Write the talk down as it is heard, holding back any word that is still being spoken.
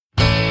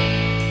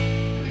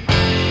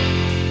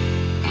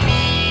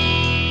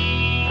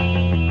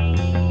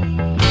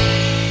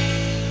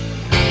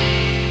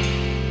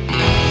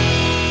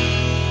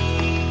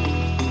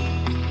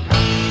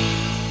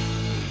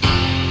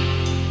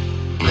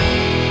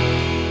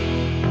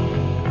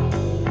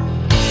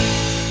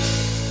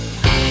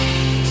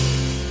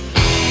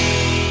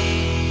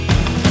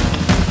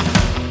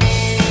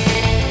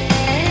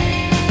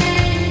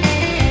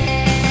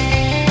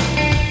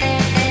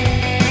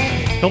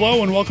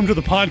Hello and welcome to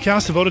the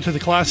podcast devoted to the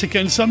classic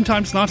and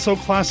sometimes not so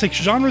classic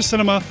genre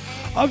cinema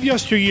of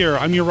yesteryear.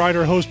 I'm your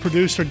writer, host,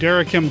 producer,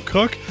 Derek M.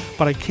 Cook,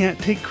 but I can't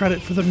take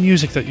credit for the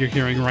music that you're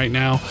hearing right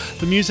now.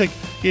 The music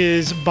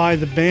is by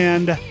the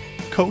band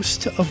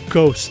Coast of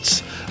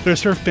Ghosts. They're a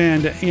surf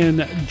band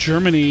in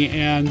Germany,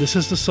 and this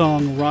is the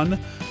song Run,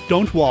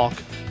 Don't Walk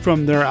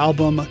from their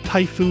album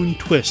Typhoon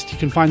Twist. You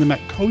can find them at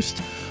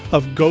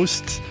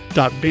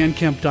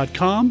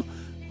coastofghosts.bandcamp.com.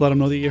 Let them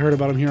know that you heard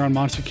about them here on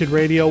Monster Kid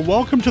Radio.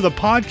 Welcome to the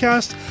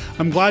podcast.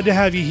 I'm glad to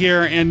have you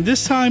here, and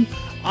this time,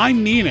 I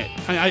mean it.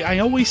 I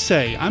always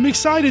say, I'm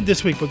excited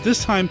this week, but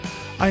this time,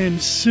 I am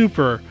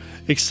super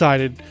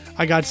excited.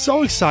 I got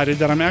so excited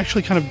that I'm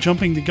actually kind of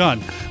jumping the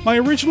gun. My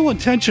original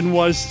intention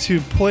was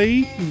to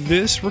play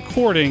this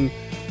recording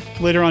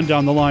later on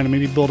down the line and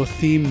maybe build a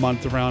theme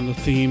month around the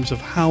themes of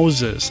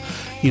houses.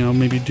 You know,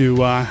 maybe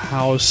do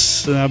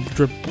House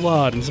Drip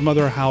Blood and some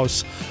other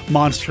house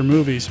monster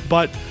movies.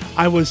 But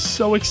I was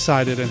so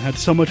excited and had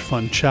so much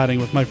fun chatting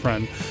with my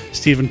friend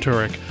Stephen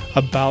Turek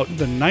about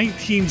the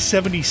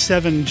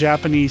 1977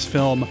 Japanese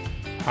film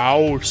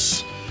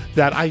House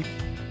that I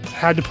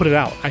had to put it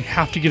out. I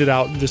have to get it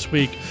out this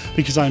week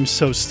because I'm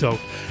so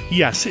stoked.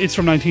 Yes, it's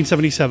from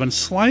 1977,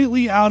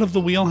 slightly out of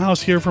the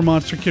wheelhouse here for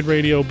Monster Kid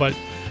Radio, but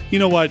you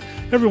know what?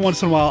 Every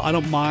once in a while, I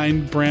don't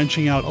mind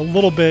branching out a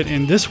little bit,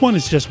 and this one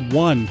is just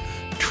one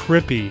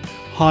trippy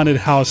haunted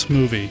house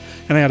movie,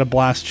 and I had a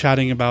blast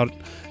chatting about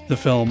the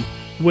film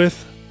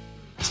with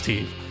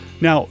Steve.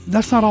 Now,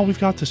 that's not all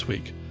we've got this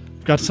week.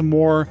 We've got some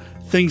more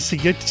things to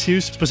get to.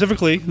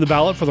 Specifically, the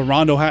ballot for the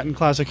Rondo Hatton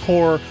Classic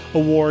Horror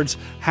Awards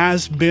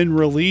has been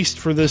released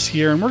for this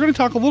year, and we're going to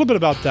talk a little bit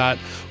about that.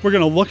 We're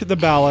going to look at the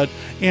ballot,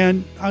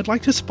 and I'd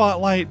like to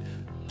spotlight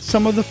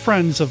some of the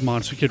friends of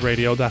Monster Kid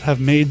Radio that have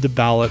made the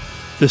ballot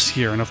this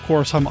year. And of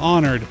course, I'm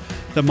honored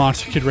that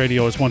Monster Kid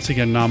Radio is once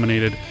again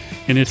nominated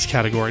in its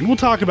category. And we'll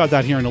talk about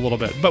that here in a little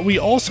bit. But we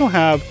also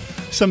have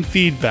some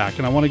feedback,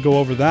 and I want to go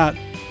over that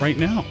right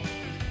now.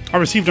 I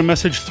received a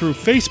message through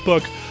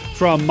Facebook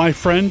from my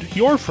friend,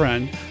 your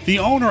friend, the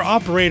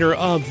owner-operator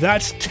of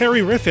That's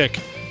Terrific,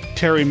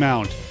 Terry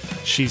Mount.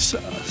 She's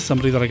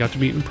somebody that I got to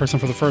meet in person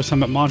for the first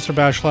time at Monster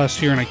Bash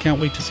last year, and I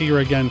can't wait to see her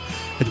again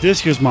at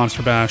this year's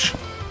Monster Bash.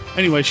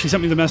 Anyway, she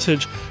sent me the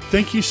message,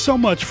 "Thank you so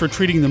much for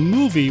treating the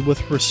movie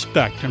with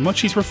respect." And what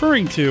she's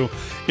referring to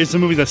is the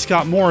movie that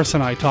Scott Morris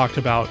and I talked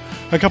about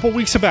a couple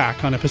weeks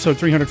back on episode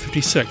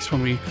 356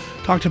 when we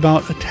talked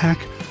about Attack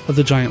of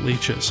the Giant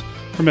Leeches.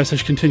 Her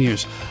message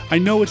continues, "I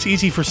know it's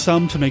easy for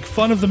some to make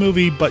fun of the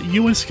movie, but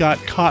you and Scott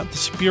caught the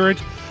spirit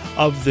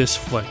of this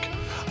flick.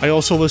 I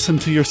also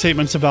listened to your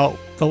statements about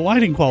the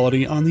lighting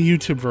quality on the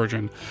YouTube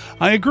version.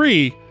 I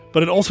agree,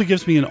 but it also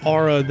gives me an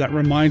aura that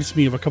reminds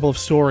me of a couple of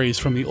stories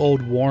from the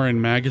old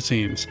Warren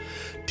magazines."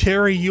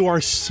 Terry, you are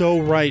so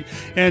right.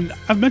 And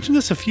I've mentioned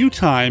this a few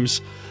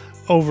times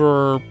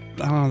over,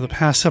 the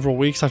past several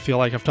weeks. I feel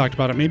like I've talked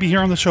about it, maybe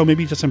here on the show,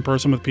 maybe just in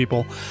person with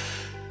people.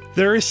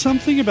 There is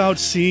something about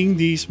seeing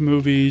these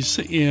movies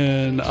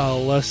in a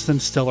less than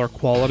stellar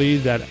quality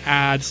that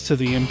adds to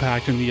the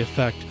impact and the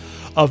effect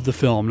of the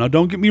film. Now,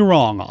 don't get me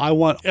wrong. I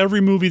want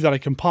every movie that I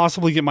can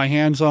possibly get my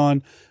hands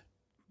on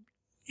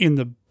in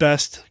the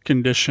best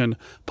condition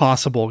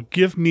possible.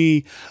 Give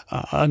me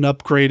an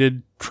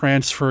upgraded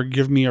transfer.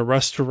 Give me a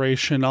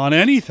restoration on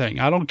anything.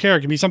 I don't care.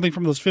 Give me something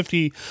from those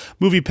 50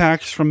 movie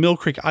packs from Mill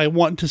Creek. I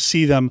want to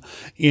see them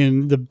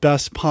in the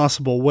best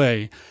possible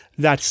way.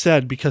 That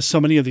said, because so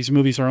many of these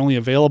movies are only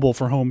available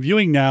for home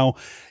viewing now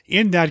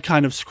in that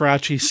kind of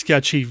scratchy,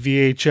 sketchy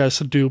VHS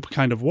dupe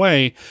kind of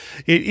way,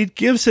 it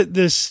gives it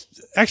this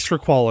extra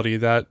quality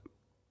that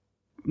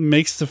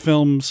makes the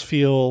films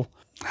feel,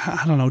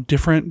 I don't know,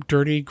 different,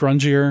 dirty,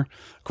 grungier,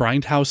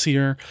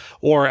 grindhouseier,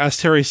 or as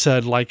Terry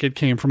said, like it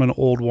came from an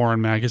old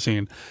Warren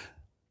magazine.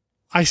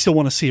 I still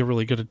want to see a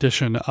really good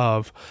edition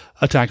of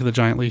Attack of the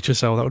Giant Leeches,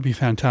 so that would be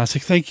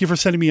fantastic. Thank you for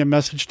sending me a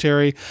message,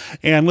 Terry.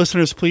 And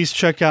listeners, please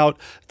check out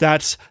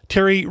That's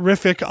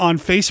Terrific on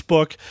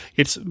Facebook.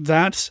 It's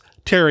That's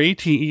Terry,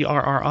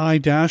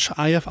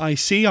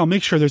 Terri-IFIC. I'll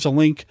make sure there's a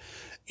link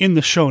in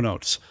the show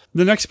notes.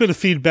 The next bit of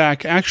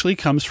feedback actually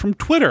comes from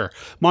Twitter.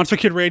 Monster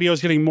Kid Radio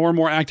is getting more and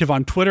more active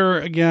on Twitter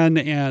again,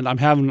 and I'm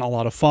having a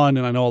lot of fun,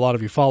 and I know a lot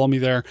of you follow me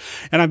there.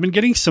 And I've been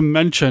getting some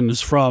mentions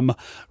from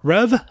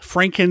Rev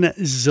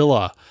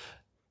Frankenzilla.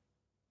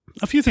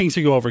 A few things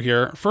to go over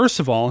here. First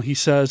of all, he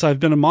says, "I've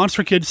been a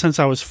Monster Kid since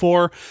I was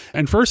 4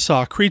 and first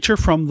saw Creature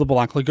from the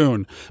Black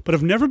Lagoon, but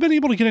have never been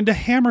able to get into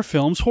Hammer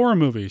Films horror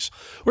movies.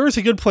 Where is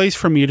a good place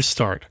for me to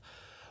start?"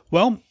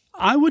 Well,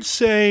 I would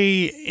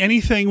say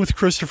anything with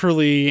Christopher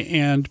Lee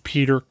and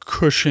Peter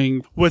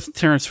Cushing with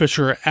Terrence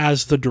Fisher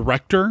as the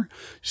director.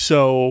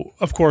 So,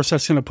 of course,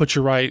 that's going to put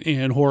you right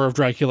in Horror of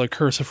Dracula,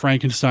 Curse of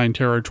Frankenstein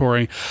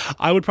territory.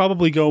 I would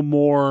probably go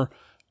more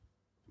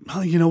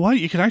Well, you know what?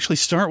 You can actually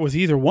start with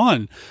either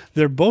one.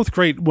 They're both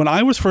great. When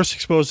I was first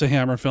exposed to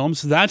Hammer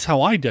films, that's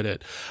how I did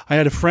it. I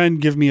had a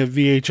friend give me a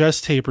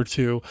VHS tape or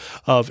two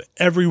of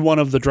every one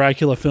of the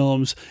Dracula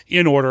films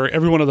in order,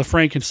 every one of the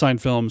Frankenstein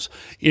films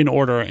in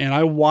order, and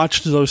I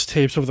watched those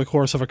tapes over the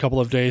course of a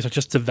couple of days. I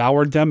just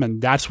devoured them,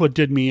 and that's what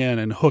did me in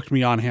and hooked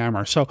me on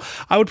Hammer. So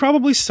I would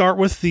probably start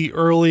with the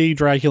early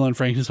Dracula and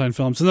Frankenstein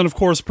films, and then, of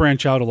course,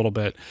 branch out a little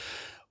bit.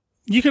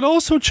 You could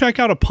also check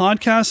out a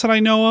podcast that I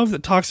know of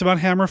that talks about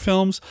Hammer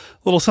films, a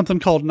little something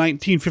called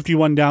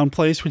 1951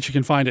 Downplace, which you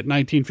can find at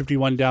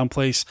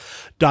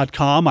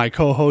 1951downplace.com. I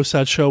co-host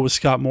that show with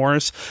Scott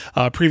Morris.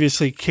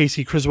 Previously,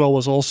 Casey Criswell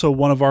was also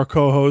one of our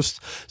co-hosts.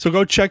 So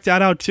go check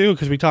that out too,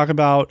 because we talk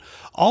about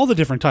all the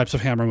different types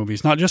of Hammer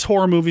movies, not just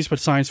horror movies, but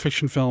science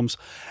fiction films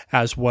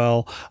as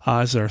well.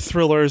 As there are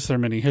thrillers, there are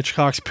many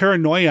Hitchcocks.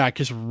 Paranoiac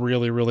is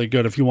really, really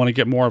good if you want to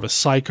get more of a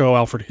psycho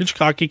Alfred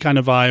Hitchcocky kind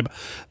of vibe.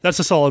 That's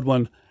a solid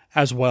one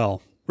as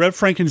well. Rev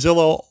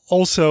Frankenzilla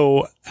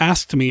also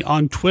asked me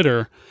on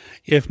Twitter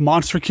if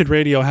Monster Kid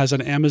Radio has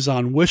an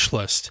Amazon wish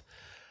list.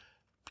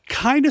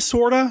 Kinda,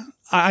 sorta.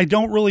 I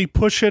don't really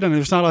push it, and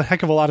there's not a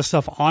heck of a lot of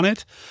stuff on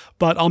it,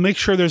 but I'll make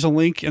sure there's a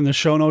link in the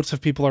show notes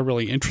if people are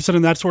really interested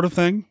in that sort of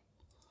thing.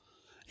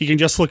 You can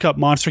just look up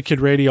Monster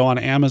Kid Radio on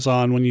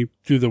Amazon when you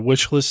do the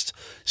wish list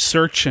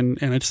search, and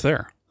it's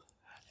there.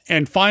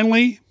 And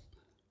finally,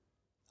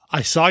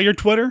 I saw your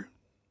Twitter.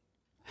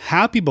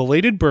 Happy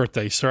belated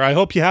birthday, sir. I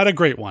hope you had a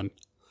great one.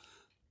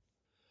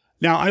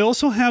 Now, I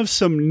also have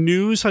some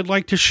news I'd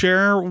like to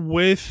share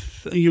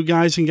with you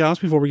guys and gals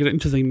before we get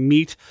into the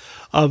meat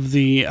of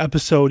the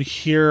episode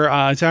here.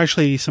 It's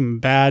actually some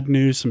bad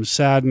news, some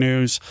sad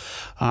news.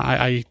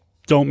 I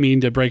don't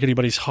mean to break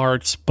anybody's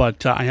hearts,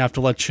 but I have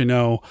to let you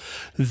know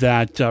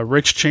that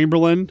Rich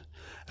Chamberlain,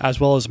 as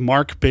well as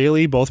Mark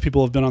Bailey, both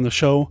people have been on the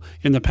show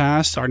in the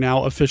past, are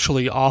now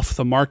officially off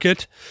the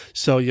market.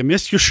 So you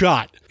missed your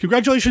shot.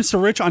 Congratulations to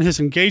Rich on his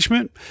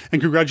engagement,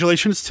 and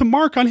congratulations to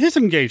Mark on his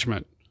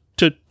engagement.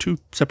 To two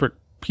separate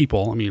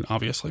people, I mean,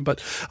 obviously.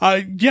 But,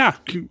 yeah.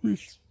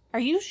 Are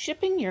you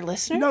shipping your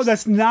listeners? No,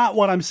 that's not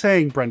what I'm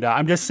saying, Brenda.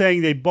 I'm just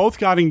saying they both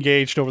got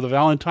engaged over the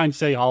Valentine's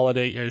Day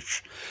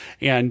holiday-ish.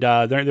 And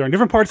they're in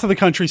different parts of the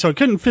country, so it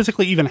couldn't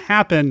physically even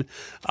happen.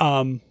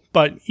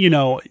 But, you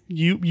know,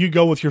 you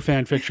go with your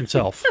fan fiction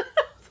self.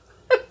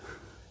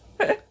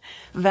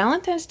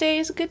 Valentine's Day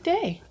is a good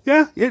day.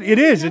 Yeah, it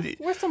is.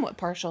 We're somewhat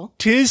partial.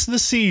 'Tis the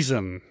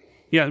season.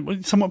 Yeah,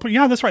 somewhat.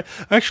 Yeah, that's right.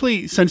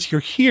 Actually, since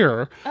you're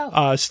here,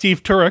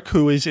 Steve Turek,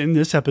 who is in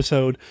this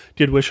episode,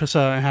 did wish us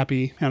a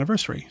happy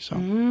anniversary. So,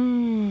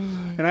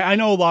 and I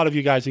know a lot of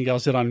you guys and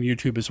gals did on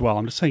YouTube as well.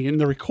 I'm just saying, in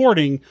the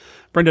recording,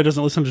 Brenda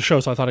doesn't listen to the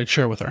show, so I thought I'd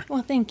share with her.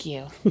 Well, thank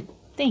you.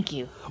 Thank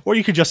you. Or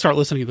you could just start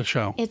listening to the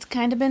show. It's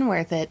kind of been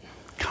worth it.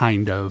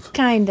 Kind of.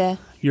 Kinda.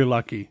 You're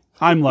lucky.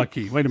 I'm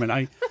lucky. Wait a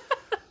minute.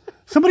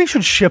 Somebody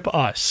should ship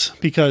us,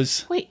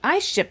 because... Wait, I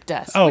shipped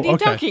us. Oh, what are you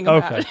talking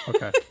about?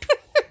 Okay.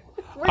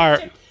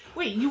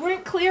 Wait, you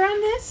weren't clear on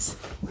this?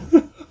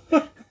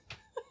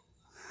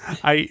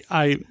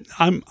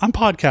 I'm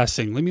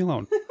podcasting. Leave me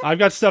alone. I've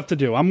got stuff to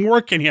do. I'm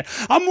working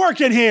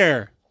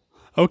here.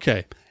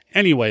 Okay.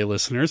 Anyway,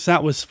 listeners,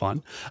 that was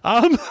fun.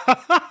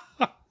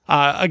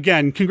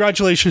 Again,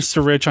 congratulations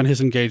to Rich on his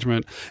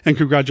engagement, and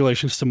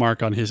congratulations to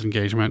Mark on his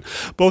engagement.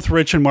 Both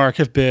Rich and Mark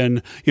have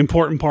been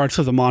important parts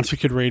of the Monster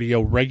Kid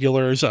Radio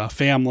regulars,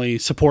 family,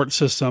 support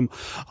system.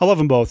 I love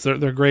them both.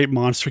 They're great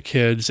Monster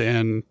Kids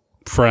and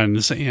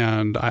friends,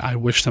 and I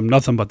wish them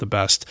nothing but the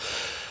best.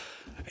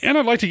 And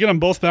I'd like to get them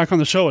both back on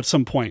the show at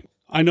some point.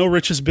 I know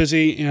Rich is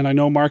busy, and I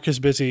know Mark is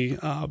busy,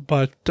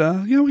 but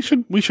we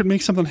should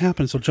make something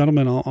happen. So,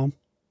 gentlemen, I'll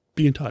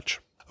be in touch.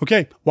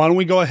 Okay, why don't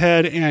we go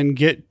ahead and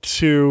get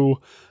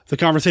to the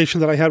conversation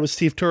that I had with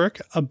Steve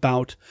Turek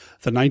about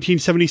the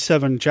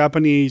 1977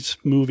 Japanese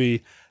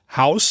movie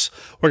House.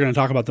 We're going to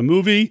talk about the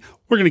movie.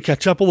 We're going to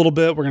catch up a little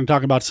bit. We're going to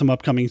talk about some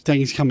upcoming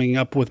things coming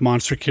up with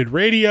Monster Kid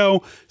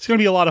Radio. It's going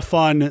to be a lot of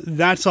fun.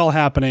 That's all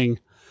happening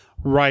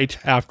right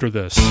after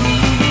this.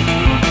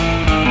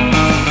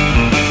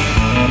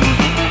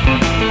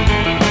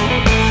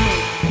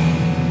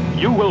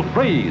 You will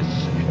freeze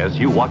as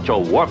you watch a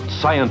warped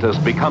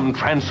scientist become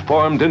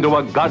transformed into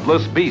a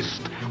godless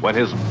beast when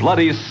his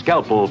bloody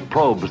scalpel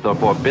probes the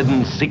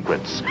forbidden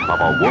secrets of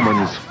a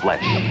woman's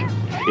flesh.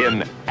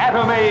 In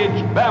Atom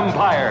Age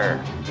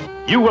Vampire,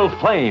 you will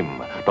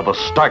flame to the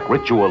stark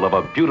ritual of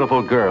a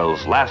beautiful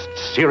girl's last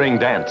searing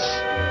dance,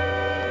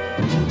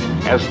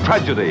 as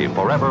tragedy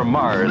forever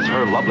mars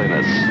her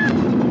loveliness,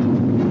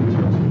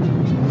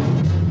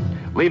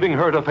 leaving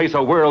her to face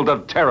a world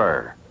of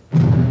terror.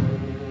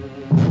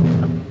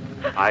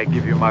 I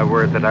give you my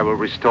word that I will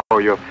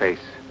restore your face,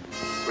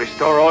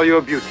 restore all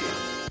your beauty.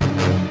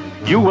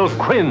 You will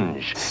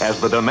cringe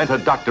as the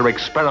demented doctor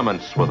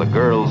experiments with a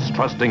girl's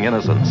trusting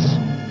innocence.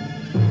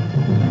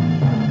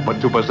 But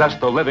to possess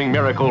the living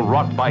miracle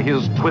wrought by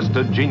his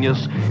twisted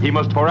genius, he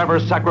must forever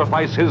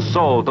sacrifice his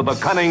soul to the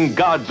cunning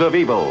gods of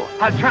evil.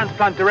 I'll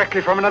transplant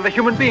directly from another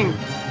human being.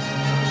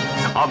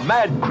 A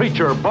mad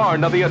creature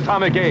born of the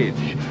atomic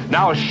age,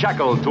 now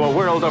shackled to a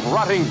world of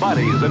rotting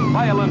bodies and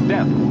violent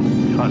death.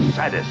 A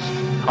sadist,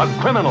 a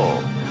criminal,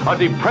 a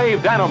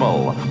depraved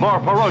animal, more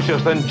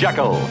ferocious than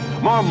Jekyll,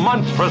 more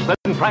monstrous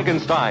than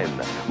Frankenstein,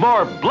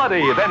 more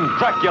bloody than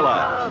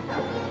Dracula.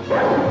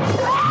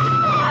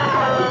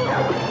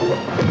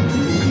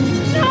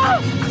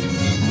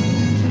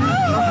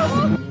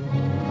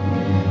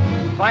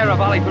 Fire a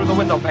volley through the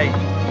window pane.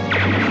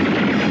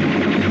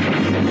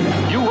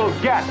 You will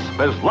gasp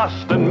as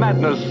lust and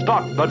madness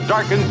stalk the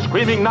dark and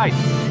screaming night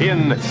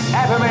in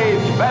Atom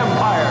Age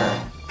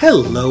Vampire.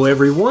 Hello,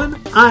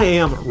 everyone. I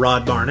am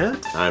Rod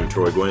Barnett. I'm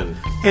Troy Gwynn.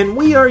 And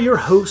we are your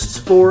hosts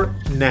for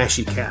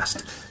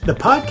NashiCast, the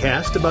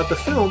podcast about the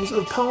films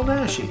of Paul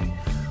Naschy.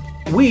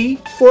 We,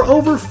 for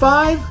over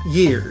 5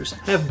 years,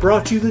 have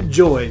brought you the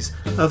joys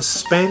of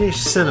Spanish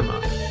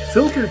cinema,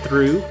 filtered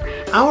through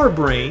our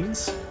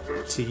brains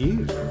to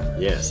you.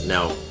 Yes.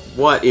 Now,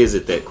 what is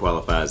it that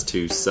qualifies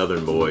two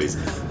Southern boys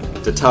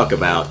to talk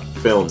about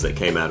films that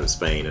came out of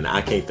Spain? And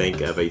I can't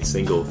think of a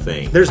single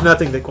thing. There's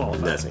nothing that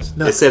qualifies.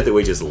 Nothing. Except that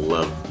we just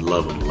love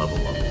them.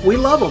 We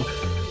love them.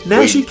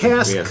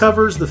 NashiCast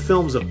covers the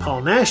films of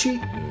Paul Naschy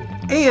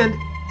and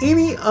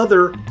any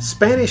other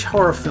Spanish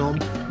horror film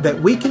that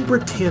we can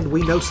pretend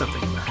we know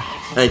something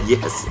about.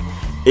 Yes.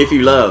 If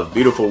you love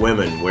beautiful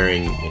women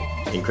wearing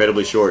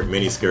incredibly short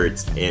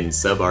miniskirts in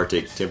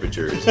subarctic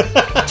temperatures,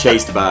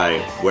 chased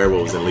by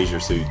werewolves in leisure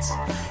suits.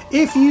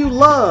 If you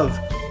love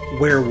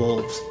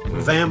werewolves,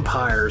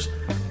 vampires,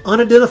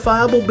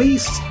 unidentifiable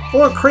beasts,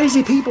 or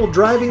crazy people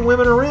driving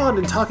women around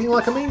and talking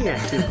like a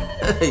maniac to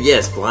them.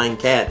 Yes, flying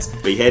cats,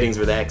 beheadings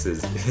with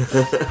axes.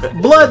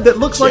 Blood that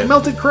looks like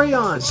melted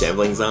crayons.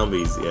 Shambling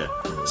zombies, yeah.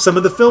 Some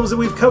of the films that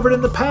we've covered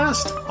in the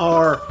past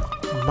are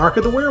Mark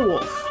of the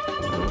Werewolf,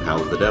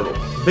 Howl of the Devil,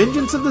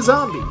 Vengeance of the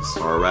Zombies,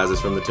 Horror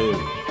Rises from the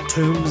Tomb,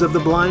 Tombs of the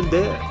Blind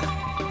Dead,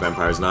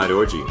 Vampire's Night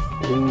Orgy.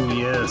 Ooh,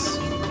 yes.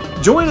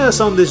 Join us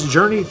on this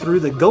journey through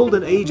the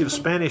golden age of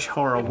Spanish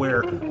horror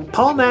where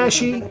Paul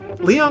Naschy,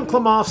 Leon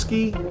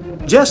Klimovsky,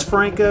 Jess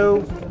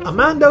Franco,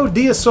 Armando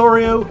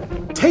D'Osorio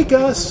take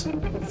us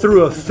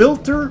through a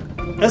filter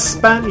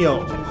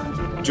Espanol.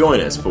 Join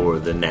us for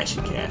the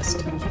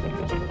NashiCast.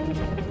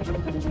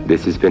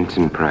 This is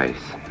Vincent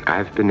Price.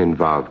 I've been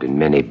involved in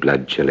many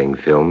blood-chilling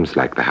films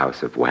like The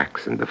House of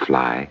Wax and The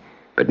Fly,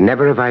 but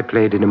never have I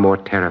played in a more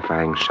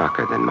terrifying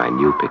shocker than my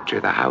new picture,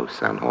 The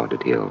House on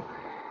Haunted Hill.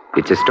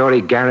 It's a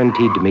story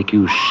guaranteed to make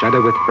you shudder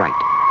with fright.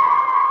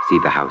 See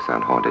The House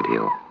on Haunted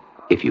Hill,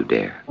 if you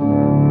dare.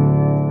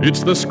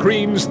 It's the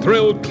screen's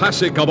thrill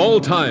classic of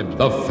all time,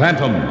 The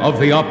Phantom of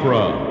the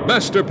Opera.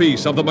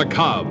 Masterpiece of the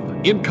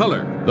macabre, in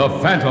color, The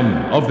Phantom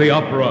of the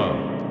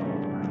Opera.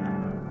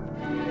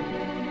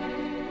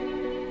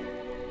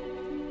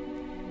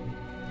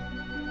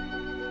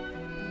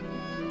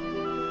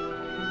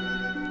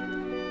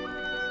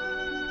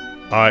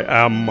 I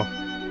am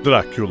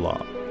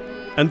Dracula,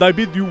 and I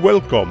bid you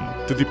welcome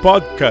to the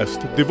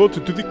podcast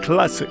devoted to the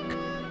classic,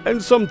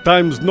 and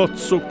sometimes not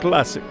so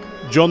classic,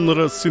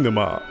 genre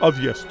cinema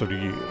of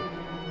yesteryear.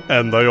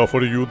 And I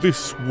offer you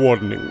this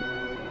warning.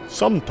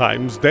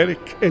 Sometimes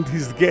Derek and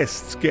his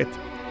guests get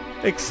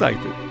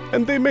excited,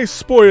 and they may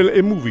spoil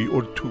a movie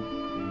or two.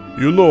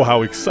 You know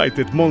how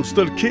excited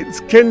monster kids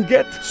can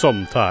get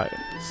sometimes.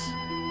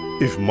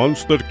 If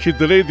Monster Kid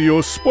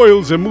Radio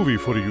spoils a movie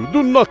for you,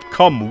 do not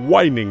come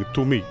whining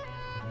to me.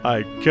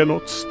 I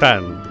cannot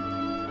stand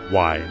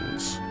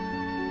whines.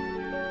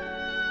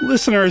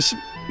 Listeners,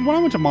 when I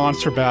went to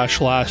Monster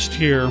Bash last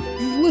year,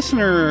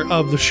 listener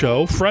of the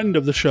show, friend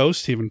of the show,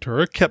 Stephen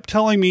Turek, kept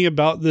telling me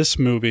about this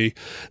movie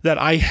that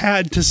I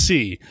had to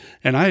see,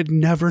 and I had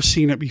never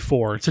seen it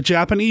before. It's a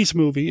Japanese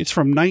movie. It's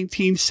from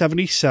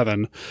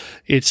 1977.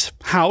 It's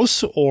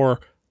House, or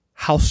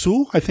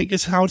Hausu, I think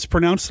is how it's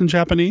pronounced in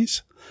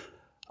Japanese.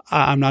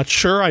 I'm not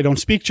sure. I don't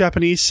speak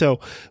Japanese, so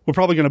we're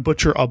probably going to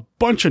butcher a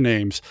bunch of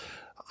names.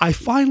 I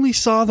finally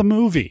saw the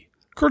movie,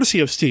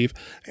 courtesy of Steve,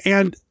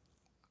 and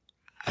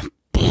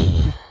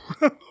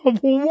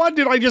what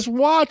did I just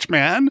watch,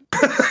 man?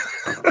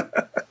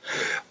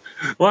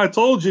 Well, I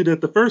told you that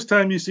the first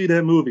time you see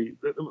that movie,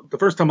 the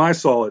first time I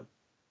saw it,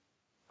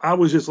 I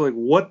was just like,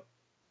 what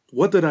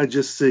did I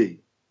just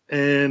see?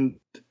 And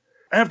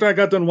after I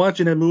got done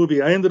watching that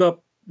movie, I ended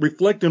up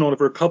reflecting on it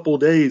for a couple of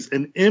days,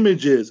 and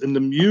images and the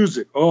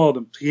music,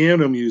 the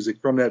piano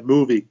music from that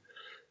movie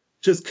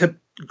just kept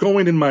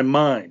going in my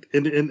mind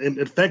and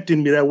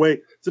affecting me that way.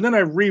 So then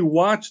I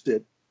rewatched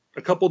it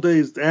a couple of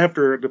days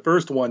after the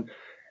first one.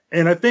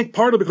 And I think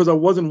part of it because I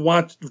wasn't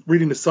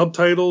reading the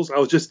subtitles. I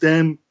was just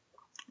then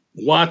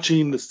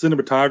watching the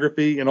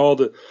cinematography and all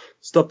the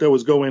stuff that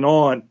was going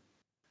on.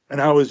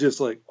 And I was just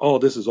like, oh,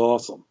 this is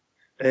awesome.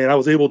 And I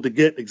was able to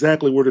get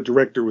exactly where the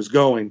director was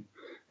going.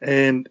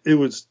 And it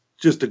was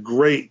just a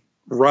great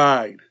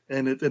ride.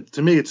 And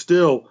to me, it's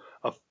still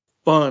a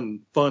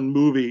fun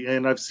movie.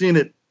 And I've seen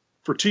it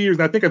for 2 years.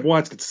 And I think I've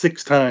watched it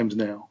 6 times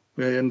now.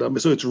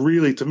 And so it's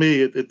really, to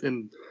me,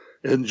 an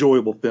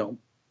enjoyable film.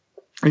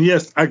 And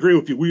yes, I agree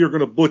with you. We are going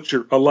to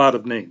butcher a lot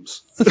of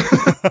names.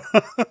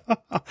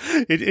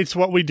 It's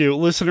what we do.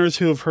 Listeners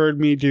who have heard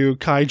me do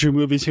kaiju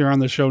movies here on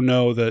the show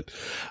know that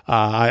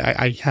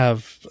I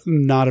have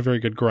not a very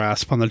good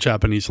grasp on the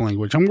Japanese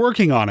language. I'm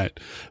working on it.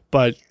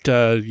 But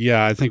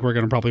yeah, I think we're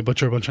going to probably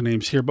butcher a bunch of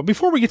names here. But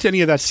before we get to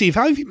any of that, Steve,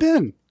 how have you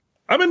been?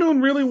 I've been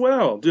doing really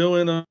well.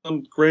 Doing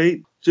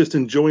great. Just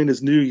enjoying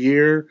this new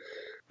year.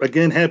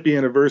 Again, happy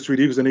anniversary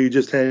to you, because I know you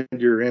just had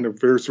your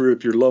anniversary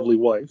with your lovely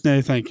wife.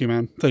 Hey, thank you,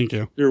 man. Thank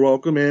you. You're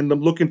welcome. And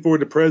I'm looking forward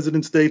to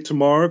President's Day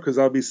tomorrow, because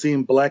I'll be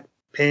seeing Black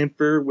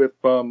Panther with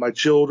my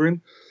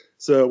children.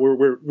 So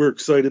we're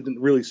excited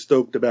and really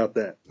stoked about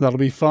that. That'll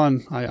be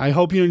fun. I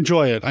hope you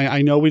enjoy it.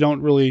 I know we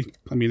don't really,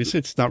 I mean,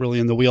 it's not really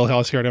in the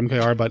wheelhouse here at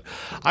MKR, but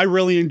I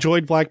really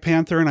enjoyed Black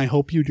Panther, and I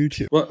hope you do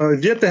too. Well,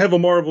 I've yet to have a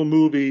Marvel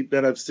movie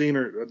that I've seen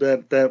or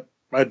that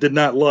I did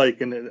not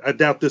like, and I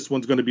doubt this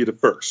one's going to be the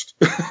first.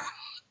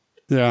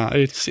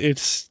 Yeah,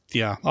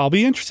 yeah. I'll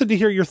be interested to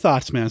hear your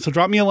thoughts, man. So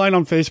drop me a line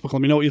on Facebook.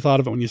 Let me know what you thought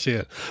of it when you see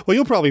it. Well,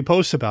 you'll probably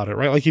post about it,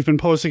 right? Like you've been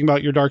posting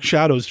about your Dark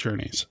Shadows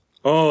journeys.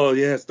 Oh,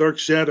 yes, Dark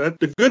Shadow.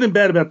 The good and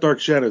bad about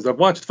Dark Shadows. I've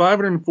watched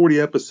 540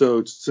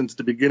 episodes since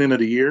the beginning of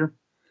the year,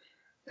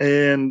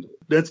 and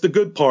that's the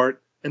good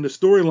part. And the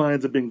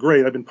storylines have been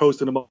great. I've been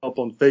posting them up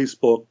on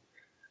Facebook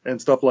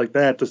and stuff like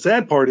that. The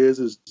sad part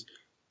is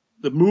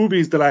the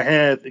movies that I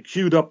had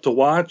queued up to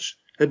watch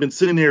had been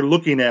sitting there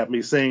looking at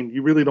me saying,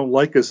 "You really don't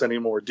like us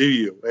anymore, do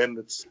you?" And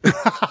it's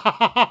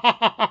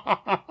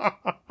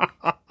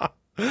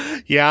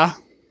yeah.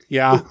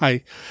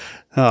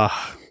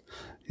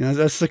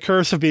 That's the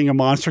curse of being a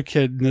monster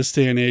kid in this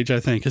day and age,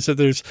 I think, is that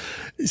there's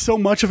so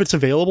much of it's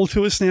available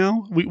to us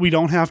now. We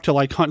don't have to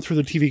like hunt through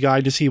the TV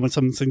guide to see when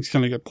something's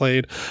going to get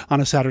played on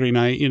a Saturday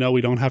night. You know,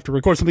 we don't have to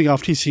record something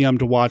off TCM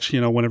to watch,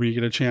 you know, whenever you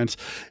get a chance.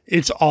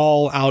 It's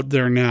all out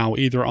there now,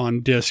 either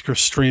on disc or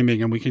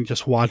streaming, and we can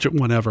just watch it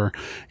whenever.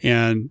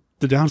 And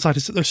the downside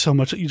is that there's so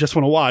much that you just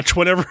want to watch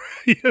whatever.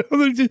 You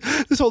know,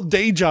 this whole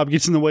day job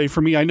gets in the way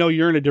for me. I know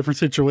you're in a different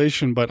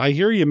situation, but I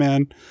hear you,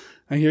 man.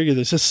 I hear you.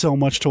 There's just so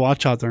much to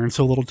watch out there in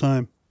so little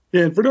time.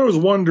 Yeah, and for those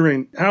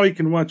wondering how he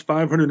can watch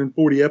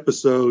 540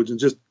 episodes in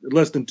just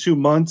less than 2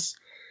 months,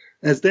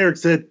 as Derek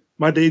said,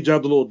 my day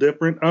job's a little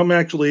different. I'm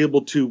actually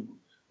able to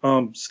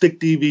stick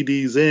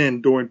DVDs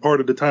in during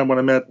part of the time when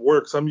I'm at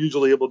work. So I'm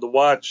usually able to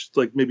watch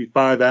like maybe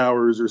 5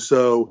 hours or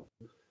so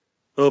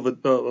of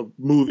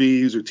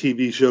movies or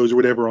TV shows or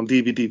whatever on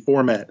DVD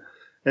format.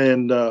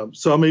 And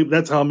so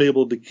that's how I'm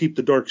able to keep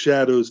the Dark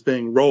Shadows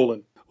thing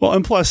rolling. Well,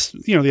 and plus,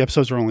 you know, the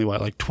episodes are only,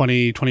 like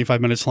 20,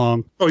 25 minutes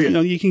long. Oh, yeah. You know,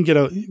 you can get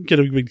a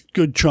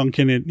good chunk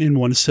in it in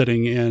one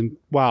sitting. And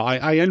wow,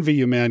 I envy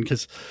you, man,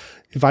 because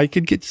if I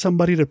could get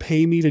somebody to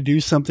pay me to do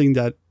something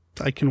that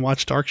I can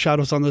watch Dark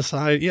Shadows on the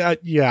side,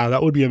 yeah,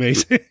 that would be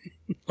amazing.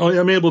 Oh,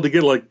 yeah, I'm able to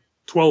get like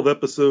 12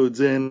 episodes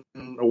in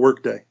a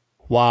workday.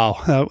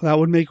 Wow, that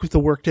would make the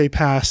workday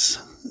pass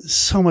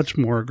so much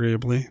more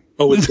agreeably.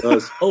 Oh, it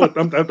does.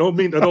 I don't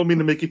mean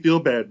to make you feel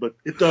bad, but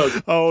it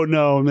does. Oh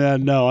no,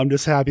 man, no. I'm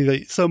just happy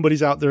that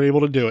somebody's out there able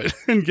to do it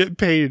and get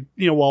paid,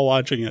 you know, while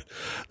watching it.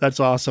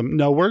 That's awesome.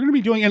 No, we're going to be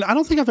doing, and I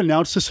don't think I've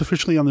announced this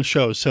officially on the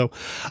show, so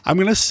I'm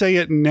going to say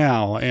it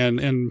now,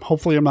 and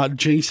hopefully I'm not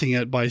jinxing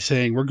it by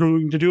saying we're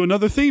going to do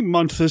another theme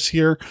month this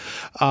year.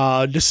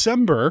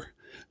 December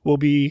will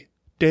be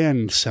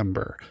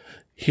Dan-cember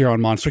here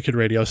on Monster Kid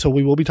Radio. So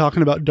we will be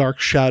talking about Dark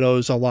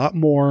Shadows a lot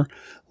more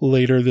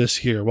later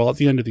this year. Well, at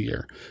the end of the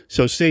year.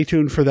 So stay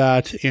tuned for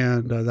that.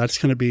 And that's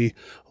going to be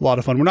a lot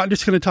of fun. We're not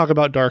just going to talk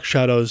about Dark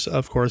Shadows.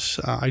 Of course,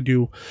 I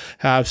do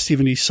have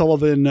Stephen E.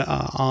 Sullivan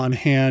on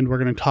hand. We're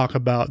going to talk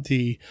about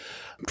the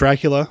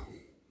Dracula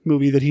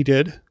movie that he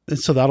did. And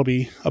so that'll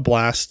be a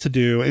blast to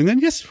do. And then,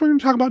 yes, we're going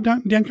to talk about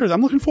Dan Curtis.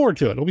 I'm looking forward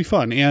to it. It'll be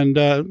fun. And,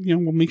 you know,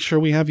 we'll make sure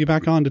we have you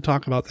back on to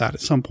talk about that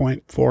at some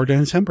point for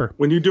Dan-cember.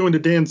 When you're doing the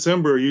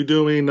Dan-cember, are you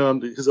doing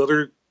his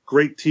other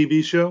great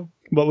TV show?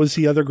 What was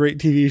the other great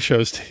TV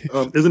show, Steve?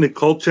 Isn't it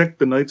Kolchak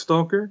the Night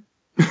Stalker?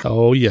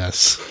 Oh,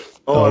 yes.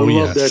 I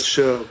love that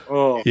show.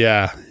 Oh,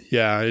 yeah.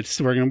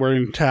 We're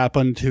gonna tap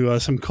into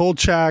some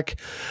Kolchak.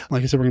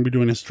 Like I said, we're gonna be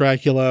doing this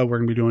Dracula. We're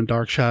gonna be doing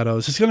Dark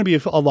Shadows. It's gonna be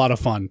a lot of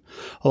fun.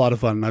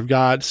 I've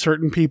got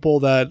certain people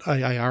that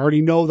I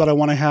already know that I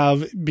want to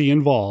have be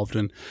involved,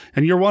 and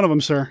you're one of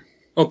them, sir.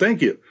 Oh,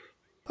 thank you.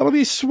 That'll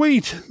be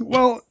sweet.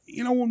 Well,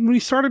 you know, when we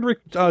started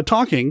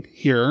talking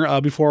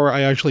here, before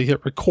I actually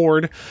hit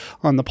record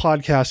on the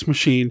podcast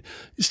machine,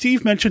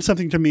 Steve mentioned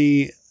something to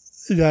me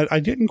that I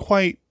didn't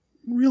quite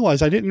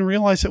realize. I didn't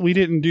realize that we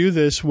didn't do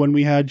this when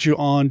we had you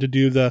on to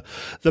do the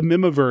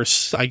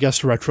Mimiverse, I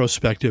guess,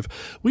 retrospective.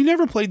 We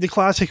never played the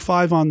Classic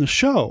 5 on the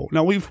show.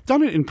 Now, we've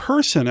done it in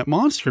person at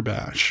Monster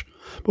Bash,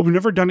 but we've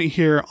never done it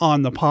here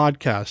on the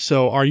podcast.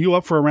 So are you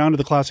up for a round of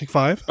the Classic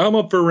 5? I'm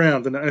up for a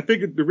round. And I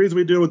figured the reason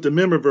we do it with the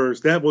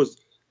Mimiverse, that was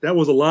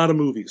a lot of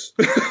movies.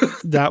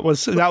 That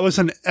was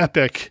an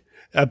epic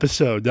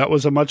episode. That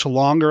was a much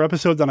longer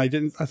episode than I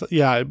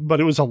thought, but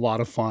it was a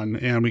lot of fun,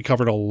 and we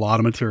covered a lot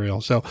of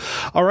material. So,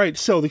 all right.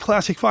 So the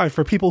Classic Five,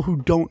 for people who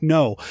don't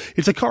know,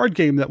 it's a card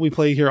game that we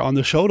play here on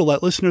the show to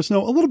let listeners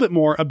know a little bit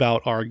more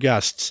about our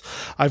guests.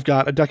 I've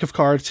got a deck of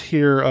cards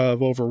here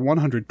of over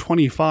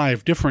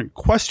 125 different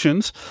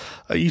questions.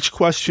 Each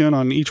question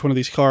on each one of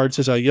these cards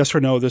is a yes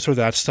or no, this or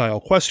that style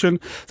question.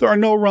 There are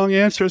no wrong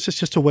answers. It's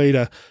just a way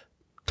to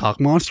talk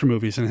monster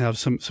movies and have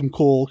some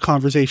cool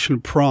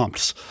conversation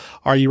prompts.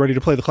 Are you ready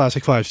to play the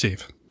Classic Five,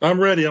 Steve? I'm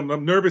ready.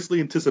 I'm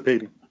nervously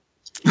anticipating.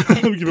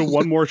 Let me give it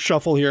one more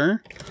shuffle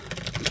here.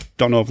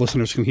 Don't know if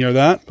listeners can hear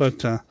that,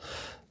 but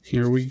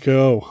here we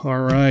go.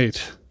 All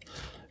right.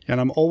 And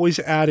I'm always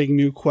adding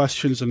new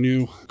questions and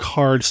new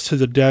cards to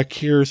the deck.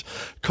 Here's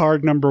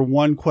card number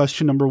one,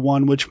 question number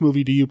one. Which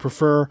movie do you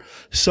prefer,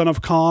 Son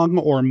of Kong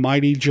or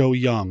Mighty Joe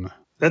Young?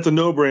 That's a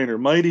no-brainer.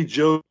 Mighty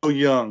Joe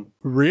Young.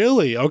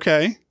 Really?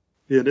 Okay.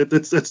 Yeah,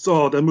 that's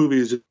all. That movie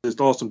is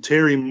just awesome.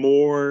 Terry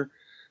Moore,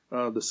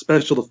 the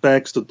special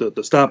effects,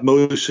 the stop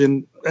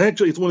motion.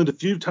 Actually, it's one of the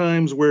few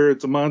times where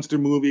it's a monster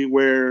movie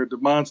where the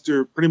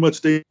monster pretty much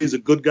stays a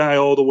good guy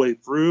all the way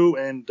through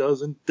and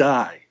doesn't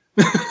die.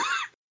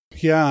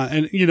 Yeah,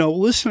 and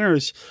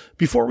listeners,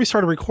 before we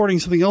started recording,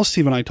 something else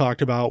Steve and I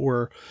talked about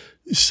were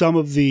some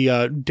of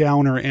the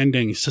downer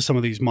endings to some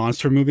of these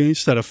monster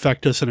movies that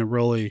affect us in a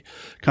really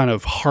kind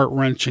of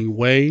heart-wrenching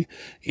way.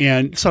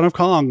 And Son of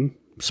Kong,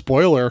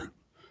 spoiler,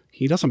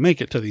 he doesn't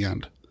make it to the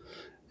end.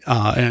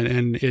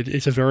 And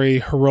it's a very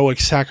heroic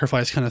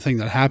sacrifice kind of thing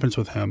that happens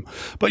with him.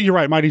 But you're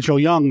right, Mighty Joe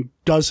Young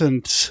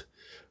doesn't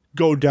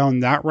go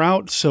down that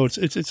route, so it's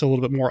a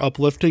little bit more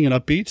uplifting and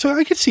upbeat. So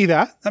I could see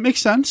that. That makes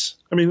sense.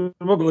 I mean,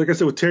 like I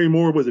said, with Terry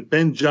Moore, was it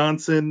Ben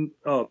Johnson?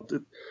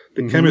 The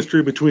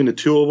chemistry between the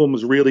two of them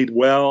was really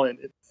well.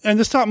 And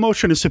the stop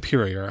motion is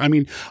superior. I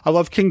mean, I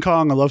love King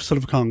Kong, I love Son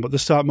of Kong, but the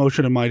stop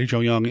motion in Mighty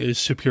Joe Young is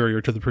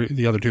superior to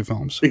the other two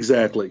films.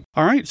 Exactly.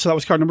 All right, so that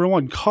was card number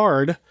one.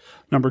 Card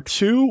number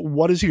two,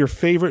 what is your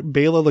favorite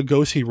Bela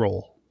Lugosi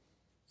role?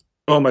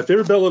 Oh, my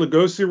favorite Bela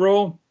Lugosi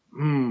role?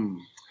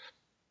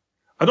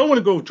 I don't want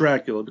to go with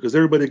Dracula because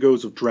everybody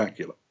goes with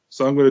Dracula.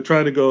 So I'm going to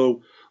try to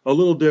go a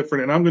little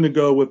different, and I'm going to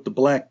go with the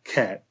Black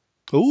Cat.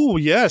 Oh,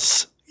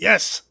 yes.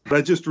 Yes. But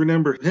I just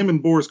remember him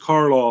and Boris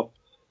Karloff,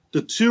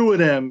 the two of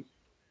them,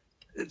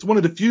 it's one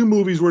of the few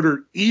movies where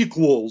they're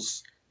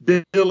equals,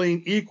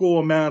 billing equal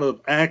amount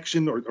of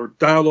action or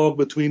dialogue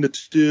between the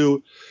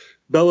two.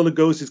 Bela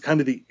Lugosi is kind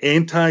of the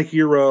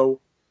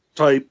anti-hero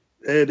type,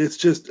 and it's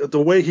just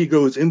the way he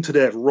goes into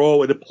that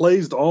role, and it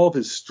plays to all of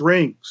his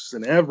strengths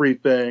and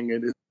everything,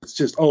 and it's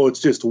just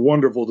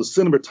wonderful. The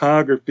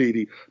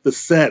cinematography, the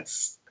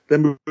sets,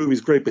 that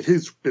movie's great, but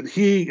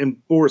he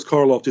and Boris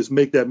Karloff just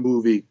make that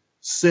movie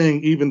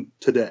sing even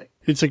today.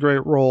 It's a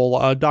great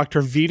role.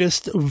 Dr.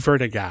 Vitas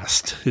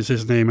Vertigast is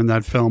his name in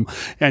that film.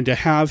 And to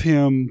have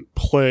him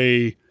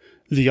play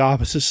the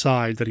opposite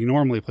side that he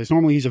normally plays.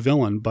 Normally he's a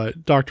villain,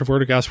 but Dr.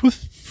 Vertigast,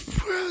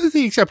 with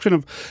the exception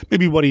of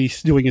maybe what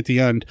he's doing at the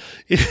end,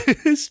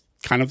 is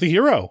kind of the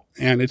hero.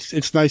 And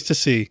it's nice to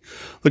see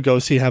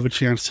Lugosi have a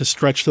chance to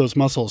stretch those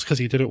muscles because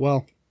he did it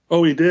well.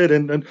 Oh, he did.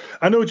 And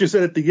I know what you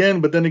said at the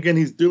end, but then again,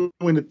 he's doing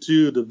it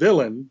to the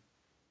villain.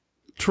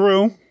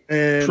 True.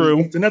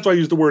 And that's why I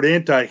use the word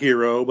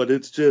anti-hero, but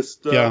it's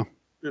just,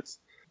 it's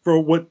for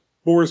what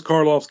Boris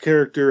Karloff's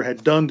character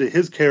had done to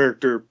his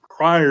character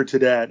prior to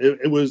that.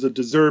 It was a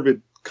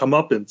deserved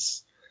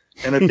comeuppance.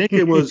 And I think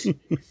it was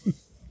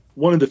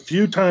one of the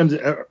few times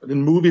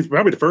in movies,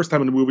 probably the first time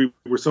in the movie,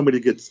 where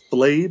somebody gets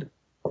flayed.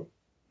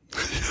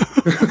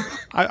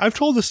 I've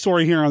told this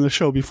story here on the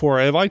show before.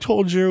 Have I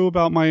told you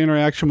about my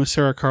interaction with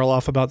Sarah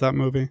Karloff about that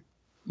movie?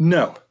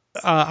 No.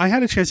 I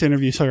had a chance to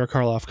interview Sarah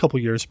Karloff a couple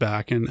years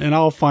back, and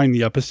I'll find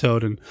the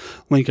episode and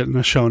link it in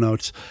the show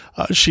notes.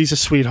 She's a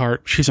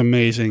sweetheart. She's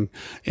amazing.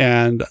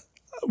 And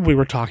we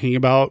were talking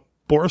about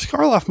Boris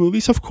Karloff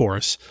movies, of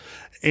course.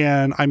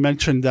 And I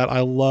mentioned that I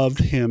loved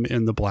him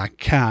in The Black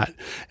Cat.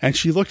 And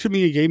she looked at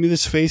me and gave me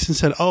this face and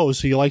said, "Oh,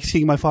 so you like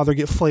seeing my father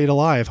get flayed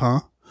alive,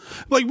 huh?"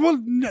 Like, well,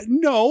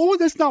 no,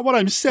 that's not what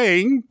I'm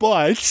saying,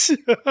 but...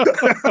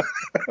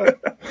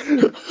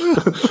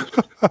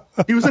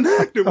 He was an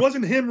actor. It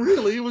wasn't him,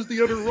 really. It was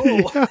the other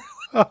role.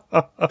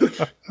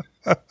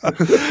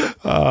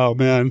 Oh,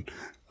 man.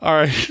 All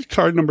right,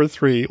 card number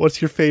three.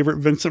 What's your favorite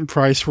Vincent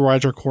Price,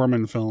 Roger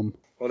Corman film?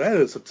 Well, that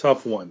is a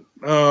tough one.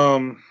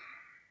 I'm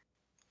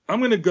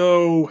going to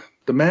go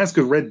The Mask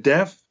of Red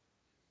Death.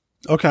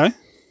 Okay.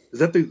 Is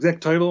that the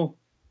exact title?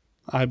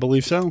 I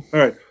believe so. All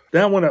right.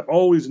 That one I've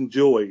always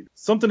enjoyed.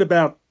 Something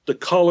about the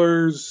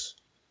colors,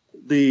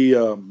 the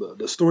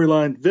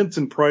storyline.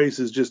 Vincent Price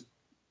is just,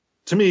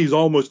 to me, he's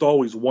almost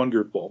always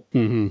wonderful.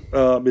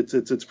 Mm-hmm.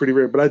 It's pretty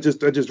rare, but I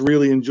just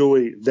really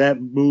enjoy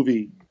that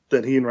movie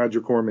that he and Roger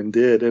Corman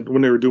did, and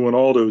when they were doing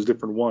all those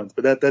different ones.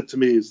 But that to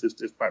me is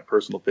my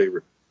personal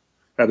favorite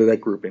out of that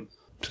grouping.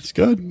 That's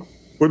good.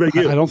 What about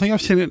you? I don't think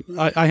I've seen it.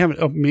 I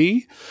haven't.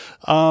 Me?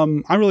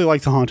 I really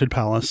like The Haunted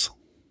Palace.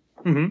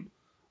 Mm-hmm.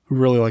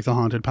 Really like The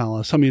Haunted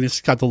Palace. I mean,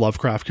 it's got the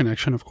Lovecraft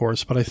connection, of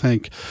course, but I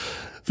think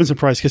Vincent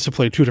Price gets to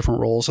play 2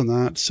 different roles in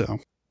that. So,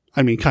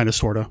 I mean, kind of,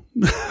 sort of.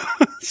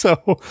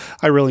 So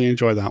I really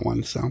enjoy that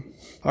one. So,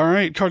 all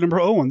right, card number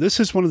 0. And this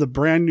is one of the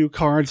brand new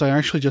cards. I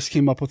actually just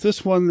came up with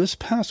this one this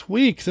past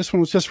week. This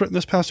one was just written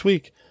this past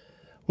week.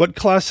 What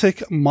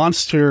classic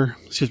monster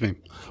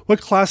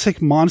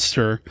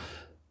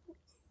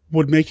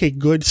would make a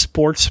good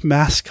sports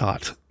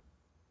mascot?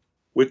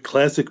 What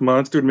classic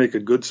monster would make a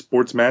good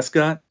sports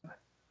mascot?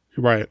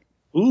 Right.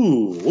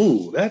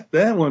 Ooh,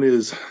 that one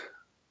is.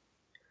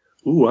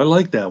 Ooh, I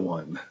like that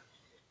one.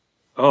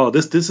 Oh,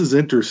 this is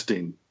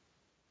interesting.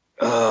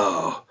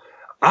 Oh,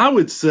 I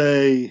would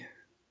say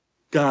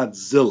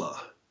Godzilla.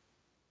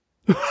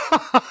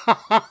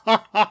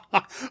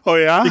 Oh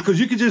yeah, because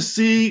you could just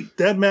see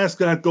that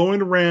mascot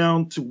going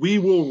around to "We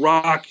Will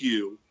Rock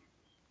You,"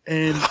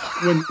 and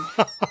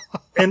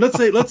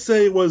let's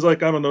say it was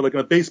like, I don't know, like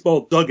in a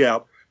baseball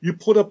dugout. You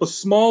put up a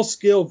small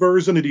scale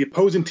version of the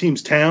opposing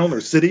team's town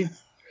or city,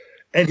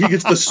 and he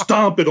gets to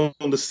stomp it on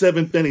the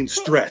 7th inning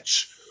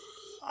stretch.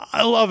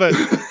 I love it.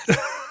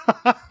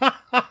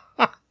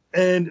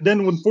 And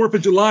then when 4th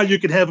of July, you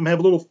could have him have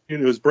a little,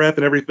 his breath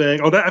and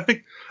everything. Oh, I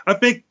think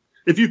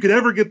if you could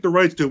ever get the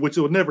rights to it, which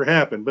it would never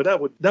happen, but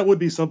that would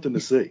be something to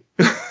see.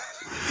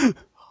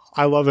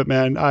 I love it,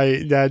 man.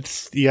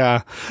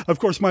 Of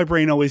course, my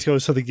brain always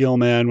goes to the Gill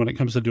Man when it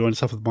comes to doing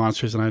stuff with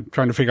monsters, and I'm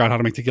trying to figure out how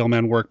to make the Gill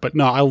Man work. But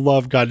no, I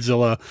love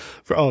Godzilla.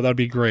 That'd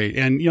be great.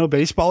 And,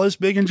 baseball is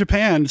big in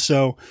Japan,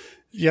 so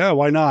yeah,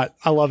 why not?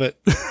 I love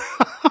it.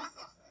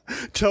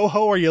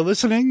 Toho, are you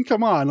listening?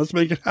 Come on, let's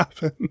make it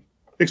happen.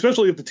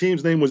 Especially if the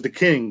team's name was the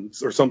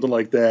Kings or something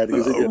like that.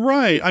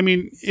 Right. I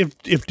mean,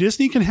 if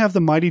Disney can have the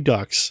Mighty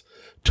Ducks,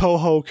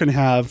 Toho can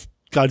have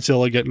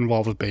Godzilla get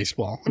involved with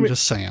baseball. I'm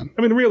just saying.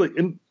 I mean, really,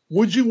 and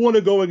would you want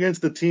to go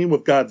against a team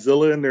with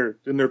Godzilla in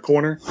their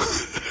corner?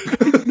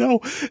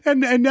 No.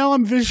 And now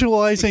I'm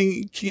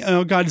visualizing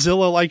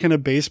Godzilla like in a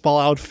baseball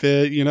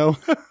outfit,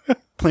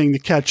 playing the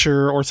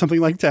catcher or something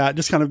like that,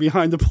 just kind of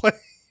behind the plate.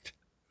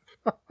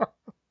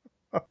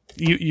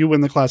 You win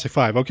the Classic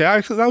 5. Okay,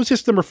 that was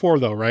just number 4,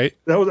 though, right?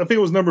 I think it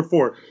was number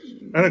 4.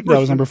 And of course, that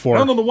was number 4. I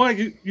don't know why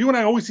you and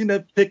I always seem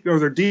to pick, or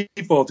their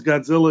default,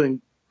 Godzilla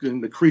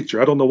and the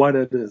Creature. I don't know why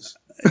that is.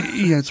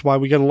 Yeah, it's why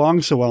we get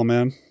along so well,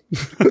 man.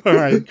 All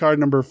right, card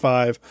number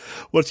 5.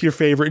 What's your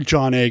favorite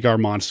John Agar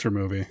monster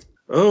movie?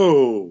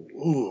 Revenge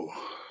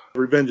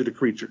of the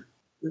Creature.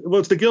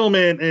 Well, it's the Gill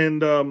Man,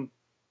 and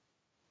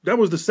that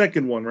was the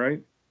second one,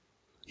 right?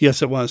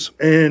 Yes, it was.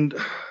 And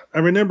I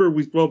remember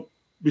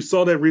we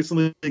saw that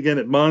recently again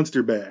at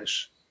Monster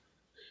Bash.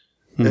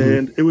 Mm-hmm.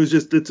 And it was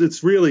just, I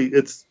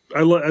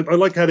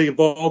like how they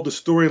evolved the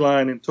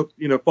storyline and took,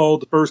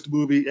 followed the first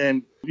movie.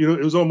 And,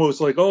 it was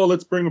almost like,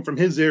 let's bring him from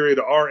his area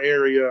to our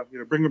area,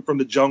 bring him from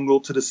the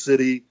jungle to the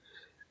city.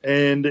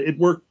 And it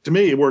worked, to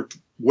me, it worked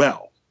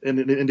well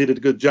and did a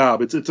good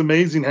job. It's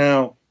amazing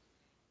how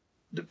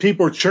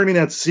people are churning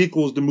out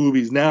sequels to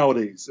movies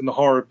nowadays in the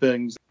horror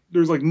things.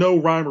 There's like no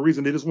rhyme or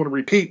reason. They just want to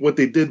repeat what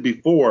they did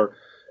before.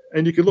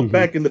 And you can look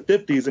back in the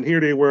 50s, and here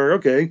they were,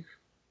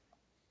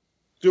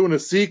 doing a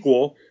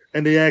sequel,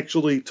 and they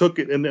actually took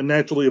it and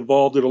naturally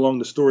evolved it along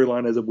the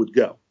storyline as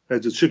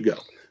it should go.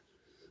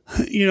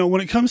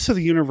 When it comes to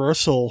the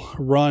Universal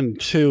run,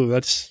 too,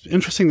 that's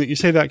interesting that you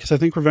say that, because I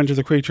think Revenge of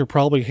the Creature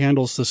probably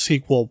handles the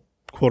sequel,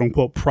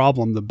 quote-unquote,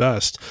 problem the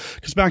best.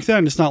 Because back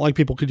then, it's not like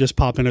people could just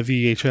pop in a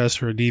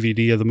VHS or a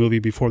DVD of the movie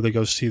before they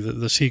go see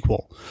the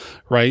sequel,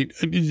 right?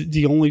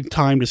 The only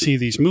time to see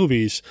these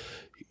movies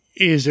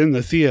is in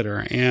the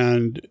theater,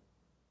 and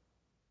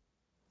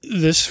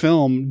this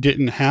film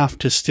didn't have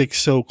to stick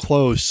so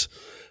close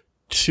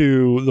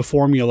to the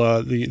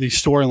formula, the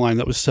storyline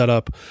that was set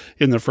up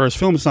in the first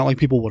film. It's not like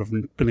people would have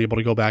been able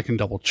to go back and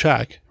double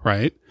check,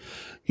 right?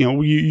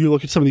 You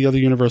look at some of the other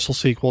Universal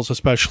sequels,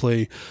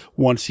 especially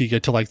once you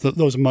get to like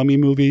those Mummy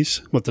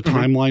movies with the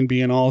timeline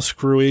being all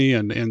screwy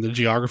and the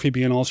geography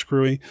being all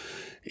screwy.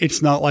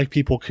 It's not like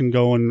people can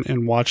go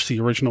and watch the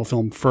original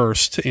film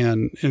first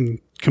and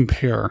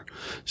compare.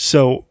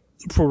 So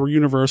for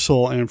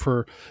Universal and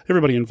for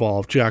everybody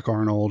involved, Jack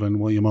Arnold and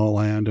William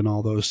Oland and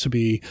all those, to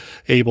be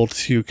able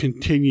to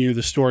continue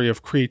the story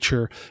of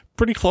Creature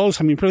pretty close,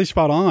 pretty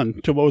spot on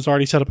to what was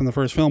already set up in the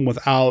first film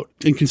without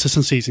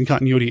inconsistencies and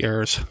continuity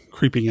errors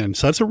creeping in.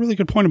 So that's a really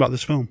good point about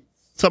this film.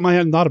 Something I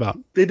hadn't thought about.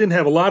 They didn't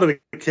have a lot of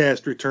the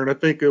cast return. I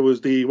think it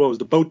was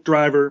the boat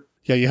driver.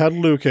 Yeah, you had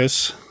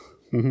Lucas.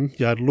 You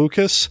had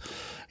Lucas,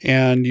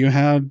 and you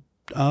had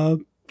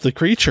the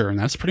Creature, and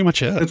that's pretty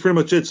much it. That's pretty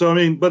much it. So,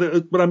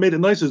 what I made it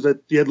nice is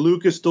that you had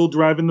Lucas still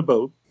driving the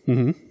boat.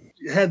 Mm-hmm.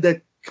 You had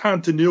that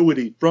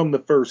continuity from the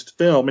first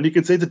film, and you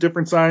could say it's a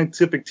different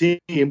scientific team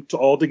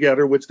all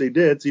together, which they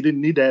did, so you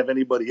didn't need to have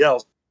anybody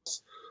else.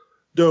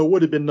 Though it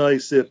would have been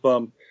nice if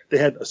they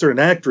had a certain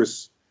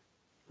actress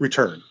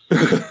return.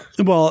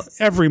 Well,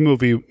 every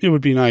movie, it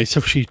would be nice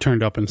if she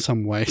turned up in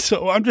some way.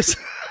 So I'm just...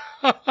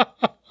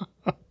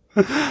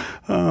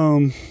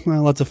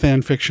 let the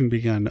fan fiction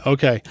begin.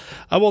 Okay.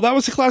 Well, that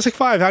was the Classic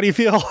 5. How do you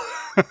feel?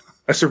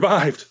 I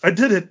survived. I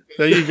did it.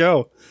 There you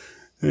go.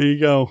 There you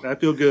go. I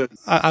feel good.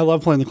 I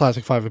love playing the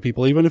Classic Five with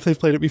people. Even if they've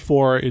played it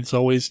before, it's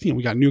always,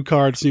 we got new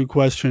cards, new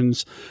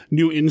questions,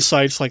 new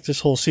insights, like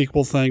this whole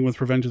sequel thing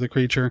with Revenge of the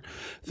Creature.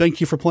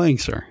 Thank you for playing,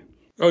 sir.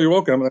 Oh, you're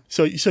welcome.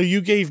 So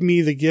you gave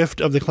me the gift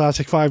of the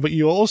Classic Five, but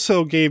you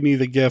also gave me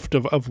the gift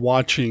of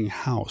watching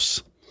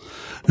House.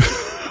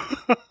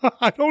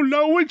 I don't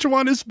know which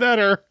one is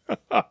better.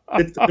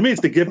 To me,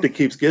 it's the gift that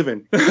keeps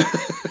giving.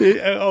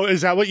 Oh,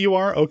 is that what you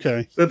are?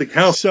 Okay. The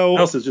house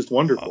is just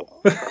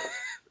wonderful.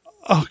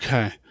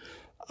 Okay.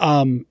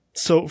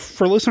 So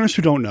for listeners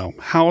who don't know,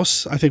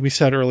 House, I think we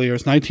said earlier,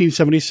 is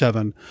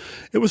 1977.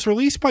 It was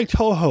released by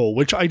Toho,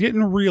 which I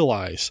didn't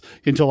realize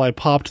until I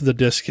popped the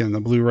disc in,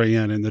 the Blu-ray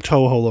in, and the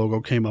Toho logo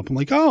came up. I'm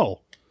like,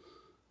 oh,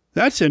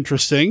 that's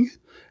interesting.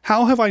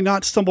 How have I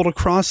not stumbled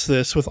across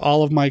this with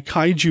all of my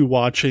kaiju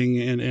watching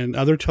and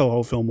other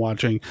Toho film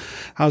watching?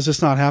 How has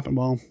this not happened?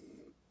 Well,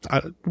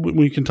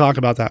 we can talk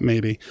about that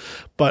maybe.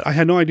 But I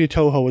had no idea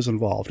Toho was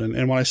involved. And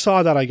when I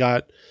saw that,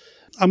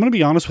 I'm going to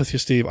be honest with you,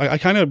 Steve, I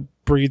kind of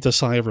breathed a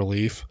sigh of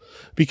relief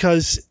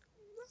because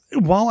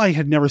while I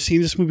had never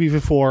seen this movie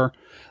before,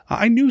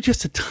 I knew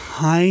just a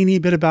tiny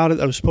bit about it.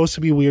 That was supposed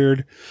to be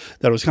weird,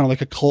 that it was kind of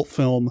like a cult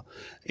film.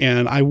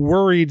 And I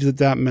worried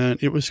that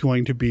meant it was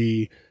going to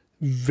be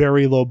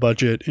very low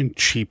budget and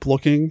cheap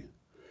looking.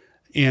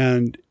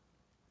 And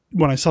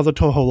when I saw the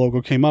Toho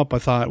logo came up, I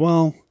thought,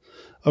 well,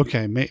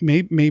 okay,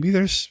 maybe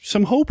there's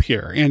some hope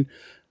here. And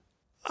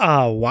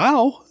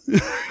wow.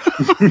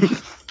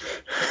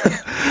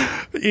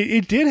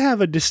 It did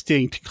have a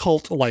distinct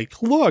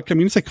cult-like look. I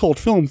mean, it's a cult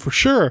film for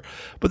sure,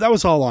 but that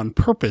was all on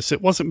purpose.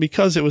 It wasn't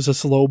because it was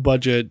a low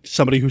budget,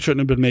 somebody who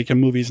shouldn't have been making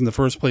movies in the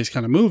first place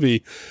kind of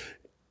movie.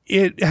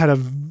 It had a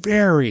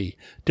very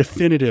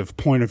definitive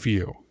point of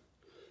view.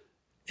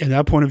 And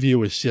that point of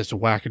view is just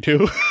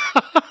wackadoo.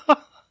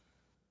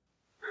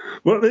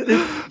 Well,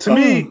 to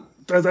me,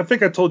 as I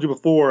think I told you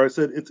before, I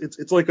said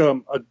it's like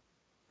a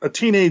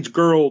teenage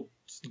girl's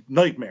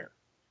nightmare.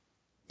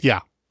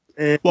 Yeah.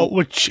 And, well,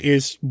 which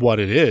is what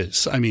it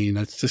is. I mean,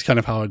 that's just kind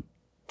of how it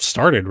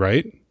started,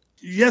 right?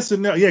 Yes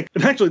and no. Yeah.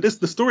 And actually,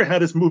 the story how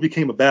this movie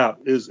came about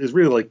is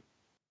really like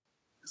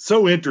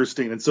so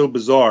interesting and so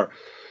bizarre.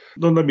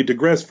 Don't let me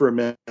digress for a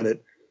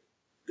minute.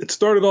 It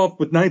started off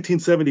with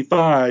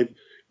 1975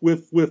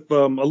 with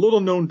a little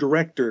known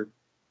director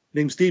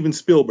named Steven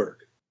Spielberg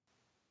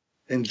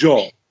and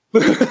Jaws.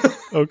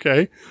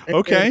 Okay.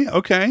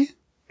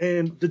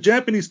 And the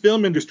Japanese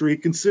film industry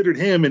considered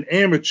him an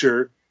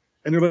amateur.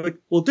 And they're like,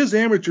 well, if this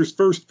amateur's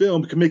first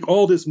film can make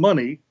all this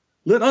money,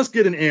 let us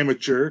get an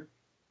amateur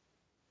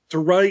to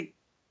write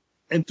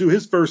and do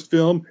his first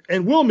film,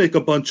 and we'll make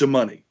a bunch of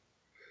money.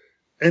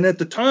 And at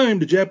the time,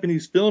 the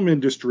Japanese film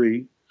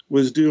industry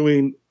was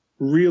doing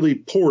really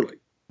poorly.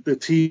 The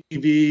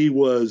TV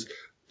was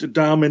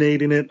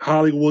dominating it.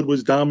 Hollywood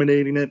was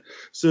dominating it.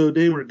 So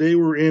they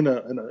were in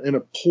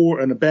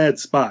a bad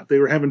spot. They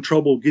were having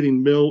trouble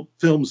getting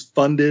films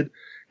funded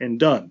and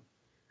done.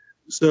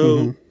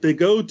 So they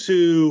go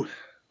to,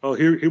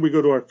 here we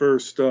go to our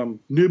first,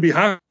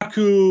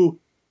 Nubihaku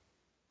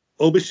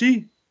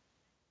Obayashi,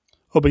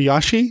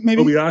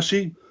 maybe?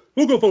 Obayashi.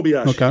 We'll go for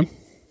Obayashi. Okay.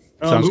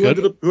 Sounds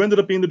good. Who ended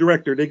up being the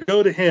director. They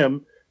go to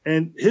him,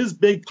 and his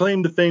big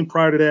claim to fame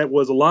prior to that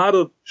was a lot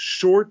of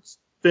short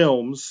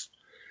films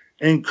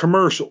and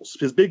commercials.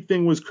 His big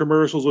thing was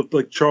commercials with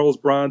like Charles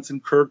Bronson,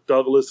 Kirk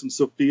Douglas, and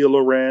Sophia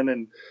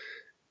Loren.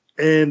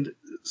 And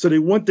so they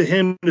went to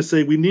him to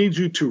say, we need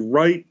you to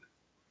write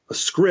a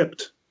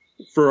script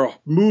for a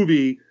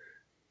movie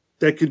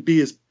that could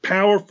be as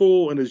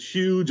powerful and as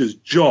huge as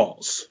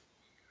Jaws.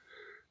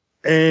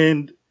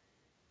 And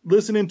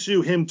listening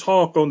to him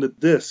talk on the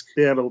disc,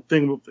 they had a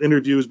thing with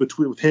interviews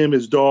with him,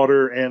 his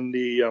daughter, and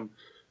the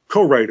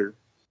co-writer.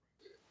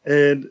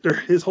 And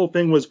his whole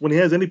thing was when he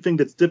has anything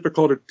that's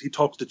difficult, he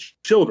talks to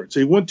children. So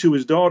he went to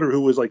his daughter,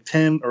 who was like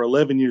 10 or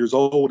 11 years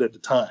old at the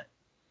time,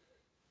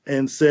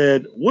 and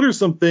said, what are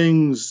some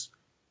things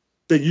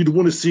that you'd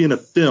want to see in a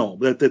film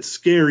that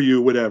scare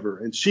you, whatever?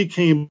 And she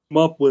came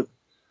up with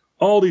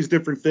all these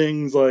different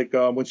things, like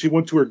when she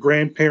went to her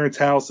grandparents'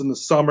 house in the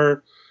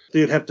summer,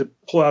 they'd have to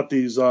pull out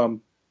these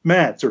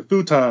mats or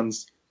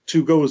futons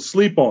to go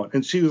sleep on.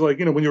 And she was like,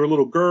 when you're a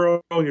little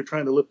girl and you're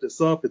trying to lift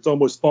this up, it's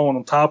almost falling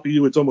on top of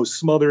you. It's almost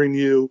smothering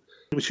you.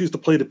 And she used to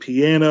play the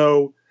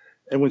piano.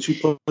 And when she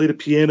played the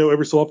piano,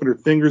 every so often her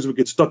fingers would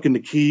get stuck in the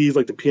keys,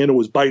 like the piano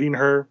was biting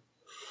her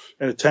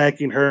and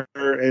attacking her.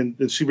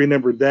 And she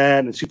remembered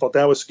that. And she thought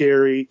that was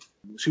scary.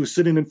 She was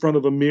sitting in front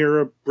of a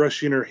mirror,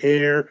 brushing her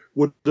hair.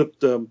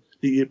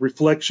 The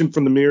reflection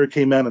from the mirror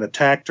came out and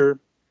attacked her.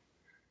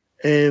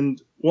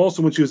 And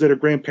also, when she was at her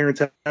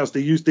grandparents' house,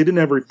 they didn't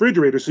have a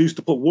refrigerator, so they used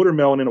to put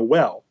watermelon in a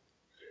well.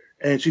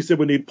 And she said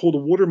when they'd pull the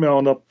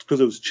watermelon up, because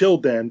it was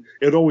chilled then,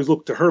 it always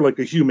looked to her like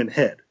a human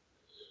head.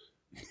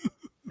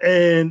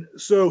 And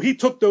so he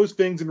took those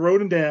things and wrote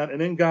them down,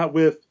 and then got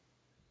with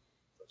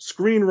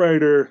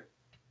screenwriter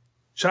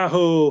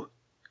Chaho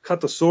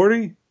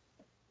Katasora,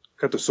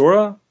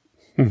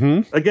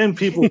 Mm-hmm. Again,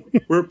 people,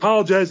 we're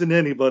apologizing to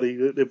anybody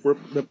if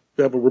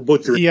we're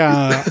butchering.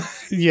 Yeah.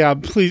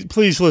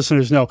 Please,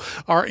 listeners, know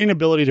our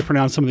inability to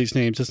pronounce some of these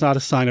names. It's not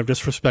a sign of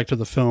disrespect to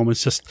the film.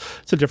 It's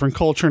a different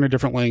culture and a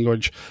different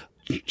language.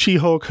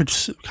 Chiho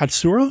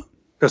Katsura.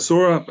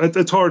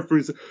 It's hard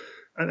for.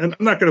 And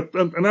I'm not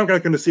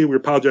gonna say we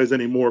apologize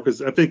anymore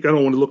because I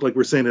don't want to look like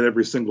we're saying it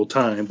every single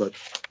time. But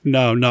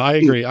no, I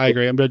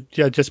agree. But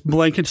just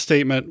blanket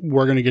statement.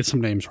 We're gonna get some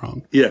names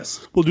wrong.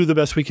 Yes, we'll do the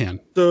best we can.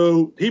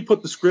 So he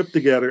put the script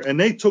together, and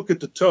they took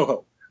it to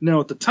Toho. Now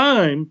at the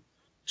time,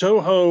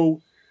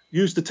 Toho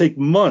used to take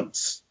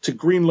months to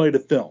greenlight a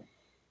film.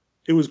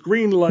 It was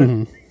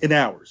greenlight in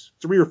hours,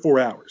 3 or 4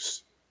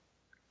 hours.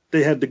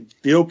 They had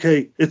the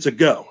okay, it's a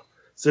go.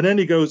 So then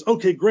he goes,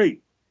 okay,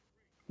 great.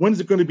 When's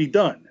it going to be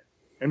done?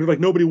 And they're like,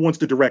 nobody wants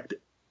to direct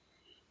it.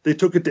 They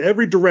took it to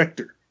every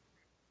director.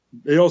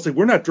 They all say,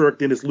 we're not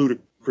directing this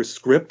ludicrous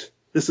script.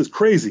 This is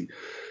crazy.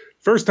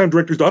 First-time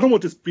directors, I don't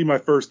want this to be my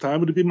first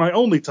time. It'll be my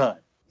only time.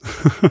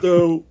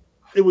 So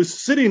it was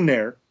sitting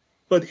there,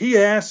 but he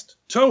asked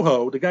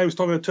Toho, the guy who was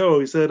talking to Toho,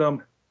 he said,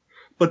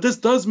 but this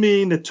does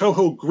mean that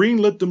Toho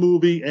greenlit the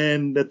movie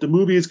and that the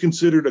movie is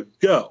considered a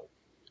go.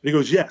 And he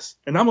goes, yes.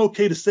 And I'm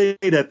okay to say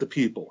that to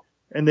people.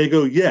 And they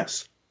go,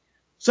 yes.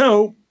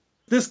 So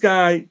this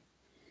guy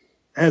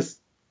has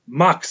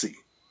moxie.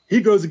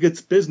 He goes and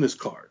gets business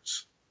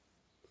cards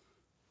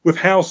with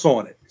House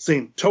on it,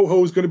 saying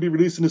Toho is going to be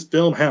releasing this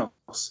film,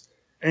 House.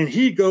 And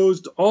he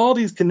goes to all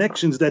these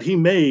connections that he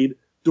made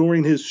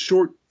during his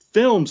short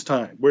films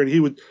time, where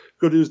he would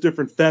go to these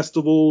different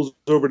festivals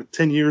over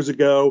 10 years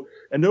ago.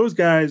 And those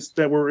guys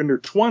that were in their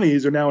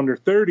 20s are now in their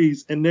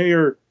 30s, and they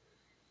are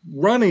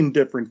running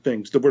different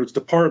things, whether it's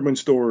department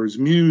stores,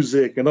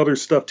 music, and other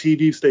stuff,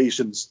 TV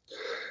stations,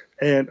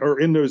 and or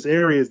in those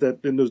areas,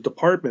 that in those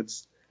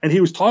departments. And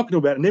he was talking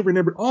about it, and they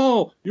remembered,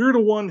 oh, you're the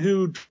one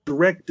who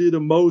directed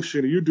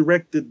Emotion, or you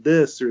directed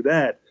this or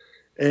that,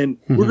 and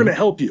we're going to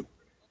help you.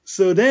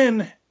 So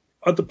then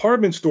a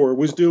department store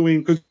was doing,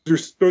 because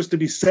there's supposed to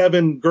be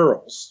 7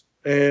 girls,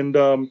 and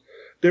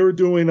they were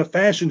doing a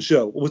fashion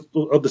show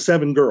of the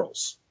 7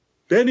 girls.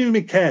 They hadn't even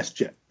been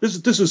cast yet.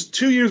 This is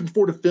 2 years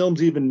before the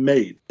film's even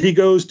made. He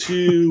goes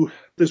to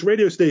this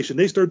radio station.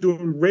 They start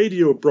doing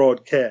radio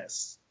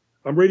broadcasts,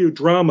 radio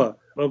drama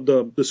of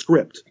the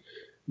script.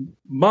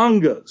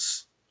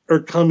 Mangas are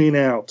coming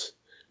out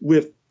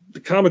with the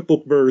comic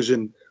book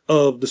version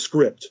of the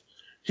script.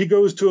 He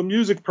goes to a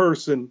music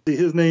person.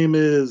 His name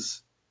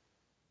is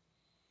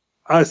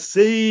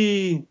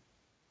Issei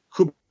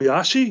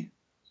Kobayashi.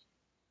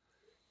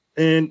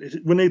 And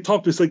when they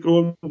talked, it's like,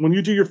 oh, when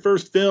you do your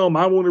first film,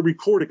 I want to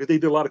record it, because they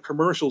did a lot of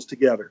commercials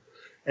together.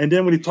 And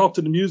then when he talked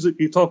to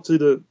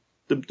the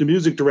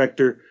music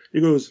director,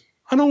 he goes,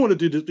 I don't want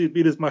to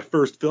be this my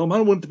first film. I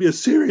don't want it to be a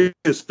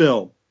serious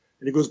film.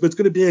 And he goes, but it's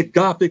going to be a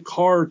gothic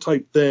horror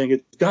type thing.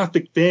 It's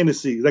gothic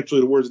fantasy is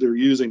actually the words they were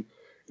using.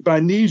 But I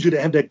need you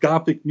to have that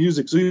gothic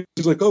music. So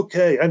he's like,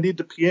 okay, I need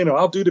the piano.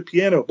 I'll do the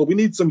piano, but we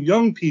need some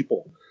young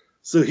people.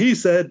 So he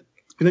said,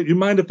 you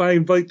mind if I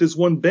invite this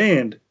one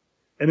band?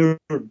 And it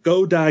was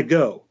Go Die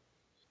Go.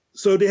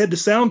 So they had the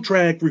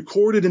soundtrack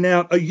recorded and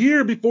out a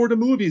year before the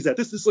movie's out.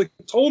 This is like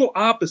the total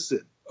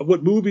opposite of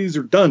what movies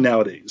are done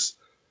nowadays.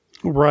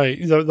 Right.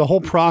 The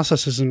whole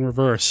process is in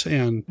reverse.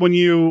 And when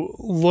you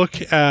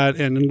look at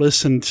and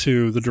listen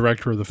to the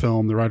director of the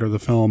film, the writer of the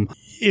film,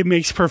 it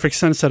makes perfect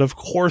sense that, of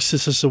course,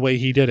 this is the way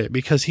he did it,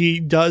 because he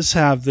does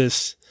have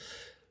this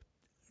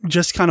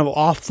just kind of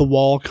off the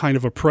wall kind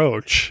of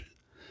approach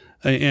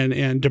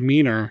and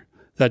demeanor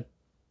that,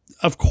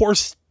 of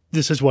course,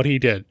 this is what he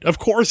did. Of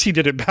course, he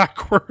did it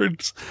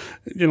backwards.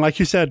 And like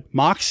you said,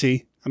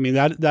 moxie. I mean,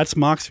 that's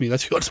moxie.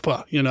 That's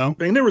chutzpah, you know?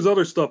 And there was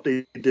other stuff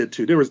they did,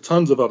 too. There was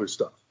tons of other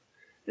stuff.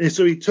 And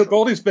so he took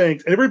all these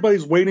banks, and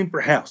everybody's waiting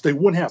for House. They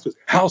want House.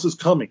 House is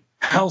coming.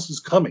 House is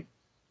coming.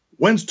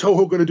 When's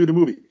Toho going to do the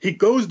movie? He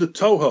goes to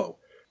Toho,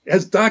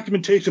 has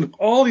documentation of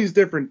all these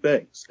different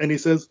things, and he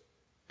says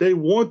they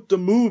want the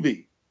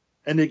movie,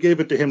 and they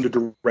gave it to him to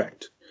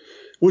direct,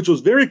 which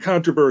was very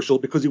controversial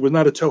because he was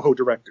not a Toho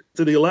director.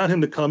 So they allowed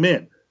him to come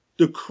in.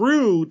 The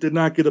crew did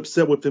not get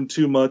upset with him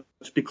too much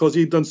because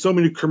he'd done so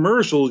many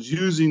commercials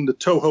using the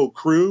Toho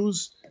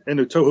crews and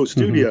the Toho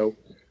studio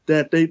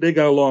that they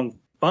got along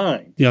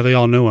fine. Yeah, they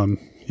all knew him.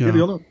 Yeah, they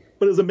all knew him.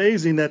 But it's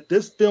amazing that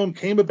this film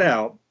came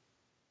about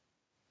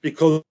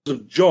because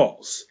of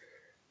Jaws.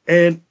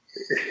 And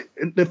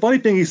the funny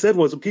thing he said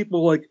was,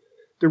 people like,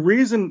 the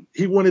reason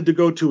he wanted to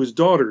go to his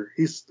daughter,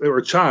 or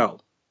a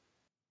child,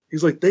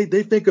 he's like, they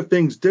think of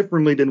things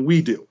differently than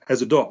we do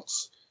as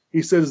adults.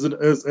 He says,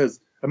 as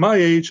at my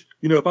age,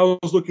 if I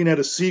was looking at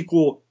a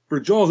sequel for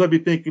Jaws, I'd be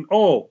thinking,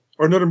 or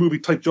another movie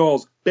type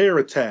Jaws, Bear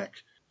Attack,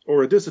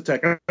 or this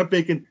attack. I'm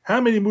thinking, how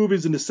many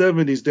movies in the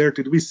 70s, Derek,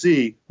 did we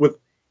see with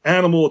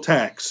animal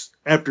attacks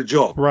after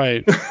Jaws?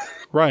 Right.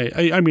 Right.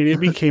 I mean, it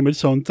became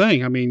its own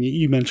thing. I mean,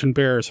 you mentioned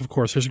bears, of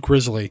course. There's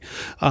Grizzly.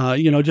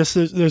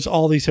 There's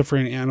all these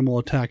different animal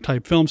attack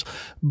type films.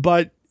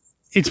 But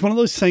it's one of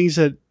those things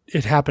that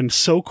it happened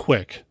so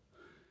quick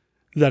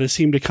that it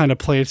seemed to kind of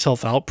play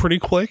itself out pretty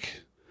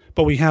quick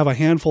But we have a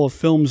handful of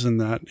films in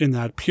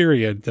that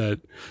period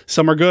that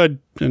some are good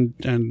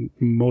and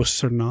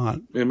most are not.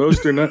 And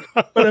most are not.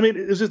 But I mean,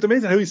 it's just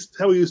amazing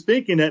how he was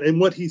thinking that, and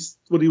what he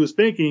was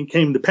thinking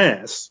came to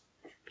pass.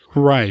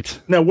 Right.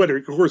 Now,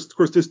 of course,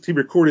 he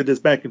recorded this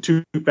back in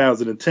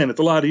 2010. It's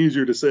a lot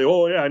easier to say,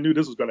 "Oh yeah, I knew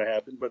this was going to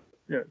happen," but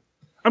yeah,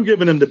 I'm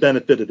giving him the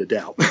benefit of the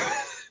doubt.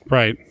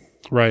 Right.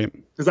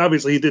 Because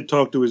obviously he did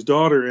talk to his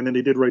daughter, and then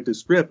he did write the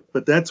script.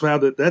 But that's how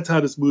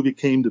this movie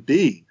came to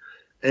be.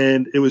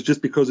 And it was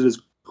just because of this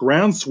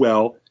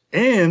groundswell.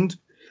 And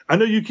I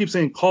know you keep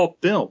saying cult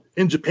film.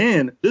 In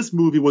Japan, this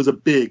movie was a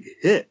big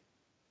hit.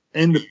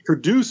 And the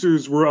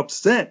producers were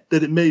upset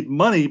that it made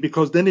money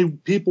because then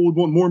people would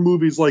want more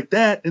movies like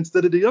that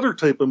instead of the other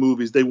type of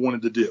movies they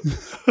wanted to do.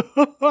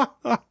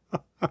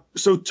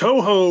 So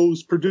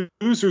Toho's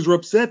producers were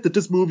upset that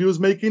this movie was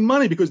making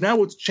money because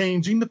now it's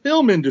changing the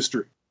film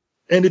industry.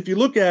 And if you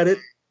look at it,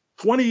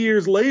 20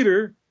 years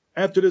later,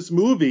 after this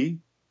movie,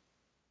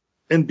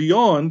 and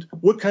beyond,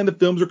 what kind of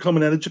films are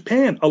coming out of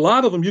Japan? A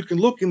lot of them you can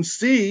look and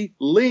see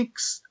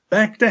links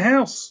back to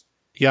House.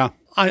 Yeah.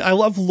 I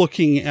love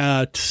looking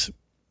at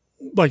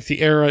like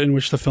the era in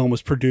which the film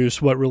was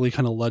produced, what really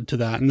kind of led to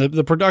that. And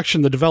the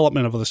production, the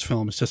development of this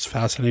film is just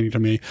fascinating to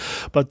me.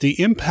 But the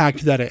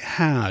impact that it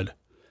had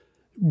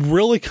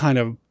really kind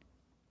of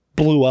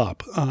blew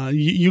up.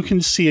 You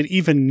can see it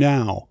even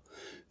now.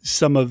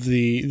 Some of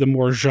the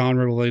more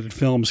genre-related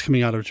films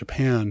coming out of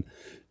Japan,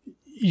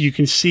 you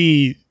can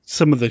see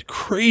some of the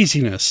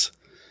craziness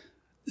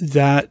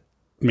that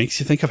makes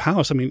you think of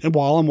House. I mean,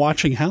 while I'm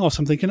watching House,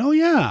 I'm thinking, oh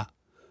yeah,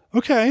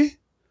 okay,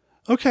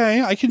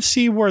 I can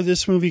see where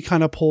this movie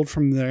kind of pulled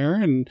from there.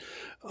 And,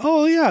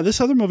 oh yeah, this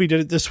other movie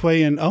did it this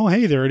way. And, oh,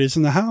 hey, there it is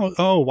in the house.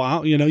 Oh,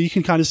 wow. You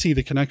can kind of see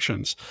the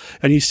connections,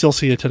 and you still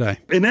see it today.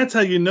 And that's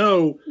how you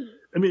know,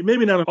 I mean,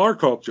 maybe not in our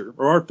culture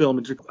or our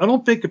film. I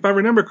don't think, if I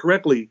remember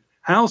correctly,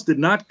 House did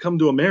not come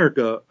to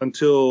America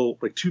until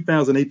like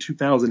 2008,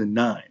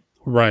 2009.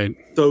 Right.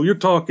 So you're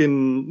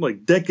talking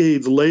like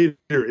decades later,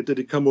 did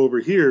it come over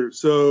here.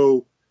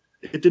 So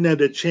it didn't have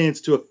that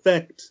chance to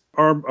affect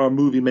our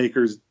movie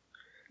makers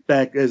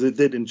back as it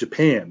did in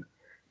Japan.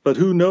 But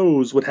who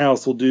knows what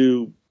House will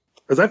do?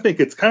 Because I think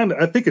it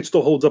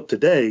still holds up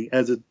today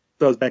as it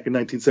does back in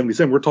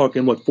 1977. We're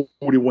talking,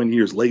 41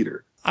 years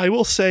later. I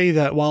will say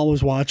that while I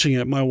was watching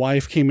it, my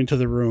wife came into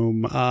the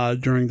room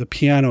during the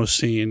piano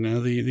scene,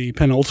 the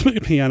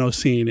penultimate piano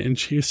scene, and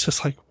she was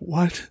just like,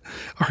 "What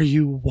are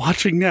you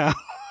watching now?"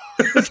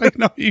 It's like,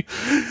 no,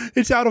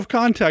 it's out of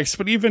context,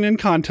 but even in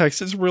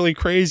context, it's really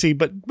crazy.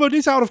 But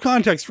it's out of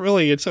context,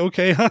 really. It's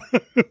okay.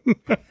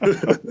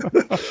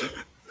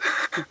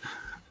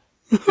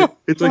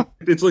 It's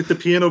like the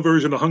piano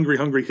version of Hungry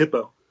Hungry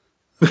Hippo.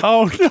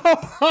 Oh no!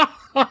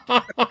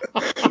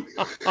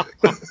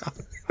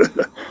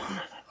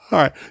 All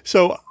right,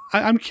 so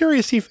I'm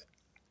curious, Steve,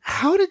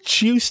 how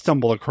did you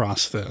stumble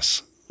across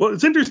this? Well,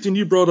 it's interesting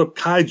you brought up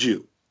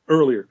kaiju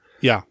earlier.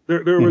 Yeah.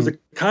 There was a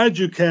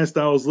kaiju cast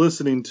I was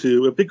listening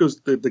to. I think it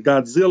was the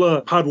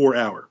Godzilla Pod War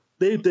Hour.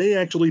 They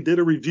actually did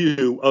a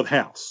review of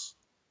House,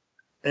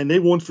 and they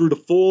went through the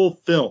full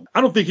film. I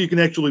don't think you can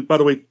actually, by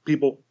the way,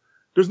 people,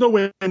 there's no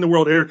way in the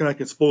world Eric and I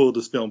can spoil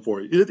this film for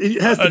you.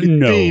 It has to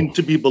be seen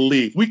to be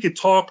believed. We could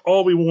talk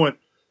all we want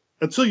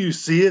until you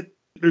see it.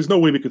 There's no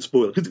way we could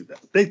spoil it. Because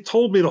they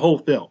told me the whole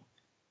film.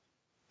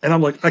 And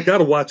I'm like, I got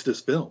to watch this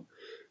film.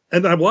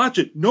 And I watch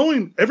it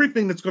knowing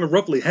everything that's going to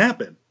roughly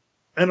happen.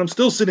 And I'm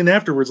still sitting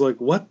afterwards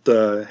like, what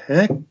the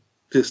heck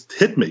just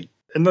hit me?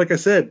 And like I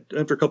said,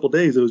 after a couple of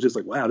days, it was just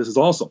like, wow, this is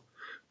awesome.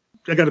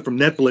 I got it from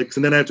Netflix.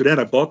 And then after that,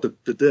 I bought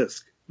the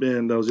disc.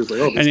 And I was just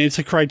like, oh. And it's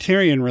a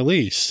Criterion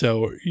release.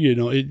 So,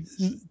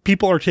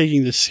 people are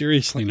taking this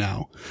seriously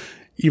now.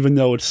 Even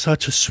though it's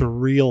such a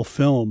surreal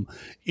film,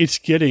 it's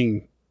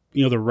getting,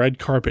 the red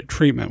carpet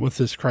treatment with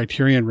this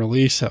Criterion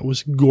release that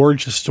was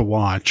gorgeous to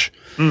watch.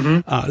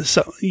 Mm-hmm.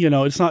 So,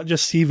 it's not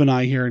just Steve and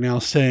I here now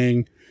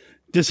saying,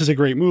 this is a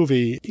great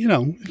movie.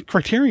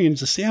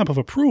 Criterion's a stamp of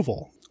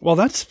approval. Well,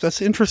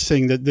 that's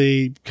interesting that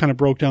they kind of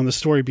broke down the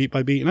story beat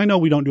by beat. And I know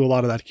we don't do a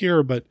lot of that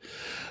here, but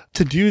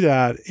to do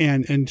that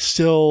and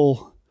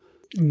still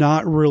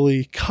not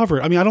really cover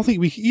it. I mean, I don't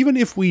think even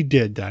if we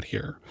did that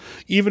here,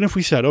 even if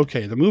we said,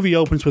 okay, the movie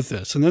opens with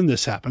this, and then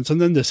this happens, and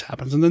then this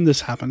happens, and then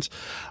this happens,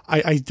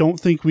 I don't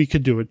think we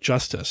could do it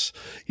justice.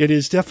 It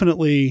is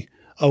definitely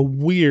a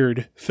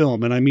weird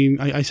film. And I mean,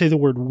 I say the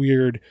word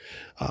weird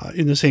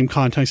in the same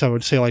context I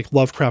would say like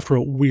Lovecraft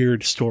wrote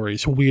weird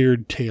stories,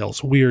 weird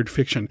tales, weird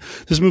fiction.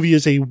 This movie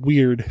is a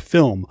weird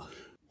film.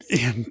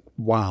 And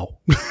wow.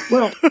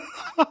 Well,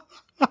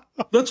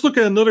 let's look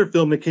at another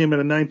film that came out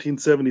in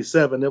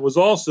 1977 that was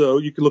also,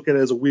 you could look at it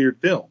as a weird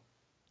film.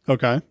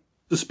 Okay.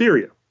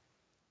 Suspiria.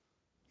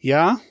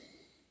 Yeah.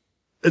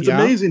 It's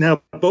amazing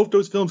how both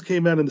those films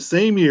came out in the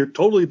same year,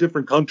 totally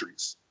different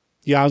countries.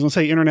 Yeah, I was going to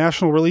say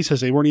international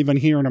releases. They weren't even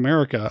here in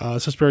America.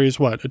 Suspiria is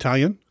what,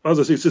 Italian? I was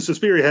going to say,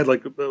 Suspiria had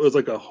it was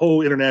like a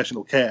whole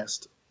international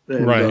cast.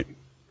 And, right.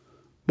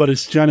 But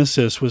its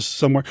genesis was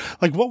somewhere.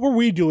 Like, what were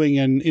we doing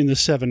in the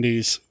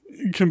 70s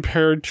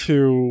compared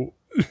to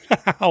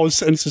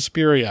House and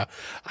Suspiria.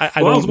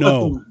 I don't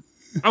know.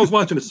 I was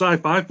watching a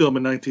sci-fi film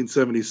in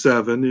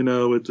 1977. You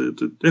know,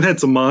 it had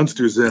some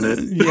monsters in it.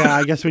 Yeah,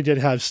 I guess we did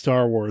have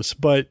Star Wars,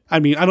 but I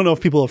mean, I don't know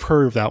if people have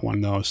heard of that one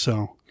though.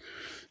 So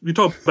you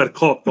talk about a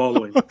cult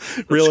following,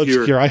 real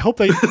obscure. I hope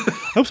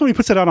somebody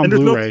puts it out on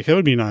Blu-ray. That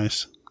would be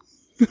nice.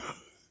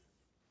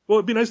 Well,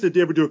 it'd be nice if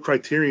they ever do a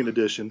Criterion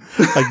edition.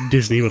 Like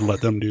Disney would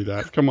let them do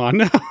that. Come on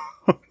now.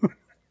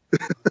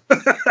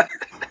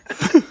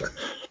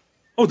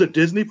 Oh, the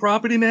Disney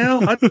property now?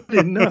 I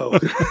didn't know.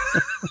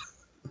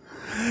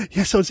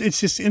 Yeah, so it's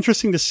just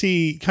interesting to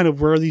see kind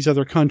of where these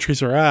other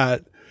countries are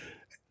at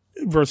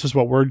versus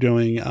what we're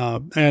doing.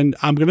 And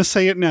I'm going to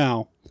say it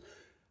now.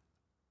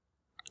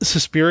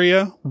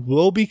 Suspiria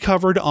will be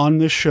covered on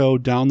this show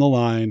down the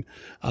line.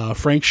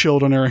 Frank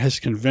Schildener has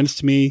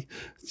convinced me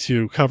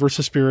to cover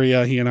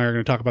Suspiria. He and I are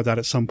going to talk about that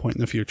at some point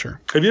in the future.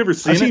 Have you ever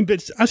seen it?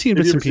 I've seen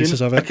bits and pieces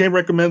of it. I can't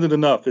recommend it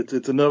enough.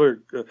 It's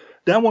another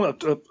that one.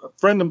 A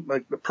friend of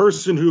like the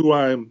person who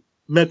I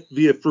met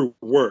through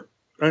work.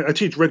 I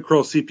teach Red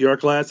Cross CPR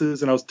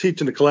classes, and I was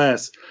teaching the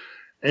class,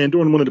 and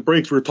during one of the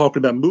breaks, we were talking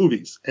about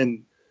movies,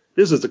 and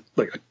this is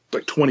like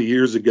 20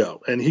 years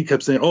ago, and he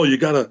kept saying, "Oh, you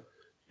gotta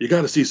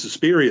see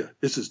Suspiria.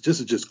 This is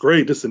just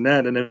great, this and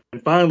that." And then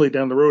finally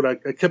down the road, I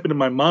kept it in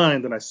my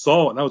mind, and I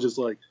saw it, and I was just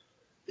like,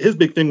 his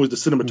big thing was the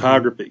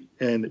cinematography,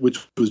 and which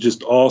was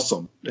just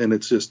awesome, and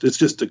it's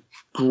just a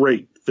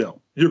great film.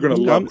 You're gonna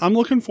love it. I'm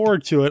looking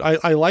forward to it.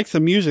 I like the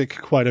music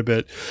quite a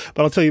bit,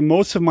 but I'll tell you,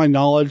 most of my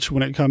knowledge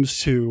when it comes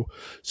to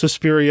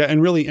Suspiria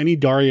and really any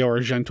Dario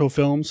Argento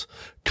films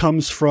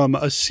comes from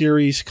a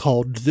series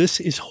called This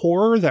Is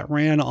Horror that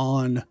ran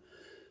on.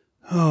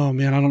 Oh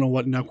man, I don't know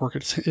what network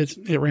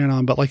it ran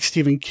on, but like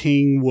Stephen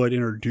King would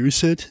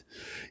introduce it.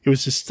 It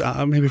was just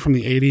maybe from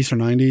the 80s or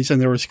 90s, and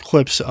there was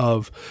clips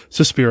of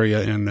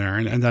Suspiria in there,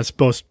 and that's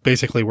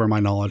basically where my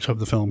knowledge of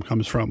the film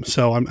comes from.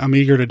 So I'm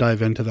eager to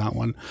dive into that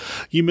one.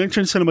 You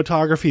mentioned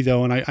cinematography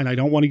though, and I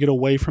don't want to get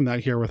away from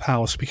that here with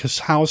House, because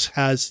House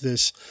has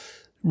this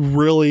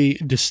really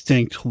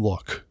distinct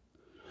look,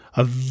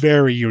 a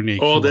very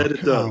unique look. That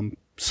it does.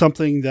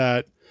 Something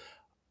that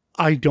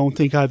I don't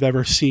think I've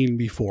ever seen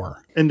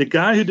before. And the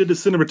guy who did the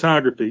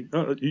cinematography,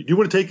 you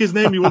want to take his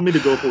name? You want me to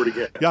go for it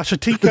again?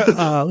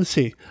 Yoshitaka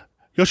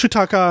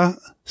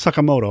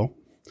Sakamoto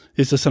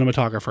is the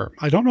cinematographer.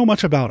 I don't know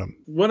much about him.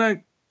 What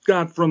I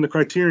got from the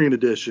Criterion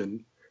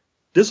edition,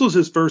 this was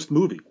his first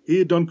movie. He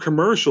had done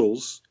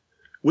commercials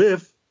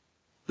with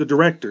the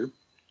director,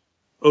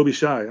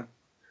 Obishi.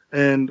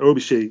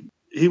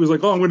 He was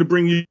like, "Oh, I'm going to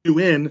bring you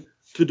in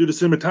to do the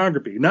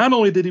cinematography." Not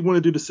only did he want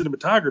to do the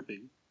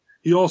cinematography,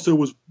 he also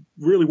was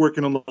really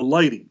working on the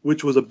lighting,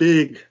 which was a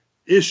big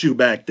issue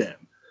back then,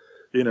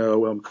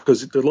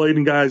 because the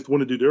lighting guys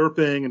want to do their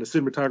thing and the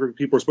cinematography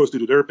people are supposed to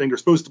do their thing. They're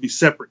supposed to be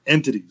separate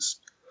entities.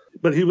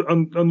 But he was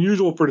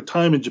unusual for the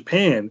time in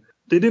Japan.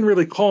 They didn't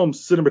really call them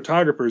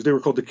cinematographers. They were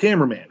called the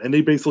cameraman, and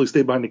they basically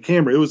stayed behind the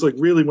camera. It was like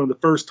really one of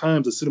the first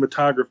times a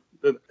cinematographer,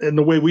 and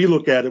the way we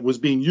look at it, was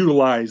being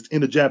utilized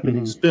in a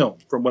Japanese film,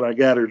 from what I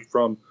gathered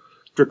from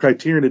the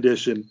Criterion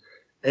edition.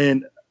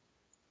 And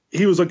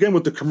he was, again,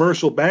 with the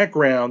commercial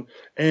background,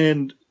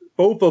 and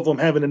both of them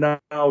having the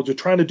knowledge of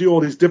trying to do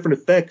all these different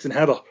effects and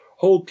how to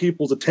hold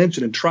people's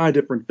attention and try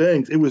different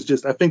things. It was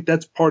just, I think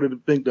that's part of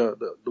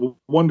the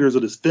wonders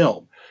of this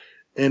film.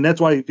 And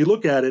that's why if you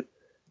look at it,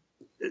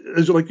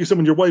 as like you said,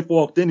 when your wife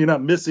walked in, you're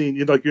not missing,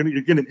 you're getting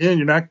in,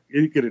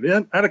 you're getting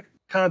in out of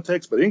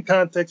context, but in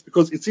context,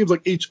 because it seems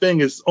like each thing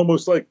is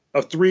almost like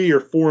a 3 or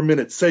 4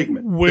 minute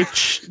segment.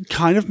 Which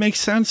kind of makes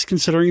sense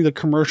considering the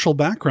commercial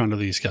background of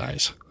these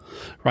guys.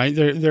 Right?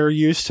 They're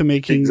used to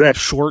making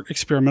short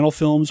experimental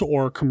films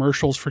or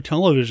commercials for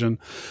television.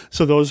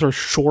 So those are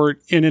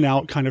short in and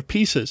out kind of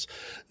pieces.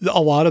 A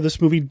lot of this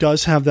movie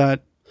does have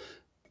that,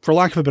 for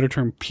lack of a better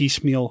term,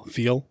 piecemeal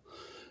feel.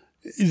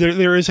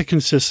 There is a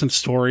consistent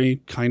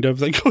story kind of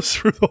that goes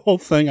through the whole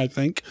thing, I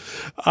think.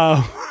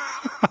 I'll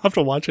have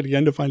to watch it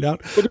again to find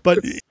out. But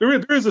there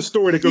is a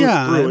story that goes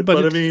through it.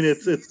 But I mean,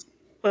 it's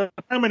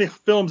how many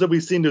films have we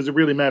seen? Does it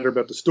really matter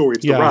about the story?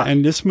 It's The Rock.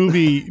 And this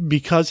movie,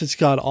 because it's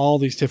got all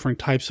these different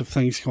types of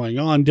things going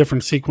on,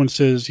 different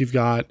sequences. You've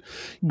got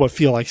what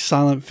feel like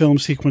silent film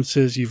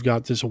sequences. You've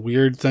got this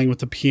weird thing with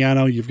the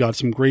piano. You've got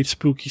some great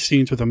spooky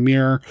scenes with a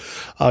mirror.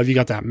 You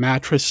got that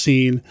mattress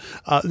scene.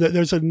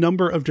 There's a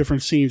number of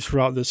different scenes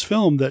throughout this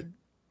film that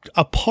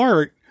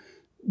apart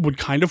would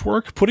kind of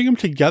work. Putting them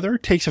together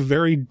takes a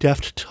very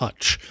deft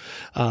touch,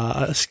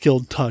 a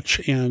skilled touch,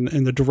 and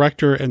the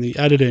director and the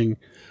editing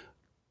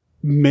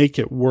make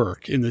it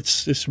work in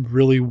this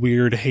really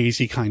weird,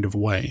 hazy kind of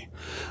way.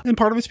 And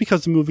part of it's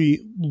because the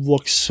movie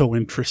looks so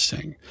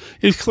interesting.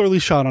 It's clearly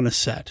shot on a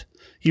set.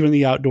 Even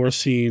the outdoor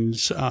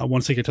scenes,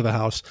 once they get to the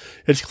house,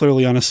 it's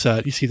clearly on a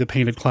set. You see the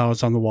painted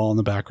clouds on the wall in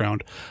the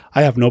background.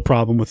 I have no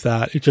problem with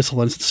that. It just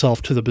lends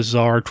itself to the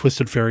bizarre,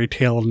 twisted fairy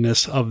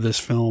tale-ness of this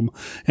film,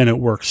 and it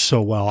works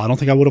so well. I don't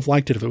think I would have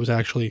liked it if it was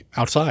actually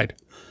outside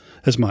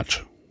as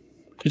much.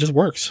 It just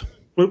works.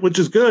 Which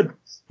is good.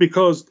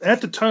 Because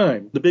at the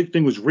time, the big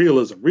thing was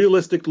realism,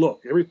 realistic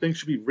look. Everything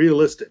should be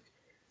realistic.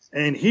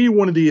 And he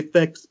wanted the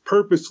effects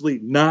purposely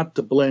not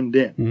to blend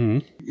in.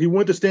 Mm-hmm. He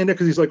wanted to stand there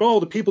because he's like,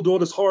 oh, the people do all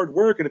this hard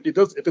work, and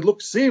if it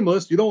looks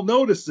seamless, you don't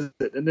notice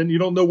it, and then you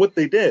don't know what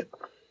they did.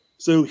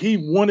 So he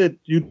wanted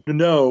you to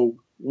know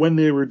when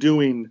they were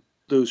doing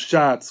those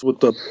shots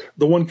with the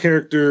one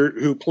character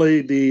who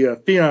played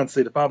the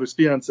fiance, the father's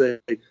fiance,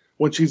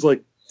 when she's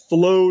like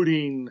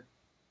floating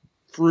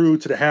through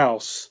to the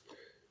house.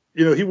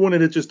 You know, he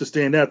wanted it just to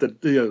stand out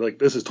that, you know, like,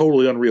 this is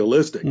totally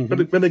unrealistic.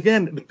 Mm-hmm. But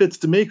again, it fits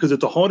to me because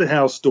it's a haunted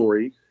house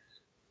story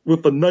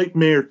with a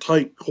nightmare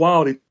type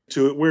quality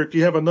to it, where if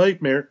you have a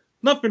nightmare,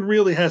 nothing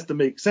really has to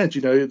make sense.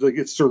 You know,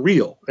 it's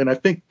surreal. And I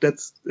think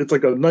it's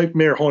like a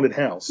nightmare haunted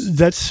house.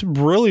 That's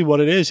really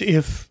what it is.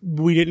 If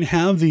we didn't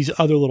have these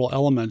other little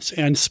elements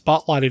and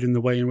spotlighted in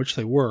the way in which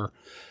they were,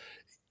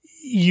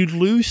 you'd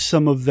lose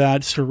some of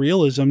that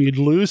surrealism. You'd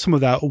lose some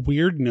of that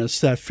weirdness,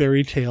 that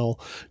fairy tale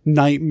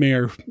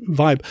nightmare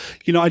vibe.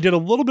 You know, I did a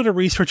little bit of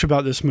research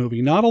about this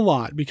movie, not a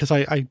lot, because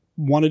I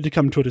wanted to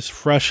come to it as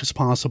fresh as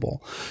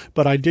possible.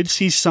 But I did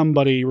see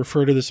somebody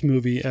refer to this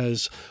movie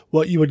as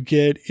what you would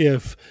get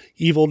if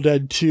Evil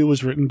Dead 2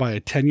 was written by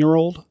a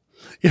 10-year-old.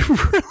 It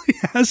really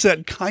has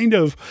that kind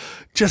of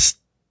just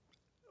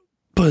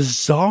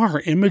bizarre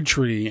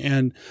imagery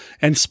and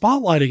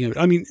spotlighting of it.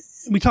 I mean,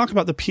 we talk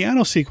about the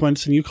piano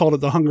sequence and you called it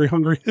the Hungry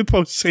Hungry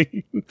Hippo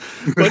scene.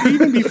 But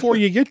even before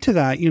you get to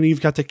that, you know,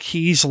 you've got the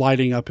keys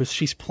lighting up as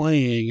she's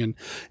playing and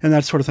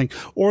that sort of thing.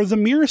 Or the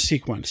mirror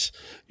sequence,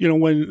 you know,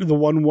 when the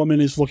one woman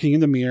is looking in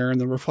the mirror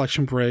and the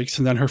reflection breaks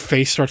and then her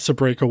face starts to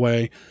break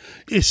away.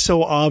 It's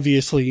so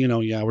obviously, you know,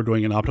 yeah, we're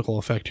doing an optical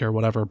effect here or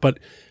whatever, but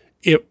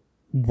it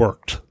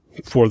worked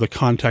for the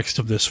context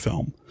of this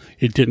film.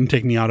 It didn't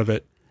take me out of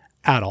it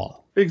at all.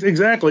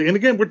 Exactly. And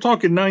again, we're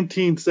talking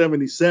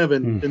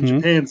 1977 in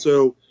Japan,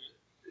 so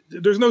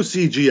there's no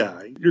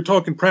CGI. You're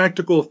talking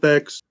practical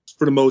effects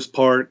for the most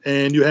part,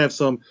 and you have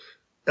some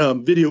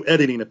video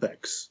editing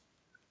effects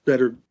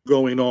that are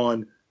going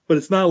on, but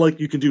it's not like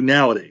you can do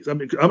nowadays. I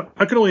mean,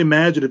 I can only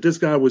imagine if this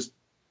guy was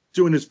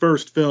doing his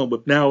first film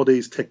with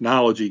nowadays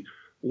technology,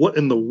 what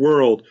in the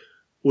world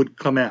would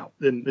come out,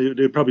 and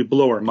it'd probably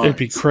blow our minds. It'd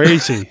be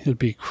crazy. It'd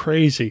be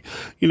crazy.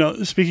 You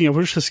know, speaking of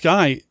which, this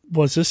guy,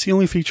 was this the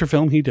only feature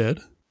film he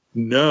did?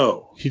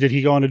 No. Did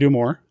he go on to do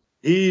more?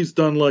 He's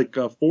done like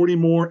 40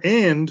 more.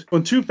 And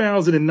in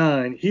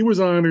 2009, he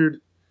was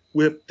honored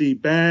with the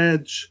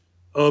badge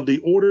of the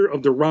Order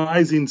of the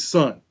Rising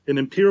Sun, an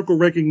empirical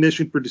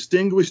recognition for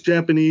distinguished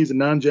Japanese and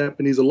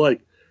non-Japanese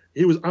alike.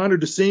 He was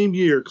honored the same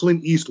year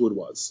Clint Eastwood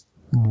was.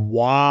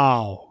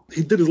 Wow.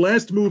 He did his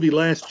last movie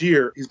last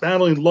year. He's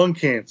battling lung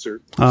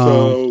cancer,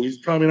 so he's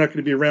probably not going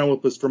to be around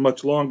with us for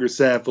much longer,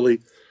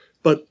 sadly.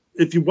 But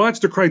if you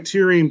watch the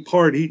Criterion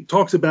part, he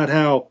talks about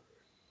how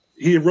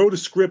he wrote a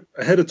script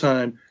ahead of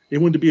time. He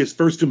wanted to be his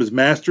first film, his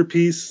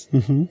masterpiece.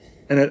 Mm-hmm.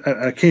 And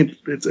I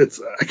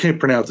can't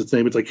pronounce its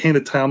name. It's like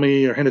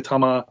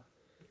Hanatama.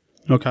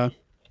 Okay.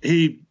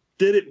 He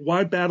did it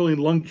while battling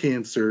lung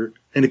cancer,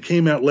 and it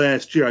came out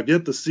last year. I've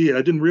yet to see it.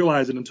 I didn't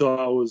realize it until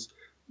I was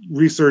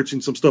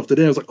researching some stuff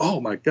today. I was like, oh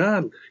my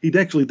God, he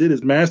actually did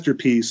his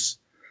masterpiece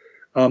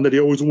that he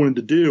always wanted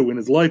to do in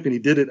his life, and he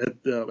did it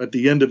at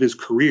the end of his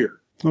career.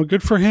 Oh,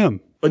 good for him.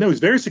 But no, he's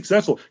very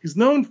successful. He's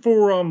known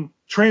for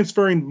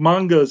transferring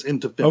mangas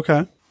into film.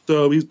 Okay.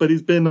 So he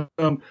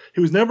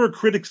was never a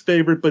critic's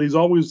favorite, but he's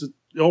always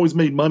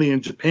made money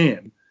in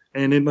Japan.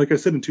 And then, like I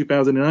said, in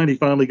 2009, he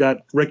finally got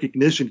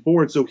recognition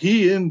for it. So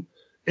in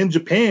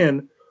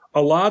Japan,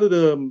 a lot of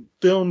the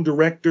film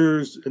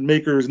directors and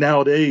makers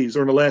nowadays,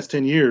 or in the last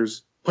 10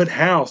 years, put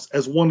House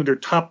as one of their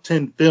top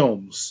 10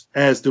 films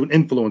as to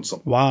influence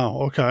them.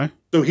 Wow. Okay.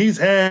 So he's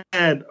had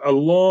a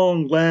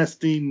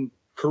long-lasting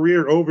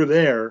career over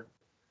there,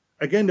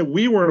 again, that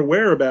we weren't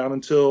aware about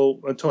until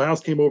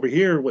House came over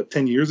here,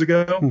 10 years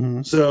ago.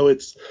 Mm-hmm.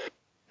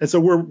 So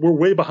we're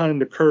way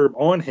behind the curve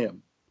on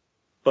him.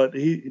 But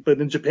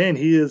in Japan,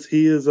 he is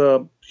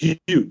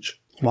huge.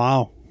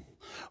 Wow.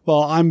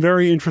 Well, I'm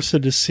very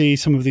interested to see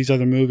some of these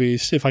other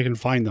movies, if I can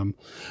find them,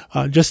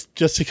 just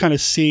to kind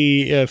of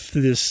see if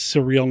this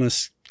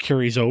surrealness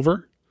carries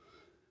over,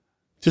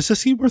 just to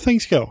see where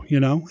things go, you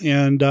know?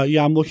 And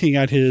I'm looking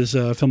at his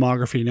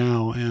filmography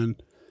now,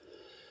 and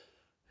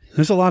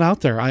there's a lot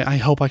out there. I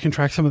hope I can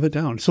track some of it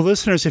down. So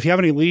listeners, if you have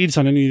any leads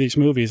on any of these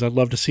movies, I'd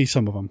love to see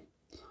some of them,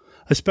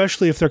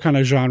 especially if they're kind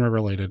of genre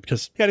related,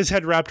 because he had his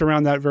head wrapped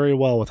around that very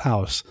well with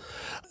House.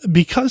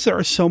 Because there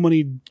are so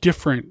many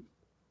different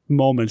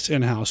moments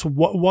in House,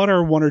 what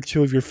are one or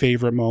two of your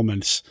favorite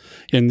moments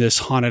in this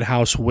haunted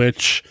house,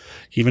 witch,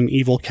 even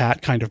evil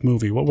cat kind of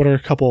movie? What are a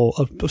couple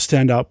of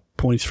standout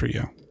points for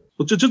you?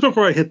 Well, just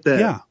before I hit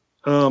that,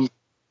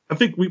 I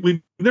think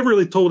we've never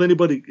really told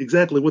anybody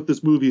exactly what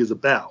this movie is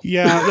about.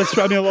 Yeah, that's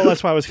right.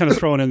 That's why I was kind of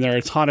throwing in there.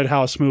 It's haunted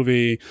house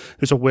movie.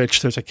 There's a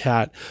witch. There's a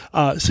cat.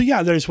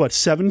 There's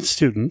 7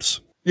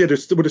 students. Yeah,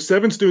 there's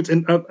 7 students,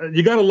 and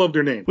you got to love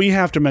their names. We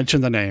have to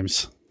mention the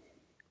names.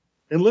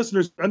 And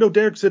listeners, I know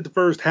Derek said the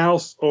first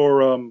House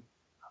or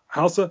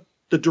Hausa.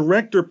 The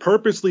director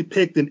purposely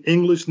picked an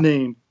English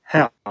name,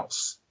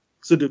 House.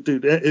 So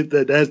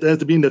that has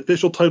to be an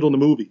official title in the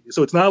movie.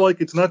 So it's not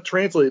like it's not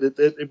translated.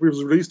 It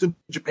was released in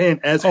Japan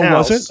as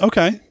House. Was it?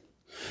 Okay.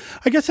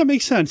 I guess that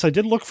makes sense. I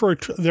did look for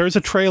there is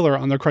a trailer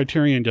on the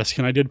Criterion disc,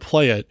 and I did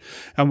play it.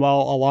 And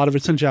while a lot of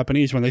it's in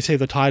Japanese, when they say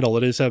the title,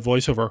 it is that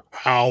voiceover,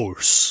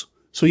 House.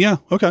 So yeah,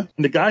 okay.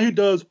 And the guy who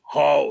does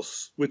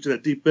House, which is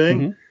that deep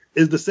thing,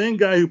 is the same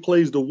guy who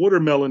plays the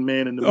Watermelon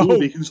Man in the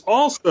movie, who's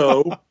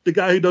also the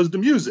guy who does the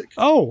music.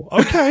 Oh,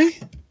 okay.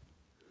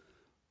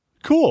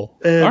 Cool.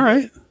 And all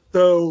right.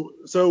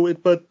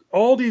 But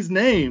all these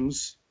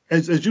names,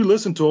 as you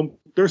listen to them,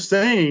 they're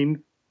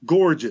saying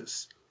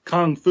gorgeous,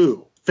 kung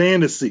fu,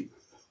 fantasy,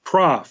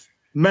 prof,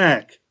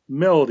 Mac,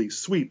 melody,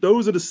 sweet.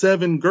 Those are the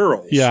 7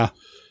 girls. Yeah.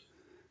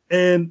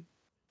 And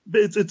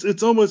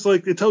it's almost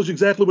like it tells you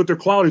exactly what their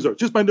qualities are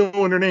just by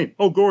knowing their name.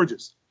 Oh,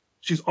 gorgeous.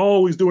 She's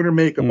always doing her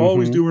makeup,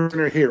 always doing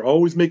her hair,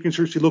 always making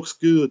sure she looks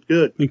good.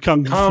 And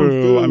kung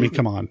fu. I mean,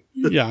 come on.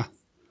 Yeah.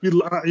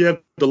 You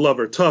have to love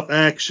her. Tough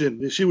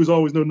action. She was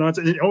always no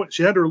nonsense. And,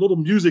 she had her little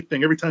music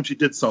thing every time she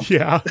did something.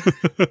 Yeah.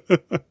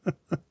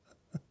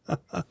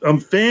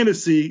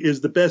 Fantasy is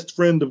the best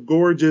friend of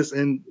Gorgeous,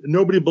 and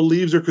nobody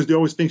believes her because they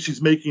always think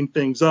she's making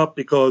things up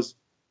because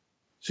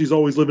she's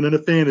always living in a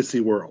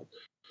fantasy world.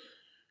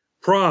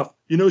 Prof,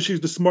 she's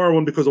the smart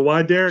one because of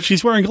why, Derek?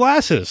 She's wearing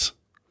glasses.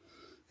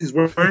 She's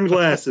wearing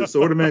glasses,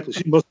 so automatically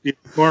she must be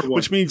a smart one.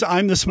 Which means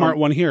I'm the smart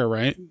one here,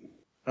 right?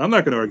 I'm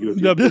not going to argue with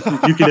you.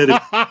 You can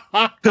edit.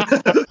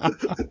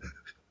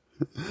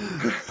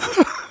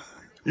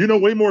 You know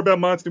way more about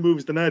monster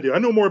movies than I do. I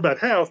know more about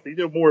House, but you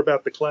know more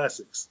about the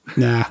classics.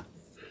 Nah.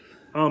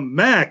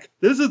 Mac,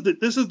 this is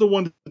the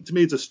one that, to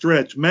me, it's a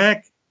stretch.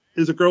 Mac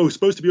is a girl who's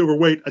supposed to be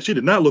overweight. She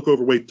did not look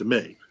overweight to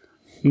me.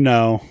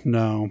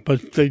 No,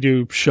 but they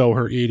do show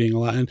her eating a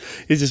lot. And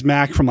is this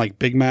Mac from like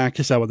Big Mac?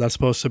 Is that what that's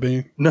supposed to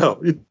be?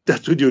 No,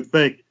 that's what you would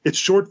think. It's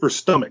short for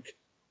stomach.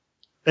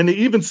 And they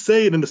even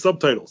say it in the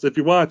subtitles. If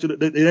you watch it,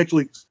 they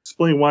actually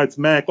explain why it's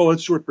Mac. Oh,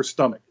 it's short for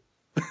stomach.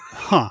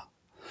 Huh.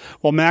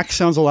 Well, Mac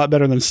sounds a lot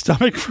better than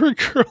stomach for a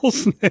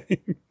girl's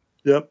name.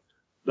 Yep.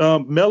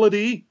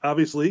 Melody,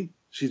 obviously,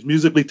 she's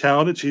musically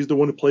talented. She's the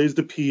one who plays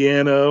the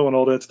piano and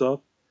all that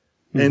stuff.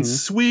 And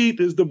Sweet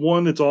is the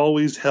one that's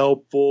always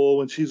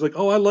helpful. And she's like,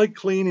 oh, I like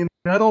cleaning.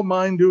 I don't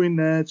mind doing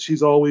that.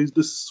 She's always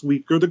the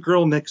sweet girl, the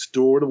girl next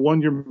door, the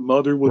one your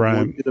mother would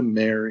want you to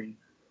marry.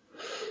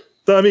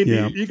 So, I mean,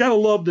 you got to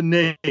love the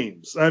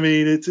names. I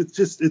mean, it's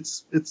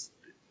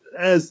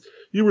as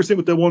you were saying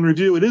with that one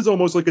review, it is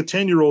almost like a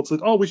 10-year-old said,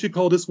 oh, we should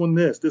call this one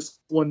this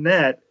one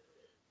that.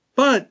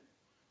 But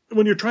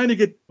when you're trying to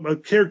get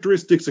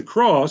characteristics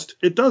across,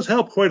 it does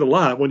help quite a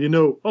lot when you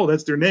know, oh,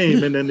 that's their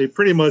name. And then they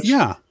pretty much.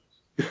 Yeah.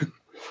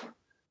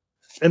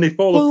 And they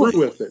follow through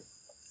with it.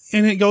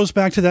 And it goes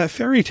back to that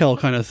fairy tale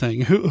kind of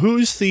thing.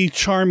 Who's the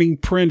charming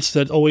prince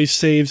that always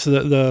saves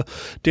the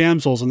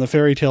damsels in the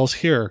fairy tales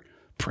here?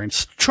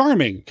 Prince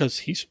Charming, because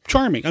he's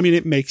charming. I mean,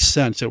 it makes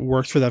sense. It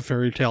works for that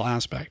fairy tale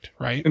aspect,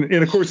 right? And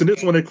of course, in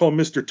this one, they call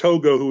Mr.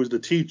 Togo, who is the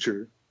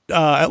teacher.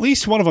 At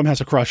least one of them has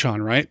a crush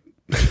on, right?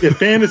 Yeah,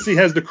 Fantasy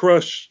has the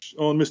crush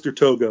on Mr.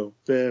 Togo.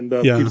 And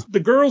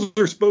the girls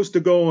are supposed to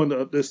go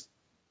on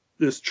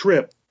this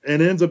trip,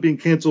 and it ends up being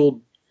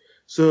canceled.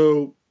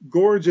 So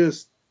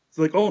Gorgeous is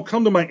like, oh,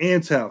 come to my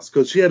aunt's house,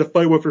 because she had a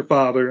fight with her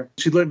father.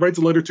 She writes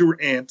a letter to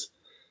her aunt.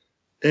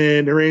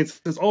 And her aunt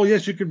says, oh,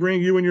 yes, you can bring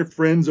you and your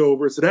friends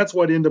over. So that's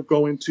why they end up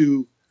going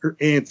to her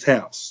aunt's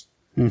house.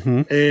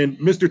 And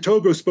Mr.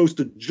 Togo's supposed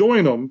to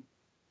join them.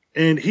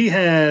 And he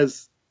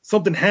has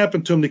something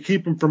happen to him to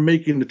keep him from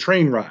making the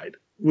train ride,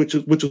 which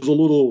is a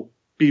little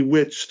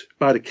bewitched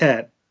by the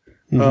cat.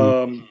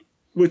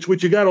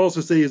 Which you got to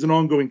also say is an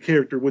ongoing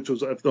character, which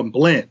was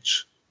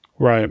Blanche.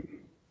 Right.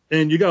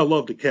 And you got to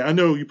love the cat. I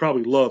know you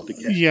probably love the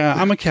cat. Yeah,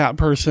 I'm a cat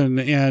person.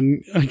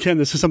 And again,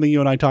 this is something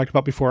you and I talked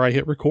about before I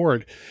hit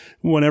record.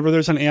 Whenever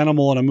there's an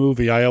animal in a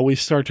movie, I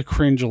always start to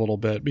cringe a little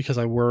bit because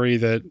I worry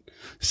that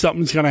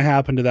something's going to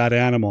happen to that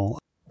animal.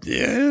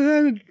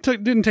 It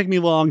didn't take me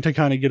long to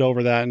kind of get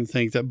over that and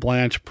think that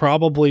Blanche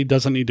probably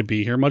doesn't need to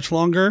be here much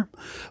longer.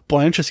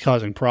 Blanche is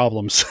causing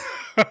problems.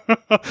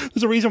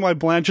 There's a reason why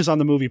Blanche is on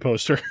the movie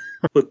poster.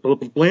 but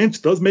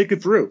Blanche does make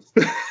it through.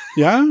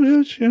 Yeah.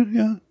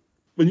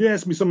 When you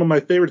ask me some of my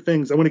favorite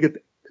things, I want to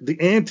get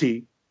the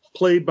auntie,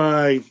 played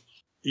by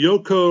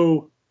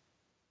Yoko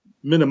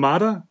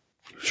Minamata.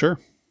 Sure.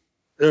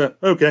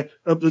 Okay.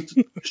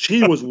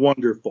 She was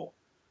wonderful.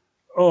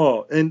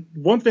 Oh, and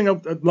one thing a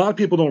lot of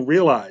people don't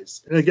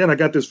realize, and again, I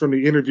got this from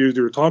the interviews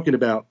they were talking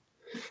about.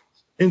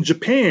 In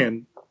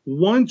Japan,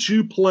 once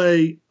you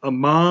play a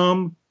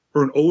mom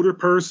or an older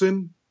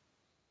person,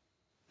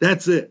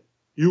 that's it.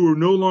 You are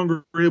no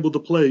longer able to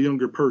play a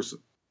younger person.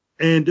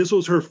 And this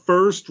was her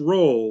first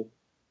role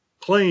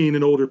playing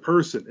an older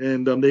person.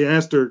 And they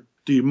asked her,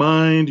 do you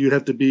mind? You'd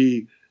have to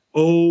be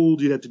old.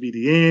 You'd have to be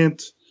the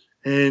aunt.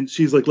 And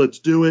she's like, let's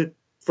do it.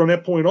 From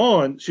that point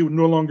on, she would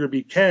no longer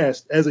be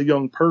cast as a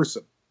young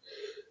person.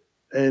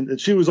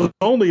 And she was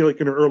only like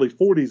in her early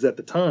 40s at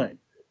the time.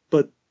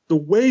 But the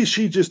way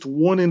she just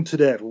went into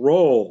that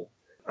role,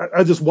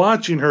 I just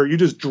watching her, you're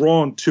just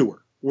drawn to her.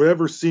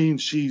 whatever scene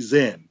she's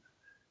in.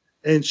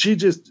 And she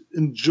just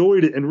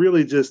enjoyed it and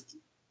really just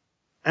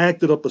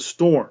acted up a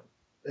storm.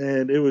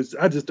 And it was,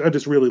 I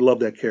just really love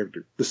that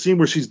character. The scene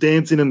where she's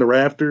dancing in the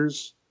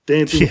rafters,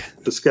 dancing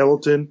with the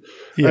skeleton.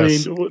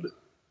 Yes. I mean,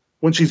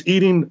 when she's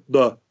eating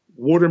the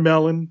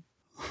watermelon,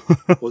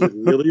 was it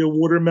really a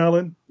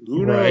watermelon?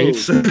 Who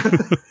knows? Right.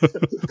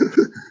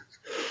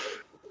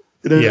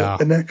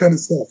 And that kind of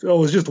stuff. Oh, it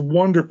was just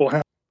wonderful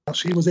how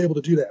she was able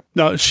to do that.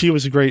 No, she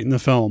was great in the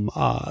film.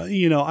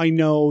 I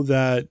know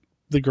that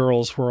the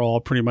girls were all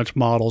pretty much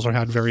models or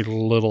had very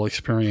little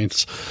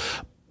experience.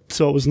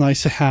 So it was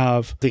nice to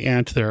have the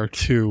aunt there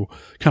to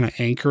kind of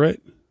anchor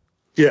it.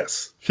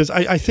 Yes. Because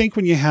I think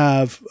when you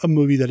have a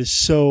movie that is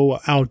so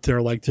out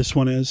there like this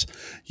one is,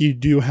 you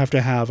do have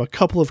to have a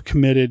couple of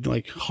committed,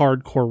 like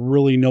hardcore,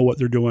 really know what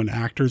they're doing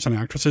actors and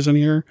actresses in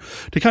here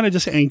to kind of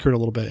just anchor it a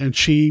little bit. And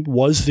she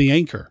was the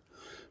anchor.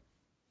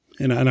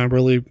 And I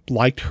really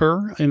liked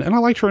her. And I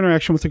liked her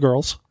interaction with the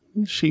girls.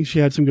 She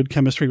had some good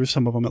chemistry with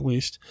some of them, at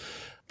least.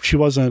 She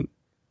wasn't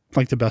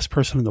like the best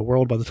person in the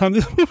world by the time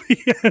the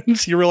movie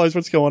ends. You realize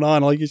what's going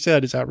on. Like you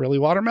said, is that really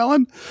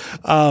watermelon?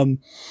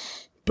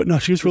 But no,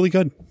 she was really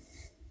good.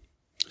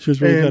 She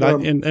was really good.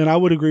 And I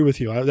would agree with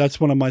you. That's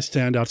one of my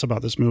standouts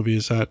about this movie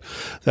is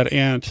that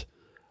aunt.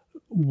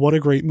 What a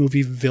great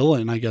movie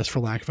villain, I guess, for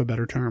lack of a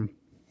better term.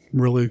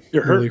 Really,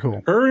 really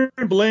cool. Her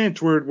and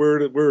Blanche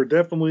were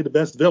definitely the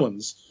best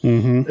villains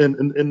in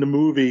the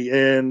movie.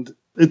 And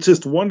it's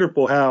just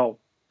wonderful how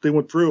they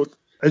went through it.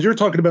 As you're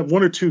talking about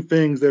one or two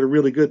things that are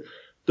really good,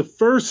 the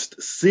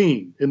first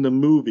scene in the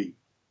movie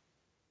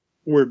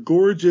where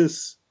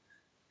Gorgeous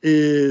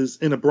is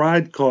in a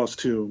bride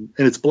costume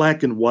and it's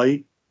black and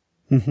white,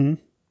 it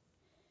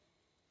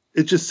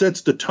just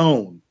sets the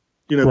tone.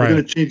 If we're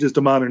going to change this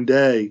to modern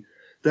day,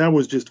 that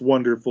was just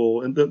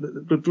wonderful. And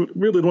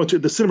really,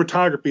 the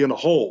cinematography on the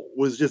whole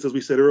was just, as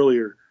we said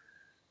earlier,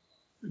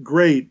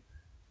 great.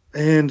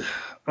 And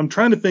I'm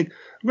going to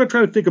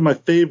try to think of my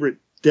favorite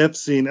death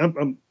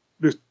scene.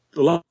 There's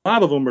a lot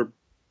of them are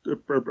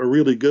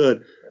really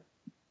good.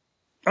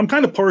 I'm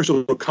kind of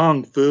partial to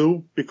Kung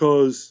Fu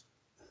because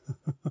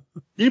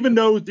even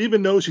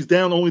though she's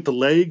down only to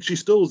legs, she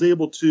still is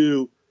able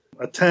to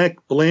attack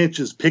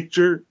Blanche's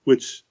picture,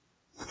 which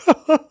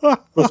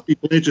must be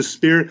Blanche's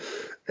spirit,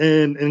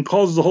 and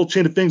causes a whole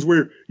chain of things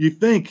where you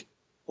think,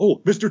 oh,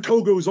 Mr.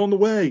 Togo is on the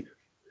way.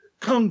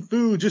 Kung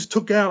Fu just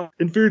took out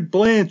and feared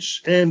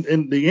Blanche and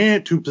the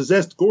aunt who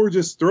possessed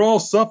Gorgeous. They're all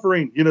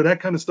suffering, that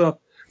kind of stuff.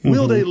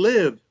 Will they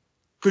live?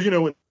 Because,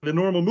 in the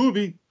normal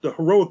movie, the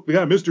heroic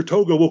guy, Mr.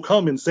 Togo, will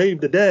come and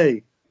save the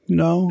day.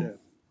 No.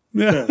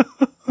 Yeah.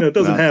 No, it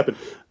doesn't happen.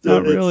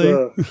 Not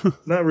really.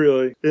 Not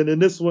really. And in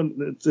this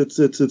one,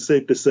 it's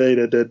safe to say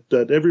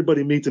that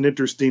everybody meets an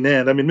interesting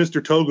end. I mean,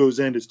 Mr. Togo's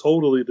end is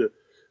totally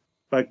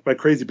by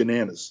crazy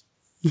bananas.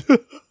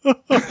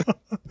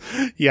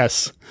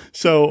 Yes.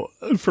 So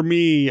for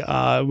me,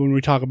 when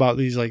we talk about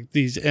these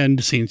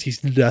end scenes, these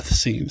death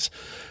scenes,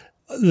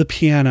 the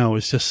piano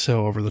is just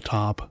so over the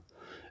top.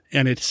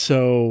 And it's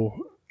so,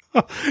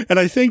 and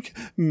I think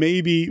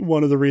maybe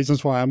one of the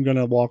reasons why I'm going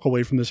to walk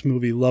away from this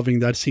movie loving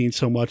that scene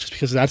so much is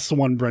because that's the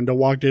one Brenda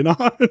walked in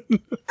on.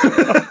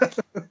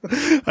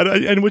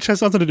 and which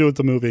has nothing to do with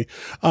the movie.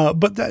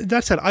 But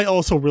that said, I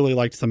also really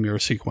liked the mirror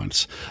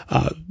sequence.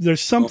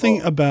 There's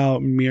something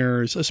about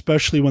mirrors,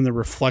 especially when the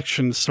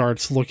reflection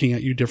starts looking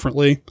at you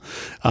differently.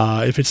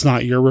 If it's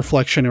not your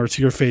reflection or it's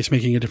your face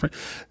making it different,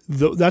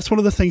 that's one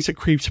of the things that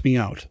creeps me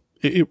out.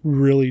 It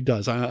really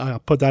does. I'll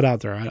put that out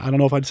there. I don't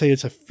know if I'd say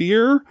it's a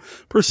fear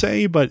per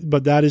se,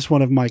 but that is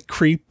one of my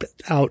creep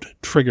out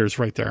triggers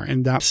right there.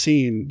 And that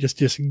scene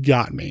just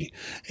got me.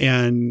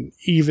 And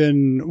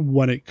even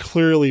when it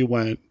clearly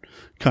went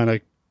kind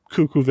of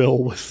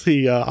cuckooville with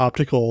the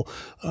optical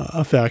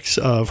effects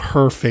of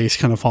her face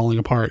kind of falling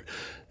apart,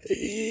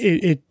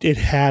 it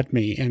had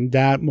me. And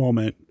that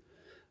moment,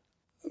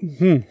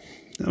 that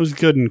was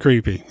good and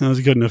creepy. That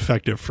was good and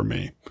effective for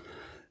me.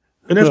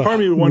 And that's part of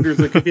me wonders,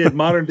 like, if you had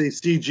modern day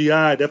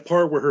CGI, that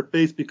part where her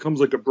face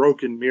becomes like a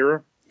broken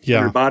mirror, and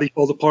her body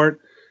falls apart,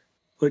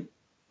 like,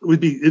 it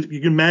would be, if you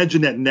can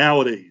imagine that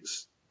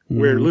nowadays,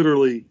 where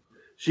literally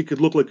she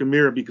could look like a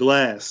mirror and be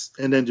glass,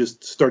 and then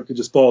just start to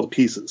just fall to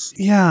pieces.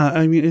 Yeah,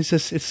 I mean,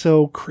 it's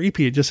so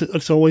creepy.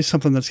 It's always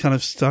something that's kind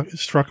of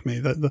struck me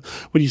that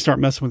when you start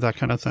messing with that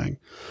kind of thing.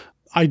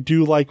 I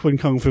do like when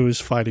Kung Fu is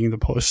fighting the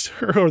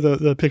poster or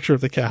the picture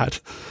of the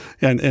cat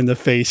and the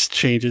face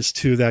changes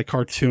to that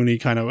cartoony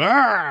kind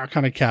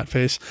of cat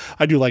face.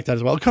 I do like that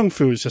as well. Kung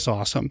Fu is just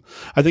awesome.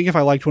 I think if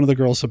I liked one of the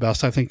girls the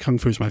best, I think Kung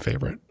Fu is my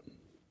favorite.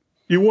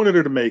 You wanted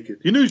her to make it.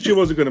 You knew she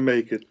wasn't going to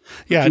make it.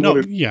 Yeah,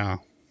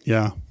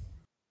 yeah.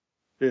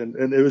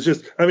 And it was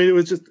just,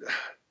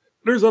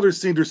 there's other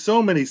scenes. There's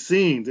so many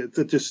scenes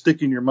that just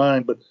stick in your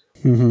mind. But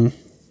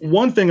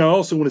one thing I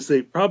also want to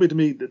say, probably to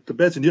me, the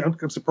best, and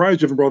I'm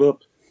surprised you haven't brought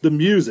up the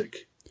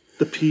music,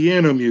 the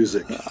piano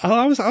music.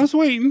 I was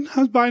waiting. I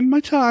was biding my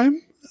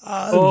time.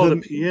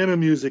 The piano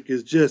music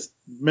is just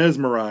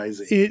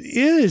mesmerizing. It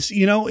is.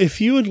 If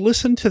you had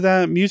listened to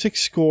that music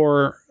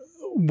score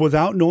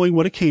without knowing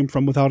what it came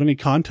from, without any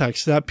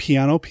context, that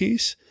piano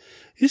piece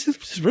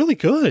is really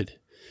good.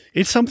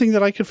 It's something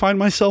that I could find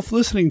myself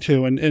listening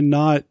to and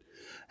not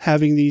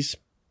having these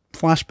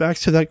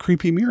flashbacks to that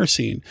creepy mirror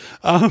scene.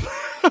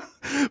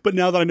 But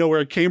now that I know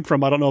where it came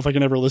from, I don't know if I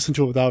can ever listen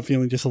to it without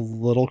feeling just a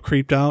little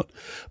creeped out.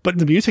 But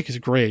the music is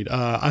great.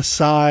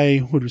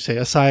 Asai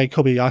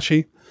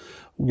Kobayashi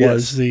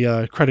was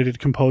the credited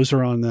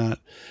composer on that.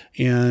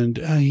 And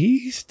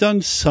he's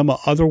done some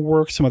other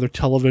work, some other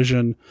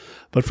television,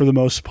 but for the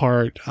most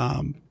part,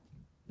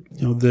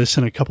 this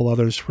and a couple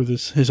others were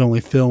his only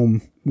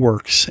film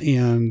works.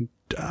 And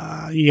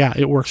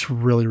it works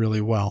really,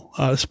 really well,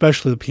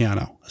 especially the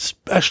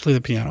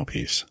piano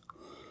piece.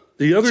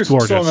 The other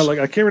song I like,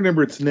 I can't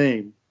remember its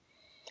name,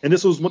 and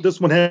this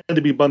one had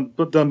to be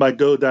done by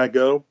Go Dai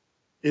Go,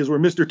 is where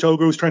Mr.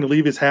 Togo is trying to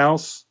leave his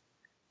house,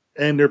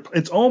 and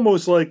it's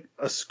almost like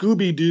a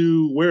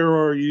Scooby-Doo, Where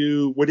Are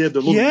You, where they have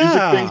the little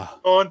music thing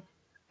on,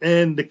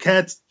 and the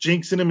cat's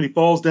jinxing him, and he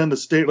falls down the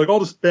stairs. Like, all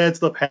this bad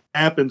stuff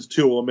happens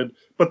to him,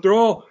 but they're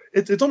all,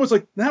 it's almost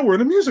like, now we're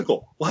in a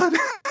musical. What?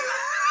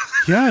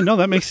 Yeah, no,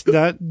 that makes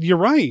that, you're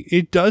right.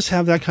 It does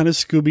have that kind of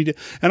Scooby-Doo.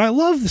 And I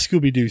love the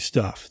Scooby-Doo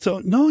stuff.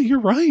 So, no, you're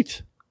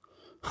right.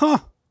 Huh.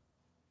 As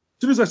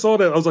soon as I saw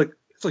that, I was like,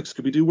 it's like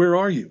Scooby-Doo, Where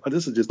Are You? Oh,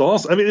 this is just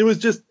awesome. I mean, it was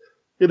just,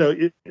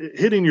 it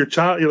hitting your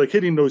child, like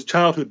hitting those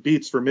childhood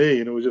beats for me.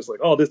 And it was just like,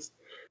 oh, this.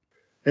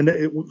 And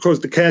of course,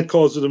 the cat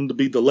causes them to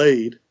be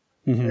delayed.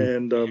 Mm-hmm.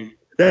 And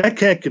that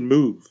cat can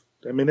move.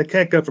 I mean, that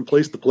cat got from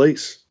place to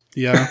place.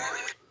 Yeah.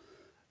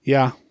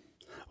 Yeah.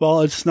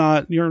 Well, it's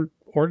not your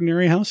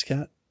ordinary house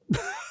cat.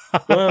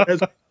 Well, as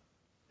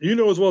you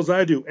know as well as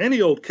I do, any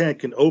old cat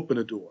can open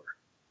a door,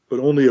 but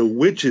only a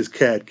witch's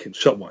cat can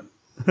shut one.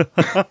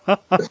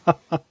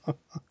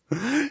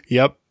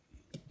 Yep.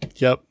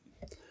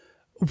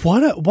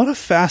 What a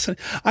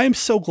fascinating. I am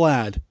so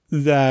glad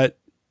that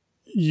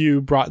you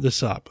brought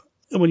this up.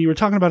 When you were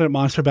talking about it at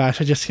Monster Bash,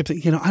 I just kept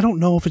thinking, I don't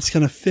know if it's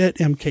going to fit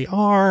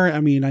MKR. I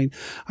mean,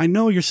 I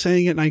know you're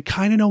saying it and I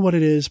kind of know what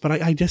it is, but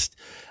I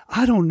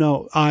don't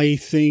know. I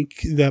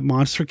think that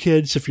Monster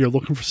Kids, if you're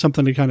looking for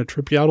something to kind of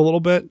trip you out a little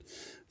bit,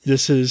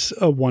 this is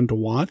a one to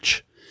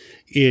watch.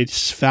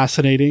 It's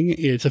fascinating.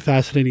 It's a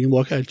fascinating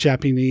look at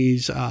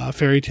Japanese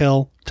fairy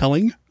tale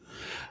telling.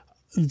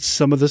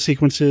 Some of the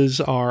sequences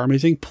are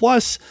amazing.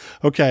 Plus,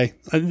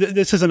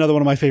 this is another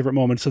one of my favorite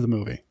moments of the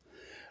movie.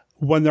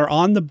 When they're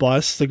on the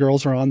bus, the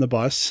girls are on the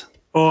bus.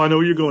 Oh, I know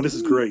where you're going. This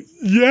is great.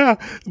 Yeah.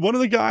 One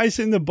of the guys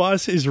in the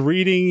bus is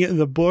reading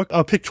the book,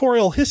 A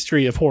Pictorial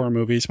History of Horror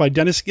Movies by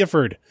Dennis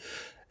Gifford.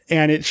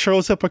 And it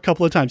shows up a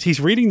couple of times. He's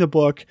reading the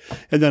book,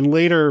 and then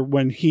later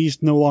when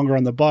he's no longer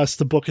on the bus,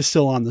 the book is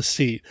still on the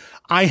seat.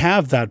 I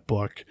have that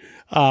book.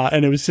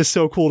 And it was just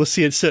so cool to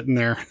see it sitting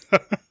there.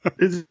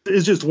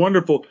 It's just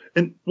wonderful.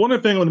 And one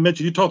other thing I want to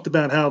mention, you talked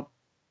about how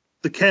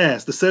the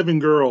cast, the 7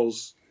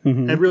 girls,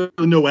 had really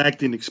no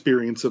acting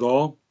experience at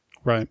all.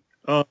 Right.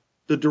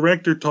 The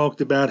director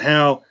talked about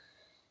how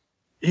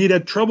he'd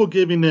had trouble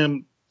giving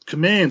them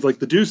commands, like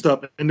to do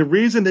stuff. And the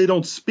reason they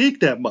don't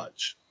speak that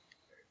much,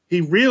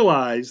 he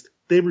realized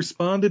they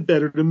responded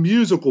better to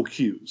musical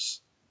cues.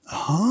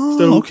 Oh,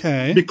 so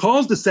okay.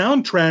 Because the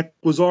soundtrack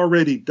was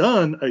already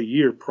done a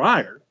year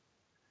prior,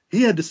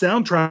 he had the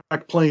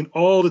soundtrack playing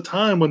all the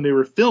time when they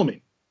were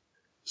filming.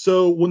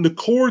 So when the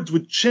chords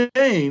would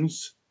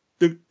change,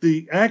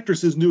 the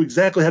actresses knew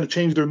exactly how to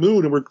change their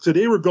mood, and so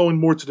they were going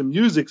more to the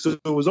music. So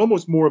it was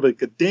almost more of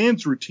like a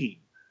dance routine.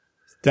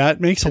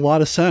 That makes a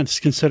lot of sense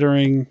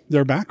considering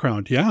their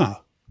background. Yeah.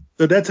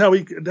 So that's how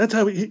he,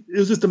 it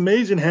was just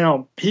amazing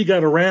how he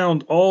got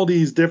around all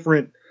these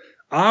different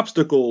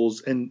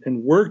obstacles and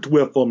worked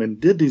with them and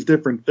did these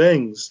different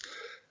things.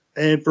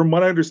 And from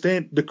what I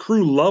understand, the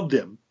crew loved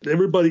him.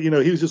 Everybody, he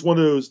was just one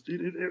of those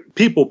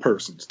people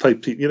persons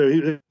type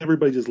people.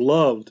 Everybody just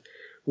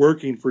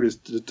working for this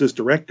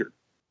director.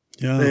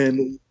 Yeah.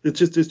 And it's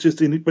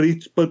just,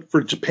 but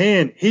for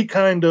Japan, he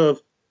kind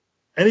of,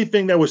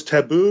 anything that was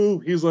taboo,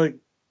 he's like,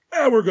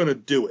 we're going to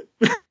do it.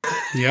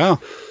 Yeah.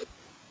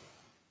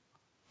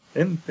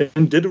 And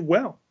did it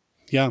well.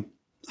 Yeah.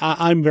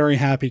 I'm very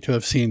happy to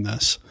have seen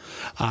this.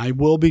 I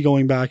will be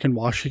going back and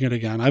watching it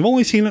again. I've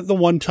only seen it the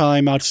one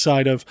time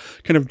outside of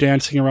kind of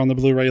dancing around the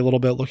Blu-ray a little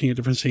bit, looking at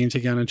different scenes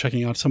again and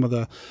checking out some of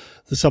the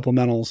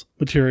supplementals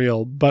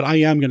material. But I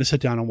am going to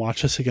sit down and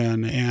watch this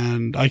again,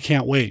 and I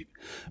can't wait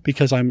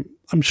because I'm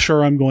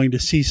sure I'm going to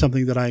see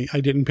something that I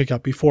didn't pick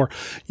up before.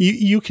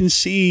 You can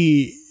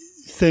see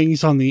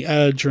things on the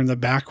edge or in the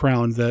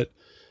background that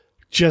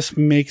just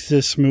make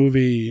this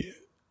movie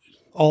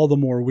all the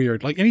more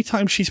weird. Like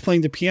anytime she's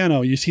playing the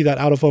piano, you see that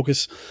out of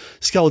focus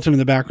skeleton in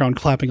the background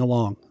clapping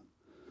along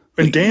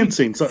and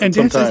dancing. And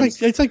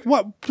sometimes it's like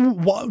what?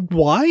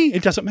 Why?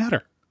 It doesn't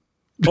matter.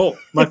 Oh,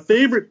 my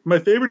favorite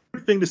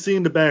thing to see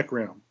in the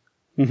background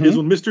is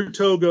when Mr.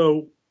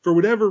 Togo, for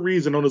whatever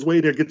reason, on his way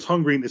there, gets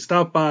hungry and is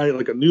stopped by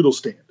like a noodle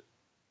stand.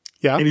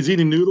 Yeah, and he's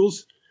eating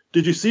noodles.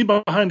 Did you see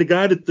behind the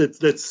guy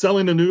that's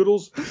selling the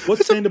noodles?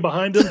 What's standing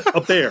behind him? A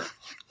bear.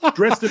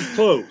 Dressed in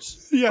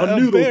clothes. Yeah, a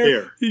noodle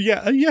bear.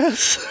 Yeah,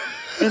 yes.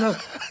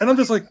 And I'm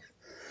just like,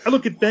 I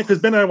look at Ben, because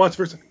Ben and I watched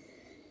first.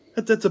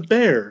 That's a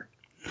bear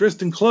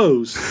dressed in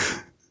clothes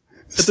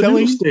at the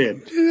noodle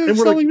stand. Yeah, and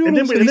we're like, and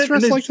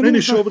then they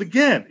show up it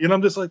again. And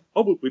I'm just like,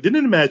 oh, but we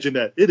didn't imagine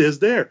that. It is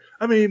there.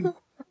 I mean,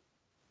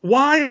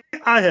 why?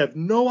 I have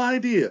no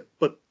idea.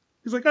 But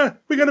he's like,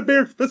 we got a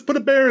bear. Let's put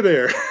a bear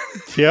there.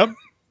 Yep.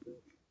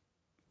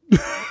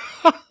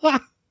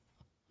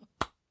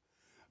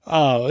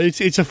 Oh,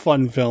 it's a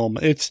fun film.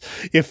 It's,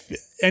 if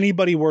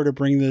anybody were to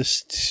bring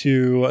this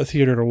to a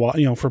theater to watch,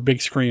 for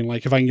big screen,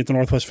 like if I can get the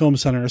Northwest Film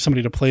Center or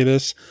somebody to play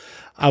this,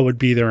 I would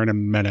be there in a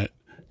minute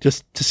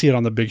just to see it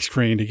on the big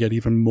screen, to get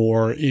even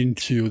more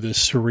into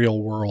this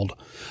surreal world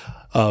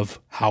of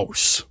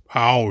House.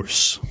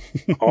 House.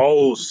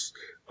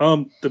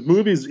 The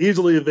movie is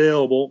easily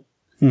available.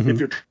 Mm-hmm. If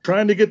you're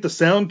trying to get the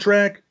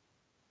soundtrack,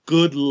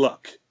 good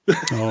luck.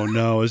 Oh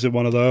no, is it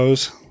one of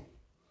those?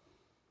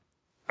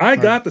 I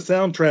got the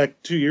soundtrack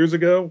 2 years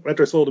ago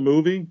after I saw the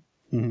movie.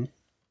 Mm-hmm.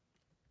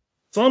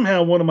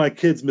 Somehow one of my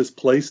kids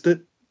misplaced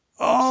it.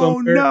 Oh,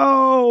 somewhere.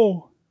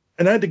 No.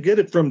 And I had to get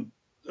it from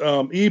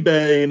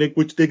eBay,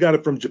 which they got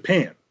it from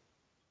Japan.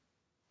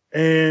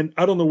 And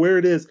I don't know where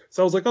it is.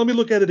 So I was like, let me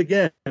look at it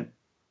again.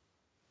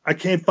 I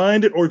can't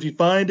find it, or if you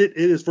find it,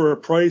 it is for a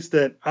price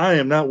that I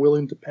am not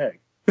willing to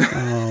pay.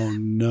 Oh,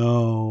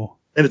 no.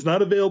 And it's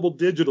not available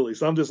digitally.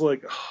 So I'm just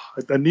like,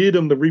 I need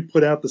them to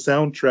re-put out the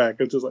soundtrack.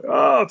 It's just like,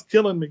 it's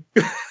killing me.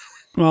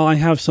 Well, I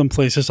have some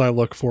places I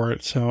look for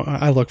it. So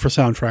I look for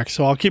soundtracks.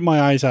 So I'll keep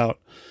my eyes out,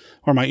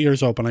 or my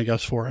ears open, I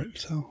guess, for it.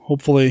 So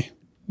hopefully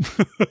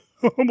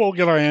we'll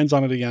get our hands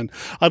on it again.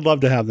 I'd love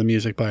to have the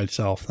music by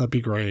itself. That'd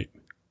be great.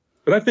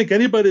 But I think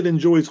anybody that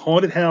enjoys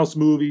haunted house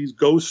movies,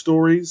 ghost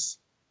stories,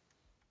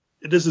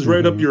 this is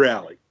right up your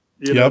alley.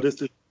 You know,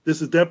 this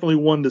is definitely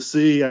one to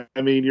see.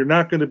 I mean, you're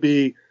not going to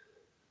be...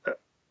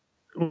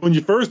 when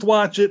you first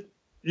watch it,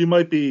 you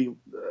might be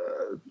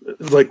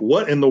like,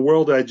 what in the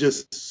world did I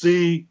just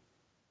see?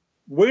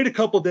 Wait a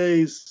couple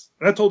days.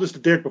 And I told this to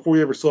Derek before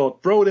we ever saw it.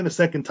 Throw it in a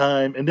second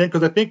time. And then,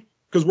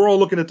 because we're all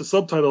looking at the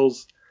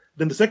subtitles,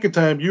 then the second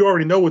time you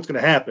already know what's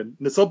going to happen.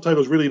 And the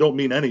subtitles really don't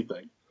mean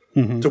anything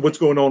to what's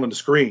going on the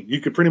screen.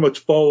 You could pretty much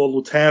follow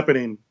what's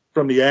happening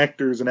from the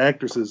actors and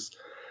actresses.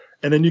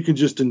 And then you can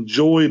just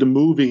enjoy the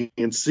movie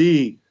and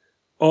see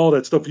all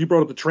that stuff. You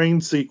brought up the train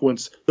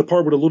sequence, the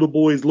part where the little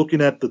boy is looking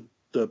at the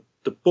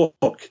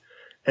book,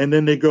 and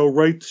then they go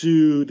right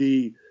to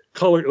the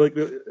color, like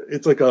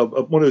it's like a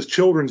one of those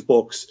children's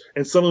books,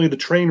 and suddenly the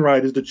train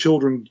ride is the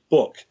children's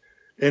book,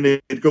 and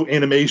it go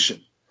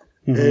animation,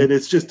 and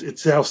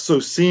it's how so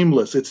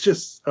seamless. It's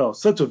just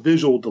such a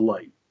visual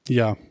delight.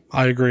 Yeah,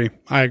 I agree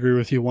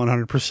with you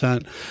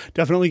 100%.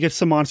 Definitely gets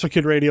the Monster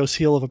Kid Radio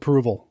seal of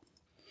approval.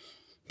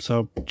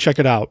 So check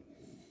it out.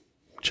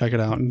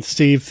 And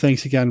Steve,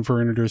 thanks again for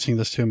introducing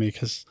this to me,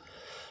 because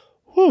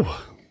whew,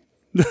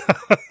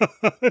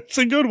 it's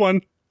a good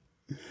one.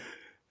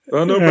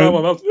 Oh, no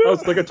problem. I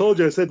was, like I told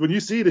you, I said, when you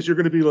see this, you're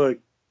going to be like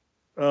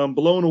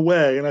blown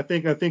away. And I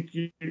think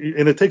and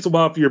it takes a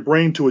while for your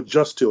brain to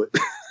adjust to it.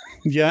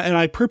 Yeah. And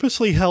I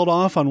purposely held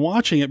off on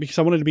watching it because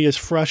I wanted to be as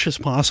fresh as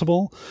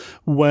possible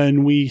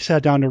when we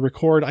sat down to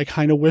record. I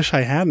kind of wish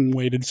I hadn't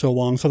waited so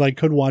long so that I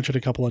could watch it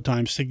a couple of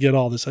times to get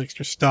all this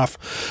extra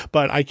stuff.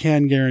 But I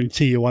can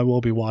guarantee you I will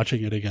be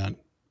watching it again.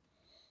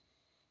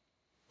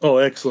 Oh,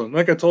 excellent.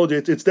 Like I told you,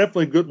 it's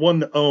definitely a good one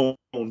to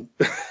own.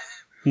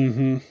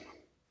 And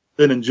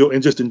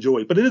just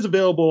enjoy. But it is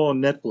available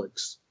on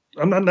Netflix.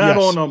 I'm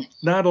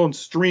not on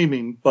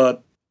streaming,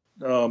 but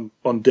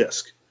on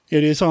disc.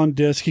 It is on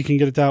disc. You can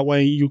get it that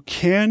way. You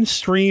can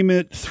stream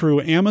it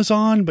through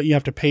Amazon, but you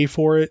have to pay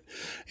for it.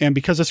 And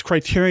because it's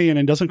Criterion,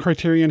 and doesn't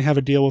Criterion have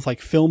a deal with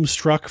like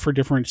Filmstruck for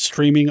different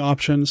streaming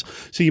options?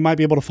 So you might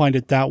be able to find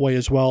it that way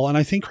as well. And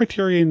I think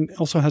Criterion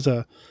also has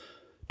do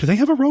they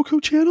have a Roku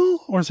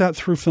channel, or is that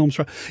through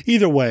Filmstruck?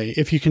 Either way,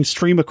 if you can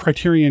stream a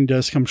Criterion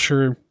disc,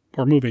 or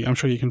movie, I'm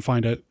sure you can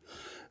find it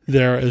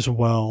there as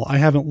well. I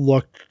haven't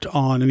looked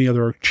on any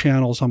other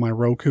channels on my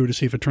Roku to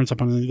see if it turns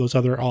up on any of those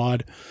other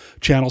odd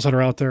channels that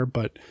are out there,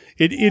 but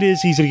it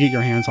is easy to get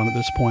your hands on at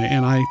this point,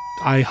 and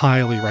I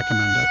highly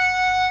recommend it.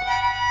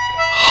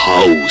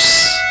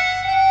 House.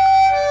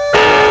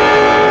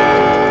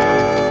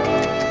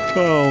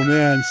 Oh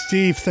man,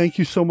 Steve, thank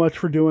you so much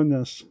for doing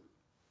this.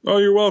 Oh,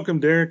 you're welcome,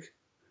 Derek.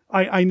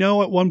 I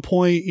know at one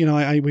point,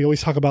 we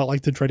always talk about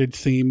like the dreaded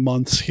theme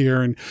months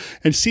here,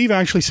 and Steve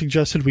actually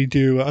suggested we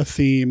do a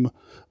theme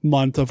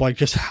month of like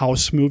just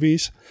house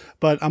movies.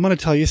 But I'm going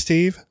to tell you,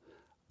 Steve,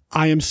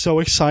 I am so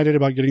excited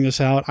about getting this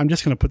out. I'm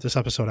just going to put this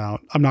episode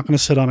out. I'm not going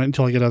to sit on it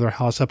until I get other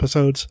house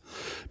episodes,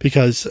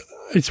 because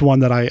it's one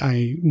that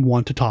I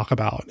want to talk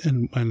about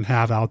and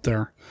have out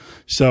there.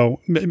 So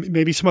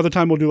maybe some other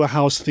time we'll do a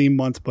house theme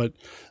month, but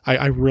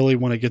I really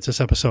want to get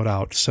this episode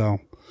out. So,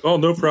 oh,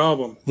 no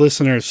problem.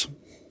 Listeners,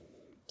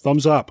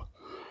 thumbs up.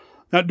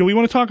 Now, do we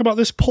want to talk about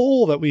this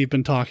poll that we've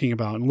been talking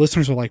about? And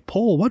listeners are like,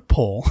 poll? What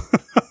poll?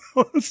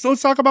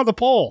 let's talk about the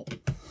poll.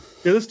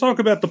 Yeah, let's talk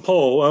about the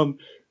poll.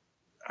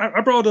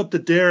 I brought it up to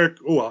Derek,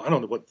 I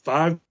don't know,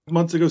 5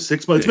 months ago,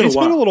 6 months? It's been a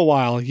while. It's been a little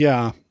while,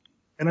 yeah.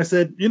 And I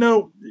said,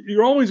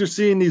 you always are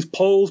seeing these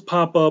polls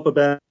pop up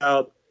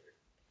about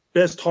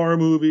best horror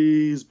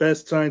movies,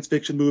 best science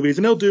fiction movies,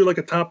 and they'll do like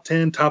a top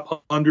 10, top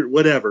 100,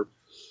 whatever.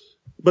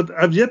 But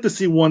I've yet to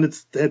see one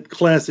that's had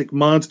classic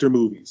monster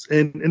movies.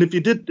 And if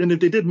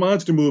they did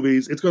monster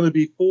movies, it's going to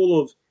be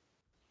full of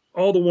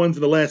all the ones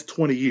in the last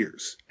 20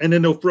 years. And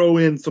then they'll throw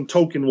in some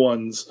token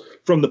ones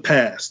from the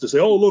past to say,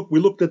 oh, look, we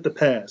looked at the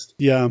past.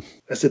 Yeah.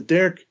 I said,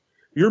 Derek,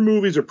 your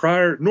movies are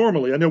prior.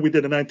 Normally, I know we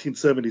did a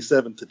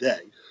 1977 today,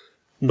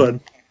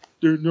 but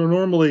they're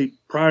normally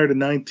prior to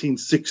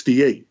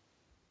 1968.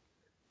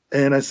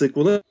 And I said,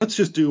 well, let's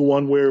just do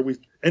one where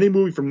any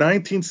movie from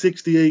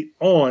 1968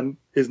 on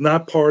is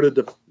not part of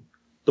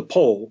the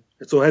poll.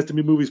 And so it has to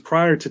be movies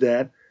prior to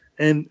that.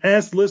 And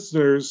ask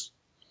listeners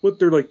what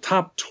their like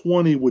top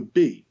 20 would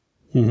be.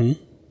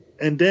 Mm-hmm.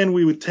 And then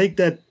we would take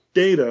that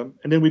data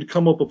and then we'd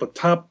come up with a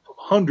top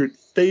 100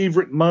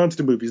 favorite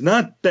monster movies.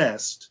 Not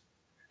best.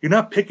 You're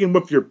not picking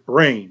with your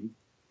brain.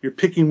 You're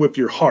picking with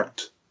your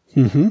heart.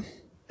 Mm-hmm.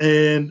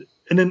 And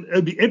then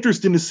it'd be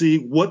interesting to see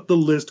what the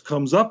list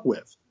comes up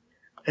with.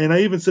 And I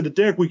even said to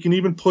Derek, we can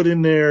even put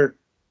in there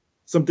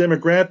some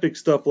demographic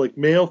stuff like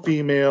male,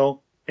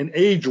 female, and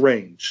age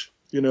range.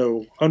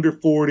 Under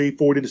 40,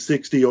 40 to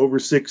 60, over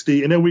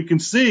 60. And then we can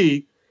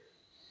see,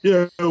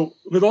 because a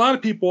lot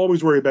of people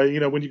always worry about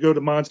it. When you go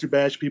to Monster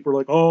Bash, people are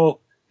like,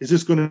 oh, is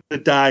this going to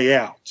die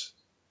out?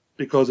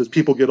 Because as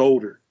people get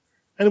older.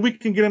 And we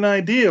can get an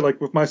idea, like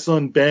with my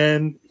son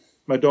Ben,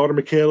 my daughter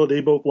Michaela,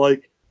 they both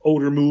like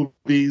older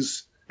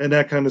movies and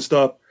that kind of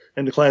stuff,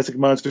 and the classic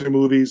monster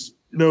movies.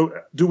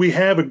 Do we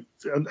have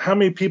how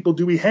many people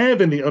do we have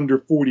in the under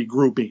 40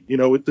 grouping?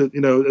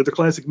 The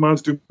classic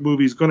monster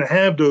movies going to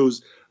have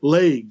those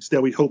legs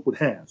that we hope would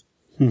have.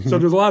 Mm-hmm. So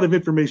there's a lot of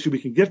information we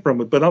can get from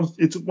it. But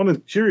it's one of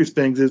the curious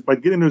things is by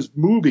getting those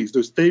movies,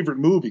 those favorite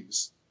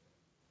movies,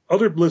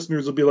 other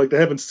listeners will be like, they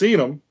haven't seen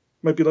them,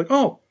 might be like,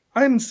 oh,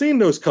 I hadn't seen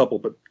those couple,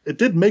 but it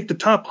did make the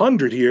top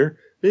 100 here.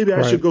 Maybe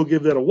I should go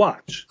give that a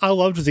watch. I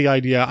loved the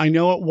idea. I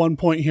know at one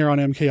point here on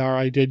MKR,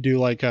 I did do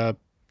like a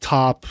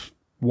top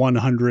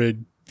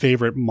 100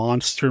 favorite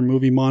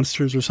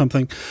monsters or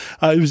something.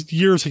 It was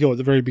years ago at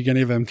the very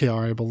beginning of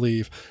MKR, I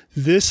believe.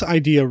 This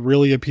idea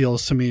really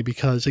appeals to me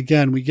because,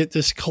 again, we get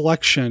this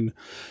collection.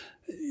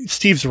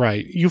 Steve's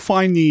right. You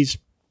find these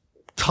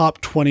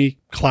top 20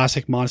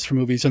 classic monster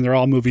movies, and they're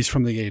all movies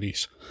from the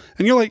 80s.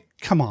 And you're like,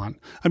 come on.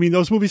 I mean,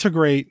 those movies are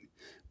great,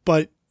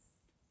 but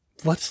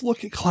let's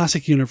look at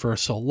classic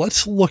Universal.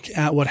 Let's look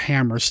at what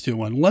Hammer's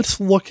doing. Let's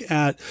look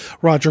at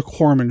Roger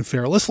Corman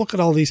fare. Let's look at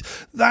all these.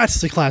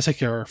 That's the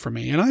classic era for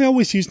me. And I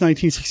always use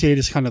 1968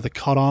 as kind of the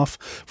cutoff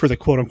for the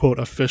quote-unquote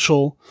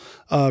official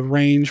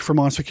range for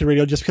Monster Kid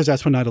Radio, just because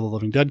that's when Night of the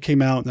Living Dead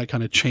came out, and that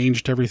kind of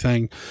changed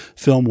everything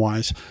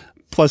film-wise.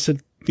 Plus,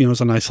 it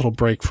was a nice little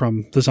break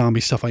from the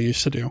zombie stuff I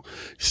used to do.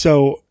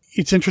 So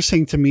it's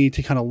interesting to me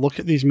to kind of look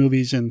at these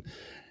movies, and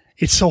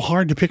it's so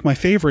hard to pick my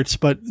favorites,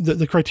 but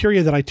the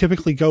criteria that I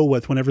typically go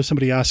with whenever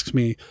somebody asks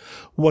me,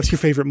 what's your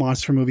favorite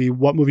monster movie?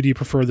 What movie do you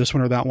prefer, this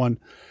one or that one?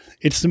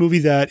 It's the movie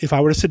that if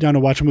I were to sit down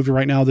and watch a movie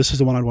right now, this is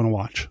the one I'd want to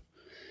watch.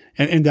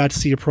 And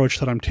that's the approach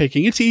that I'm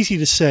taking. It's easy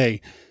to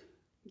say.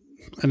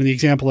 And the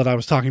example that I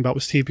was talking about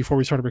with Steve before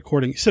we started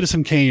recording,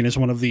 Citizen Kane is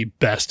one of the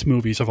best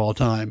movies of all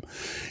time.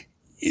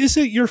 Is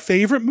it your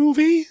favorite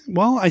movie?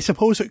 Well, I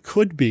suppose it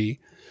could be,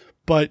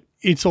 but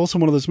it's also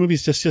one of those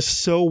movies that's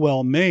just so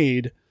well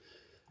made.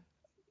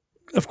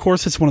 Of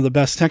course, it's one of the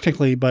best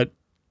technically, but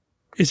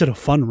is it a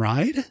fun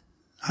ride?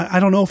 I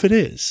don't know if it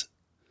is.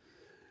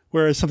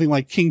 Whereas something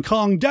like King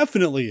Kong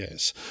definitely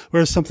is.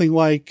 Whereas something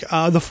like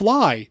The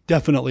Fly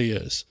definitely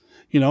is.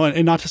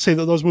 And not to say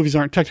that those movies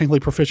aren't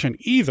technically proficient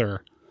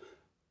either,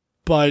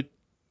 but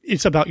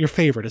it's about your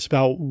favorite. It's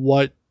about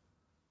what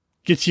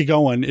gets you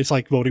going. It's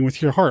like voting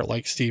with your heart,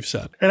 like Steve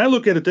said. And I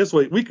look at it this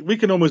way. We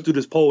can almost do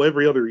this poll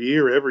every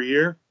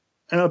year.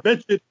 And I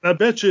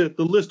bet you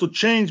the list will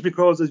change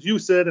because, as you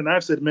said, and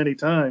I've said many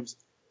times,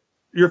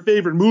 your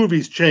favorite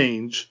movies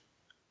change.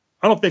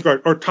 I don't think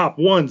our top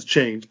ones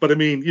change, but I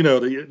mean,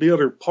 the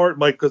other part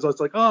might, because I was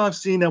like, oh, I've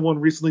seen that one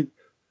recently.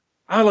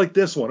 I like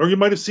this one. Or you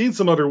might have seen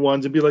some other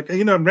ones and be like,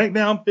 hey, right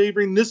now I'm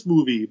favoring this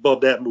movie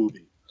above that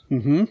movie.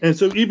 Mm-hmm. And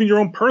so even your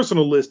own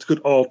personal list could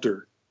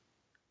alter,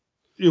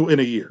 in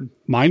a year.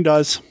 Mine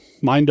does.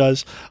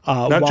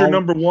 Not your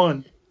number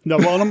one. No,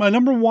 well, my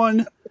number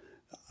one,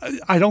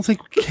 I don't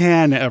think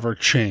can ever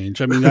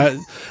change. I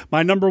mean,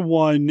 my number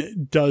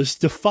one does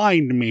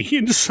define me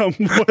in some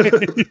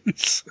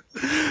ways.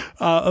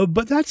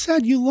 But that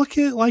said, you look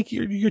at like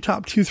your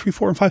top 2, 3,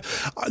 4, and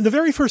 5. The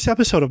very first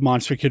episode of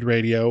Monster Kid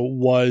Radio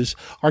was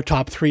our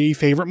top 3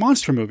 favorite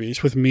monster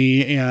movies with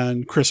me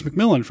and Chris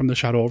McMillan from The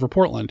Shadow Over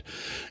Portland.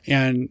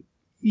 And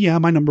yeah,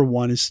 my number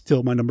one is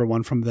still my number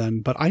one from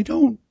then, but I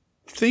don't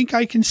think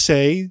I can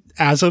say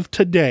as of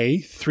today,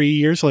 3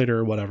 years later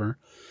or whatever,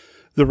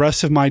 the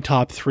rest of my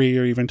top 3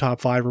 or even top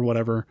 5 or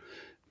whatever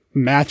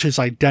matches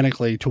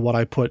identically to what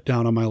I put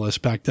down on my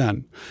list back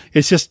then.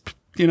 It's just,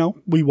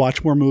 we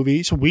watch more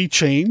movies, we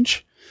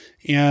change,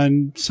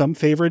 and some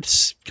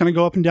favorites kind of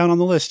go up and down on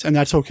the list, and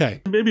that's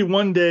okay. Maybe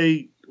one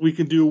day we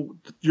can do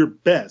your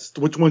best.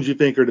 Which ones you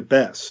think are the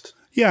best?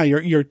 Yeah,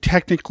 you're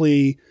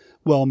technically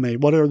well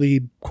made. What are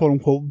the quote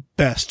unquote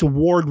best,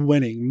 award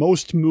winning,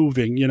 most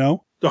moving?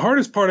 The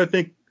hardest part, I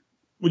think,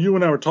 what you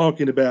and I were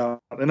talking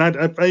about, and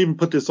I even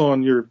put this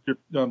on your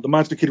the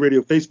Monster Kid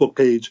Radio Facebook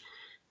page,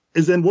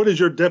 is then what is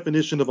your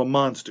definition of a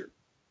monster?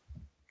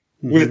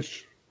 Mm-hmm.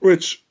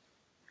 Which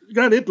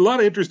got a lot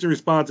of interesting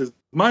responses.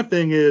 My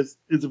thing is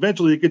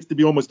eventually it gets to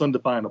be almost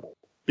undefinable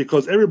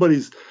because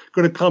everybody's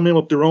going to come in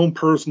with their own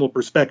personal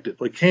perspective.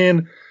 Like,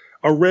 can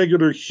a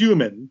regular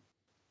human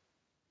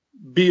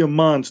be a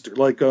monster?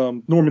 Like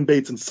Norman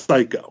Bates in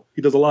Psycho.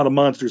 He does a lot of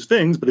monsters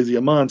things, but is he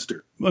a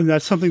monster? And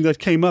that's something that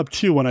came up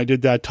too when I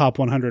did that top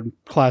 100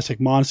 classic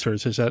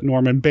monsters, is that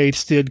Norman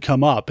Bates did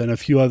come up and a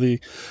few of the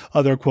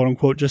other quote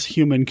unquote just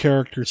human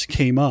characters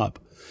came up.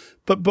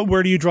 But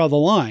where do you draw the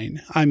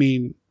line? I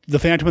mean, the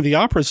Phantom of the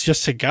Opera is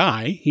just a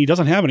guy. He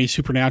doesn't have any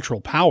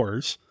supernatural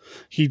powers.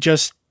 He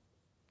just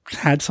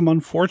had some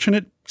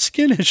unfortunate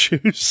skin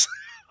issues.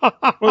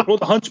 well,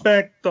 the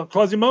Hunchback,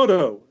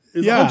 Quasimodo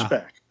is a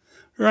hunchback.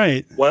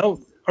 Right.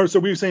 Well, so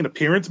we were saying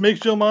appearance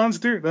makes you a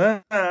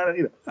monster?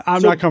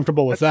 I'm not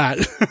comfortable with that.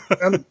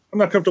 I'm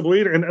not comfortable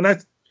either. And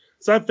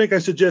I think I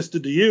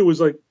suggested to you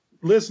was like,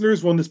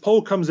 listeners, when this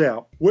poll comes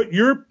out, what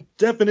your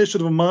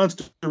definition of a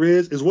monster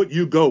is what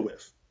you go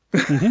with.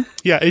 Mm-hmm.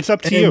 Yeah, it's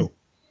up to you.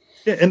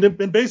 Yeah,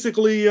 and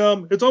basically,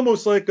 it's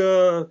almost like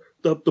as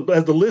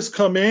the lists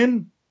come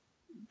in,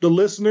 the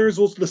listeners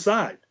will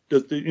decide.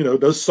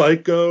 Does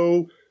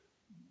Psycho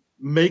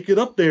make it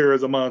up there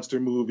as a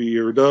monster movie,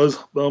 or does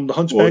the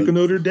Hunchback of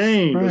Notre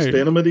Dame, does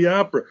Phantom of the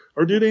Opera,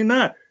 or do they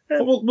not?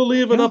 And we'll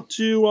leave it up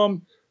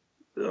to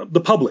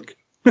the public.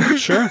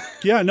 Sure.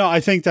 Yeah, no, I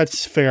think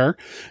that's fair.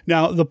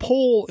 Now, the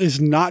poll is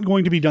not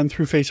going to be done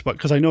through Facebook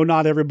because I know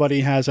not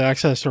everybody has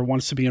access or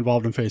wants to be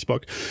involved in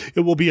Facebook. It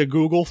will be a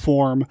Google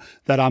form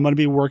that I'm going to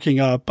be working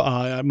up.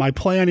 My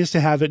plan is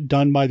to have it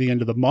done by the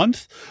end of the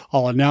month.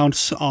 I'll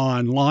announce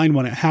online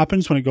when it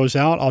happens, when it goes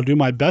out. I'll do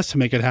my best to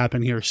make it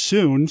happen here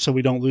soon so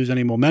we don't lose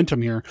any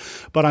momentum here.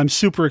 But I'm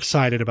super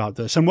excited about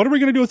this. And what are we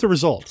going to do with the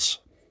results?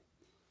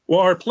 Well,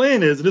 our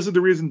plan is, and this is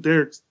the reason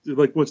Derek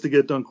wants to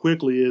get done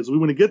quickly, is we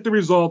want to get the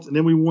results and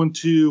then we want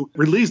to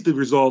release the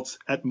results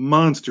at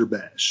Monster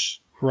Bash.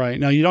 Right.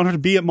 Now, you don't have to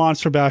be at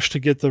Monster Bash to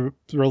get the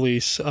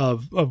release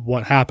of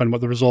what happened,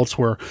 what the results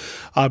were,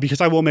 because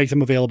I will make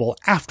them available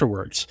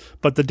afterwards.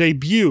 But the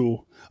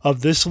debut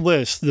of this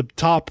list, the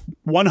top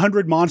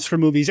 100 monster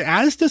movies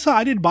as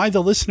decided by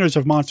the listeners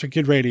of Monster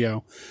Kid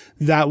Radio,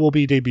 that will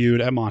be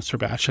debuted at Monster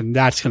Bash, and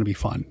that's going to be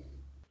fun.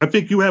 I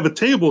think you have a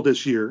table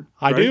this year.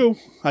 I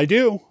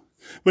do.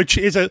 Which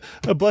is a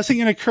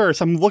blessing and a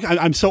curse.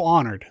 I'm so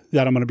honored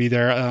that I'm going to be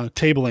there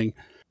tabling,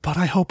 but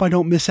I hope I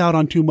don't miss out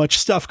on too much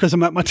stuff because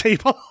I'm at my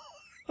table.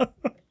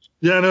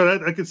 Yeah,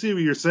 no, I can see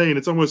what you're saying.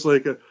 It's almost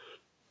like,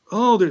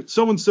 there's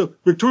so-and-so.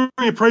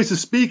 Victoria Price is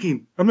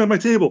speaking. I'm at my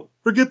table.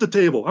 Forget the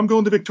table. I'm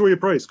going to Victoria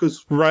Price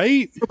because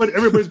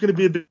everybody's going to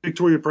be at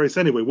Victoria Price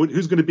anyway.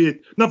 Who's going to be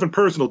nothing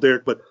personal,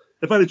 Derek, but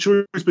if I had a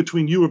choice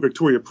between you and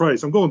Victoria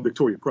Price, I'm going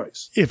Victoria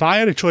Price. If I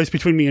had a choice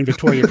between me and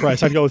Victoria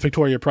Price, I'd go with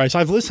Victoria Price.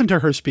 I've listened to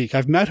her speak.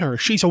 I've met her.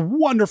 She's a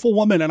wonderful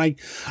woman, and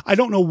I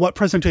don't know what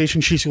presentation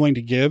she's going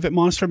to give at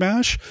Monster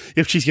Bash,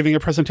 if she's giving a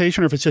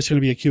presentation or if it's just going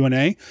to be a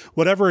Q&A.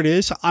 Whatever it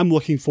is, I'm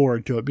looking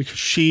forward to it because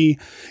she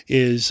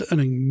is an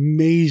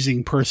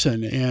amazing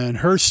person, and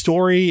her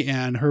story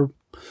and her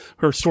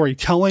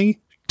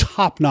storytelling,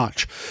 top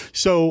notch.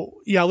 So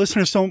yeah,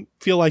 listeners, don't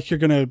feel like you're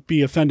going to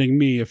be offending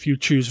me if you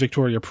choose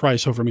Victoria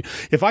Price over me.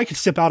 If I could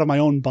step out of my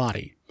own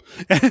body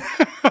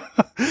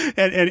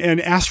and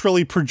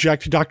astrally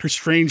project Doctor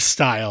Strange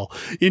style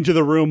into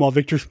the room while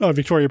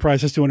Victoria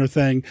Price is doing her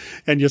thing,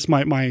 and just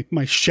my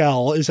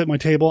shell is at my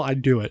table,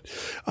 I'd do it.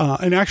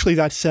 And actually,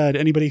 that said,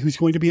 anybody who's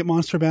going to be at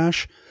Monster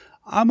Bash,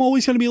 I'm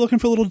always going to be looking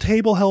for little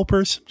table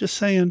helpers. Just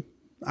saying.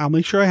 I'll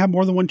make sure I have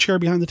more than one chair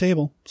behind the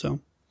table. So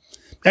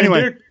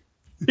anyway. Derek,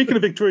 speaking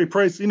of Victoria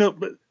Price,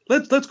 but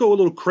let's go a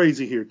little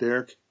crazy here,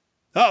 Derek.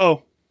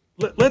 Uh-oh.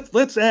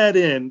 Let's add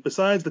in,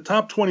 besides the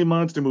top 20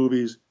 monster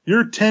movies,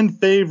 your 10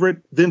 favorite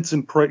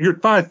Vincent Price, your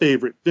 5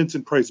 favorite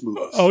Vincent Price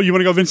movies. Oh, you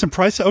want to go Vincent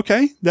Price?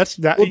 Okay, that's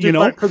that.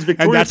 Because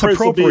Victoria and that's Price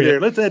appropriate. Will be there.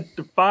 Let's add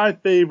the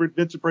 5 favorite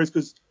Vincent Price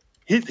because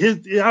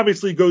he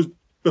obviously goes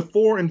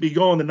before and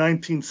beyond the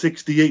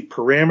 1968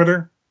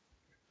 parameter,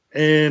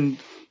 and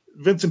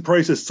Vincent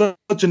Price is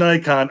such an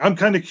icon. I'm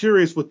kind of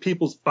curious with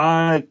people's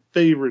 5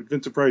 favorite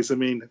Vincent Price. I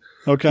mean,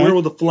 where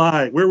will The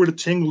Fly? Where will The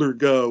Tingler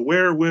go?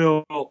 Where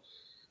will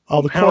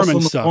all the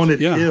Corman stuff on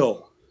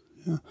Hill?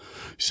 Yeah.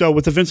 So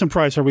with the Vincent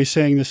Price, are we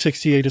saying the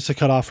 68 is the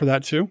cutoff for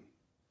that too?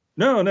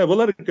 No, we'll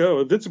let it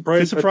go. Vincent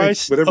Price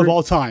of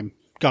all time.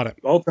 Got it.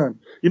 All time.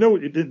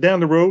 Down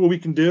the road, what we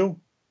can do?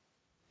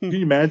 Can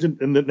you imagine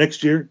in the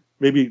next year,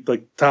 maybe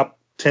like top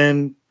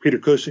 10 Peter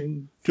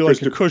Cushing? Do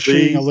like a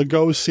Cushing, a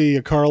Lugosi,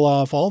 a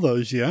Karloff, all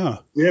those, yeah.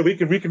 Yeah, we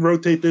can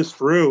rotate this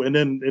through,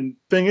 and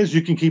thing is,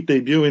 you can keep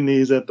debuting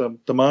these at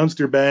the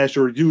Monster Bash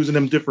or using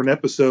them different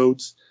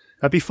episodes,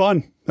 That'd be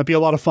fun. That'd be a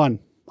lot of fun.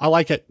 I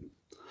like it.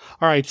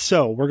 All right,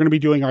 so we're going to be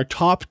doing our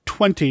top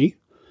 20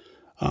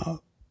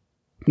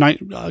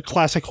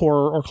 classic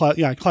horror or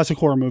classic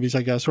horror movies,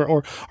 I guess.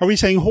 Or are we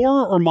saying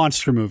horror or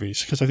monster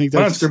movies? Because I think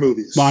that's monster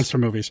movies. Monster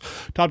movies.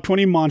 Top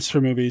 20 monster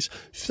movies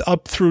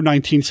up through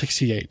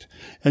 1968.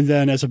 And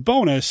then as a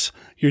bonus,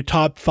 your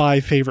top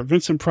 5 favorite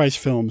Vincent Price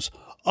films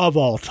of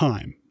all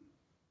time.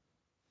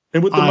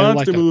 And with the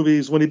monster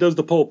movies, when he does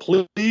the poll,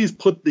 please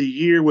put the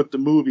year with the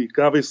movie.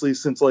 Obviously,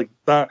 since like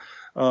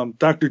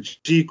Dr.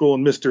 Jekyll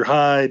and Mr.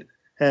 Hyde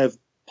have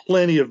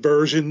plenty of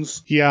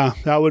versions. Yeah,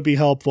 that would be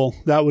helpful.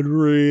 That would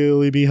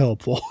really be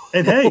helpful.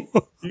 And hey,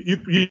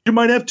 you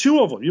might have 2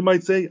 of them. You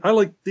might say, I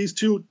like these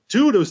two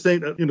of those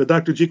things.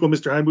 Dr. Jekyll and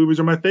Mr. Hyde movies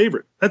are my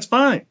favorite. That's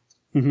fine.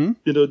 Mm-hmm.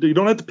 You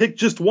don't have to pick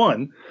just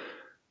one.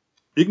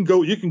 You can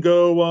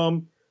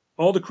go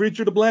all the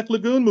Creature of the Black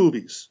Lagoon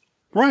movies.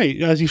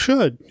 Right, as you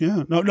should.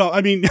 Yeah. No,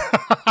 I mean,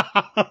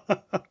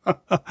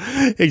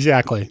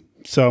 exactly.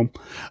 So,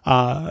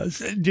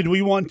 did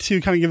we want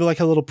to kind of give like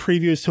a little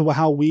preview as to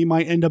how we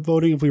might end up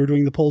voting if we were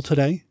doing the poll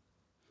today?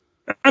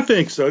 I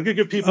think so. I could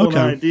give people an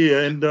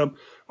idea. And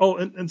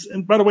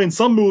and by the way, in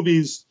some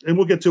movies, and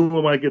we'll get to it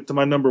when I get to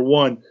my number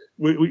 1.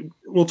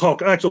 We'll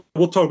talk. Actually,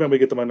 we'll talk when we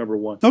get to my number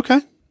 1. Okay.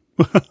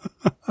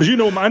 Because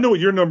I know what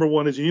your number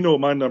 1 is, and you know what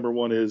my number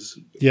 1 is.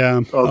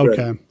 Yeah.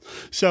 Okay.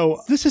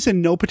 So this is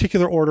in no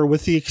particular order,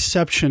 with the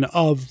exception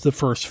of the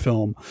first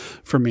film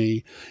for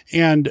me.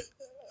 And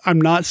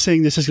I'm not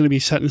saying this is going to be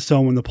set in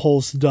stone when the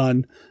poll's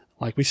done.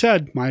 Like we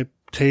said, my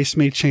taste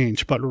may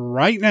change, but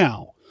right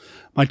now,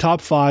 my top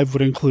 5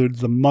 would include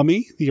The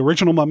Mummy, the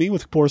original Mummy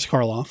with Boris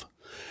Karloff,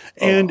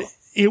 and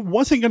it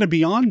wasn't going to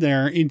be on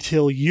there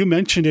until you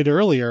mentioned it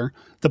earlier,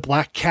 The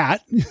Black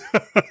Cat.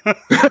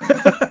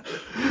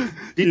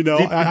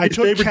 I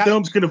took favorite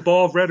films can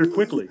evolve rather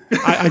quickly.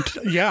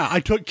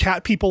 I took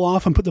Cat People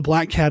off and put The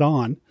Black Cat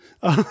on.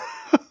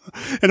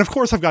 And of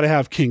course, I've got to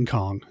have King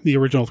Kong, the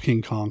original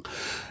King Kong.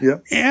 Yeah.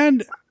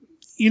 And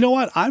you know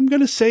what? I'm going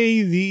to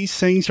say these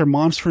things are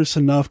monstrous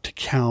enough to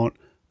count.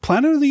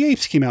 Planet of the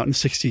Apes came out in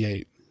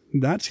 1968.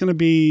 That's going to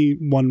be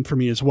one for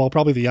me as well,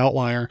 probably the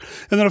outlier.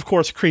 And then, of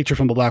course, Creature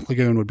from the Black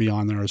Lagoon would be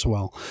on there as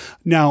well.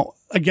 Now,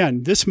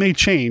 again, this may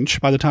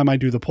change by the time I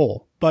do the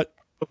poll, but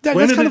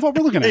that's kind of what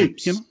we're looking at.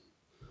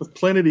 With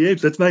Planet of the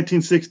Apes, that's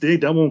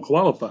 1968. That won't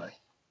qualify.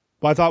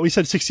 Well, I thought we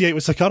said 68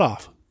 was the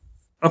cutoff.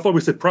 I thought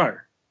we said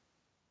prior.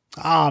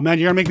 Ah, man,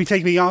 you're going to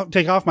make me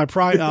take off my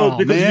pride.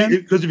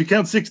 Because if you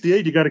count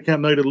 68, you got to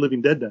count Night of the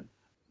Living Dead then.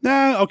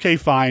 Nah, okay,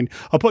 fine.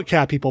 I'll put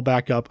Cat People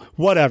back up.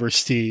 Whatever,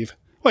 Steve.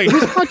 Wait,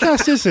 whose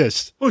podcast is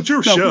this? Well, it's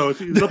your show.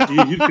 It's up to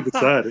you. You can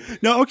decide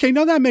it. No, okay,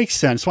 no, that makes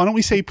sense. Why don't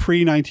we say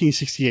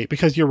pre-1968?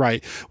 Because you're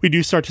right. We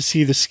do start to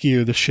see the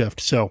skew, the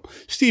shift. So,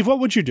 Steve, what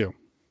would you do?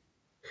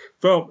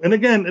 Well, and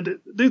again,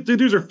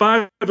 these are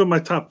 5 of my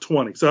top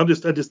 20. So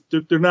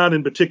they're not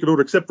in particular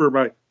order except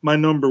for my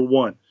number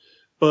 1.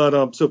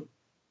 But so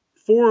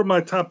 4 of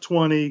my top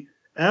 20,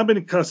 Abbott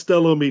and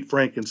Costello Meet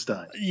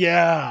Frankenstein.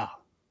 Yeah.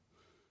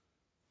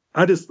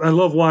 I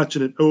love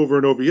watching it over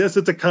and over. Yes,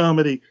 it's a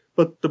comedy,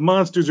 but the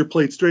monsters are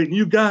played straight. And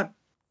you got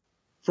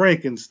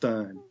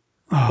Frankenstein,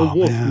 the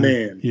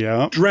Wolfman,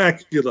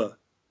 Dracula.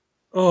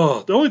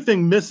 Oh, the only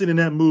thing missing in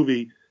that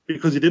movie,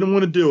 because he didn't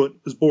want to do it,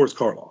 was Boris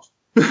Karloff.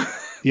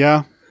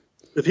 Yeah.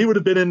 If he would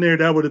have been in there,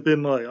 that would have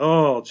been like,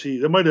 oh,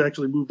 geez, that might have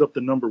actually moved up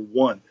to number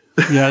 1.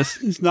 Yes,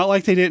 it's not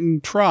like they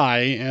didn't try,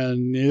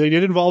 and they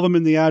did involve him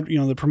in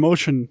the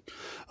promotion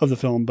of the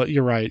film. But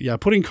you're right. Yeah,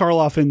 putting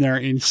Karloff in there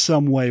in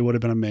some way would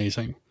have been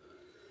amazing.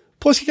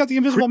 Plus, he got the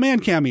Invisible Man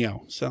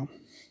cameo, so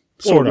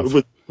sort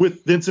of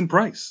with Vincent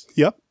Price.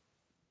 Yep.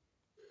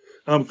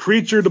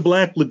 Creature of the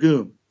Black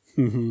Lagoon.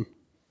 Mm-hmm.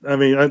 I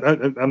mean,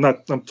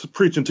 I'm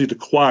preaching to the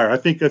choir. I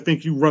think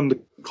you run the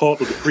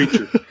cult of the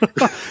Creature.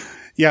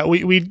 Yeah,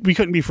 we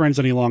couldn't be friends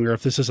any longer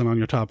if this isn't on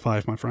your top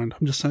 5, my friend.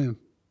 I'm just saying.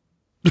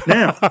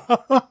 Now,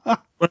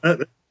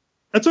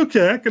 that's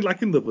okay. I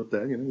can live with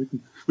that.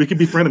 We can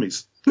be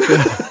frenemies.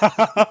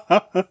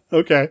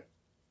 Okay.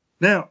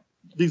 Now,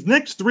 these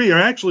next 3 are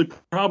actually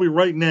probably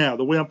right now,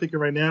 the way I'm thinking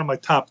right now, my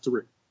top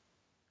 3.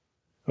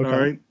 Okay. All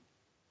right.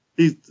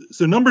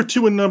 So number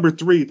 2 and number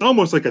 3, it's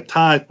almost like a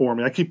tie for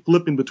me. I keep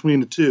flipping between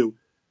the 2.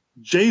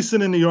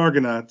 Jason and the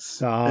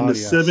Argonauts and the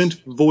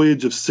 7th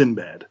Voyage of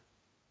Sinbad.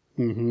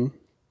 Mm-hmm.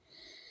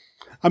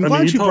 I'm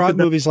glad you brought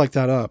movies like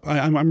that up.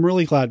 I'm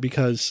really glad,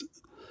 because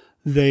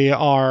they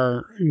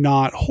are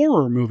not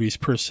horror movies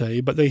per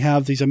se, but they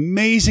have these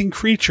amazing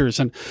creatures.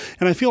 And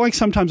I feel like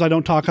sometimes I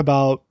don't talk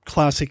about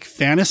classic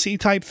fantasy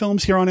type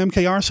films here on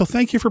MKR. So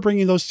thank you for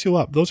bringing those 2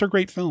 up. Those are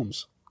great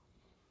films.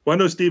 Well, I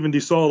know Stephen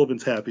D.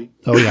 Sullivan's happy.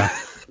 Oh, yeah.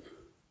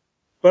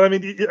 But I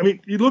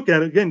mean, you look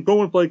at it again,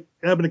 going with like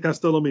Abbott and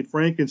Costello Meet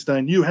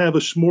Frankenstein, you have a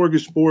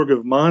smorgasbord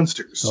of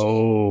monsters.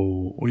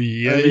 Oh,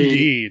 yeah,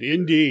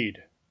 indeed.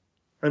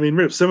 I mean,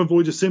 7th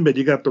Voyage of Sinbad,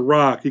 you got the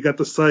Rock, you got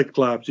the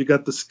Cyclops, you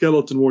got the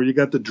Skeleton War, you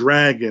got the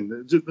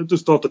Dragon,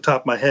 just off the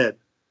top of my head.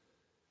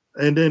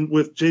 And then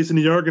with Jason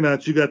the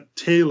Argonauts, you got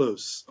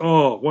Talos.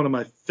 Oh, one of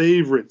my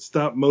favorite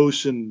stop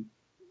motion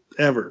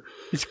ever.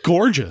 It's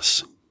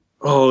gorgeous.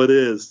 Oh, it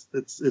is.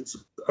 It's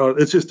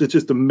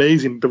just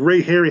amazing. The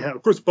Ray Harryhausen,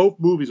 of course, both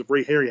movies of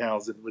Ray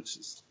Harryhausen, which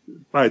is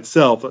by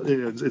itself,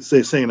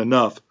 it's saying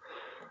enough.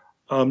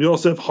 You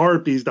also have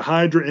Harpies, the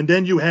Hydra, and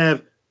then you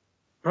have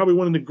probably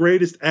one of the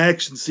greatest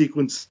action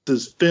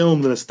sequences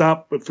filmed in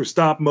for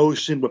stop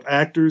motion with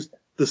actors,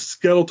 the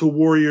Skeletal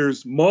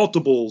Warriors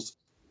multiples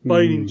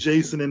fighting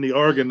Jason and the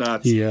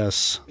Argonauts.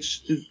 Yes.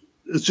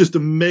 It's just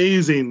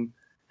amazing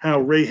how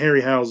Ray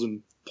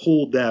Harryhausen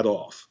pulled that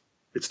off.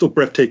 It's still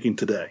breathtaking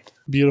today.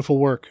 Beautiful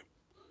work.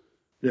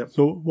 Yeah.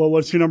 So,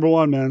 what's your number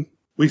one, man?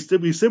 We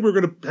said we were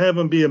going to have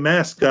him be a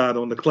mascot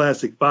on the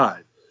Classic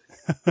 5.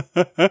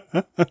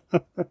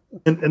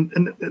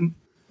 and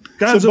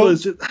Godzilla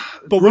is just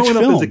growing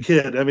up as a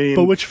kid. I mean,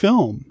 but which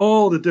film?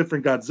 All the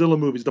different Godzilla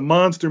movies, the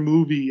monster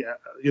movie,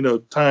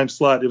 time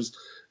slot. It was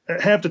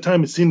half the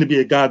time it seemed to be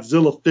a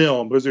Godzilla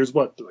film because there's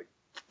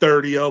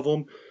 30 of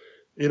them.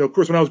 Of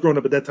course, when I was growing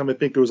up at that time, I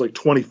think there was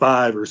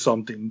 25 or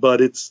something.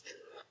 But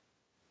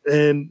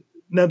and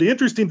now the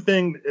interesting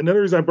thing,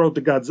 another reason I brought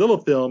the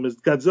Godzilla film is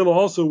Godzilla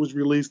also was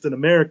released in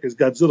America as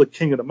Godzilla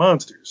King of the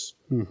Monsters.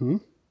 Mm-hmm.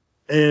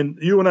 And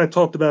you and I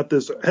talked about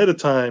this ahead of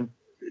time.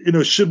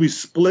 Should we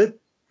split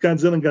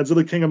Godzilla and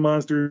Godzilla King of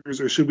Monsters,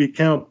 or should we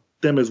count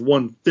them as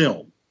one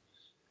film?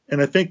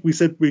 And I think we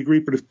said we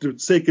agreed for the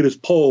sake of this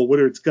poll,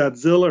 whether it's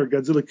Godzilla or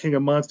Godzilla King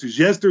of Monsters.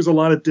 Yes, there's a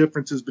lot of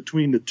differences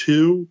between the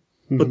two,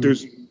 but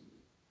there's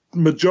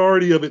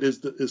majority of it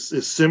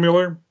is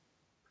similar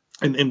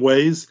in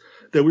ways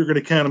that we're going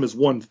to count them as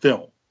one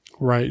film.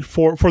 Right.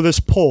 For this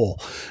poll.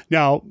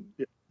 Now,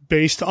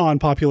 based on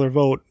popular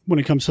vote, when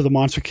it comes to the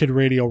Monster Kid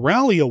Radio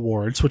Rally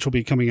Awards, which will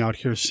be coming out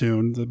here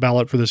soon, the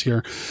ballot for this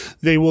year,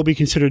 they will be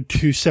considered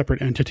two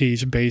separate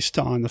entities based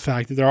on the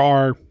fact that there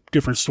are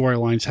different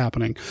storylines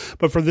happening.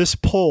 But for this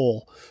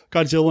poll,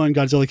 Godzilla and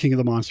Godzilla King of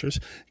the Monsters,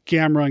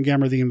 Gamera and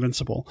Gamera the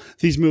Invincible,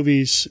 these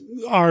movies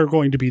are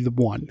going to be the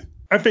one.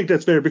 I think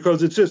that's fair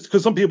because it's just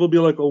because some people will be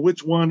like, oh,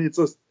 which one? It's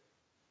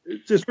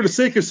just for the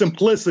sake of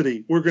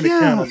simplicity, we're going to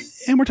count them.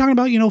 And we're talking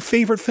about,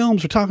 favorite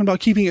films. We're talking about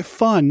keeping it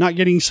fun, not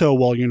getting so,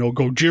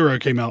 Gojira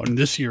came out in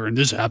this year and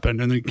this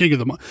happened and the King of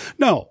the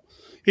No,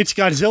 it's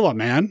Godzilla,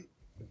 man.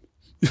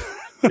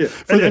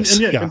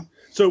 Yeah.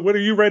 So whether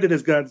you write it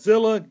as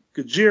Godzilla,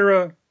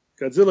 Gojira,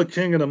 Godzilla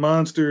King of the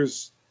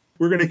Monsters,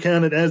 we're going to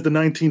count it as the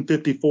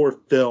 1954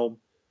 film.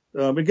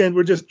 Again,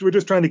 we're just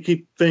trying to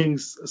keep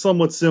things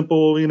somewhat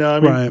simple.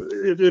 Right.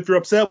 If you're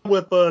upset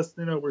with us,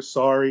 we're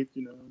sorry.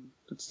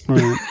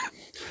 Right.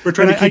 We're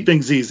trying to keep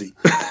things easy.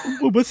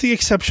 With the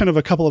exception of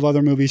a couple of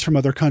other movies from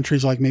other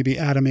countries, like maybe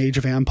Adam Age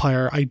of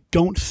Empire, I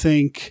don't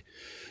think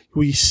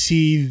we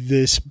see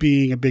this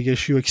being a big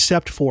issue,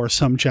 except for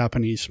some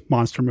Japanese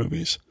monster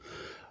movies.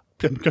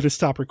 I'm going to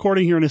stop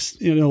recording here in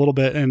a little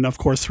bit, and of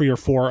course 3 or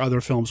 4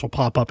 other films will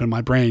pop up in my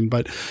brain.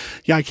 But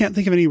yeah, I can't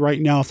think of any right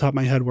now off the top of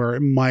my head where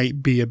it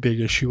might be a big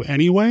issue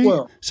anyway.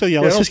 Let's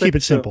just keep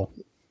it simple.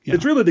 Yeah.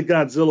 It's really the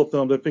Godzilla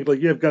films. I think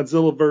you have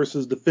Godzilla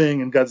versus The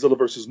Thing and Godzilla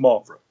versus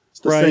Mothra.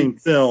 It's the same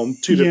film,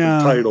 two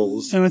different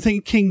titles. And I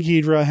think King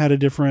Ghidorah had a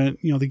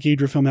different, the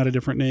Ghidorah film had a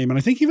different name. And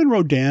I think even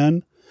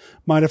Rodan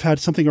might have had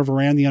something over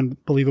Varan the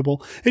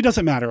Unbelievable. It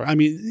doesn't matter. I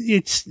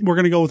mean, we're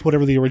going to go with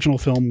whatever the original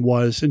film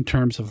was in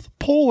terms of the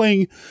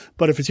polling.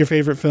 But if it's your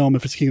favorite film,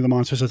 if it's King of the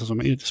Monsters,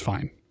 it's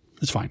fine.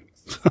 It's fine.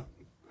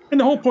 And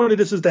the whole point of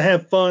this is to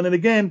have fun. And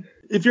again,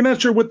 if you're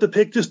not sure what to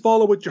pick, just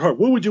follow with your heart.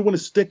 What would you want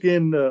to stick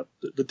in the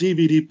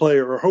DVD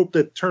player, or hope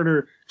that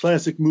Turner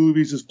Classic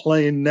Movies is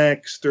playing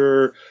next?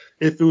 Or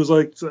if it was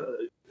like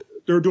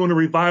they're doing a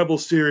revival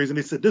series and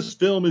they said, this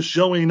film is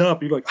showing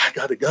up, you're like, I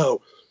got to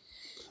go.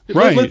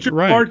 Let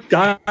your heart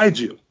guide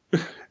you.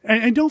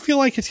 And don't feel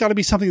like it's got to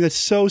be something that's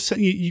so...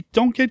 You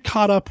don't get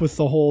caught up with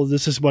the whole,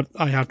 this is what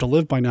I have to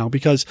live by now,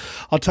 because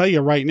I'll tell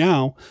you right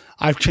now,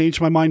 I've changed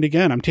my mind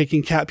again. I'm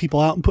taking Cat People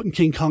out and putting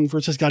King Kong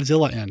versus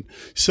Godzilla in.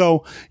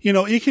 So,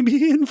 it can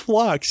be in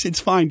flux. It's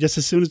fine. Just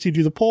as soon as you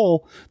do the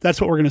poll, that's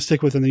what we're going to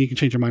stick with, and then you can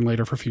change your mind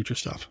later for future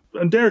stuff.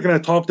 And Derek and I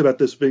talked about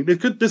this.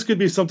 This could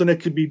be something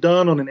that could be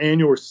done on an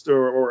annual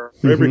or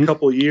every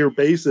couple of year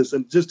basis,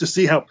 and just to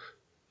see how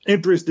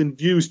interest and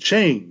views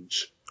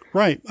change.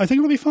 Right. I think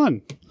it'll be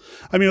fun.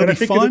 I mean, it'll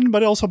be fun,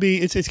 but it'll also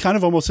be, it's kind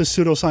of almost a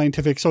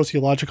pseudoscientific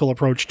sociological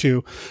approach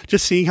to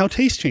just seeing how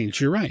tastes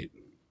change. You're right.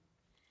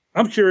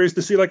 I'm curious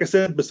to see, like I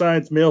said,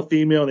 besides male,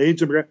 female, and age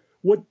demographic,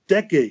 what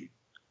decade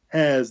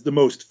has the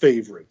most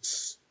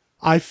favorites?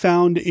 I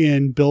found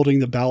in building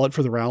the ballot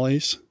for the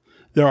rallies,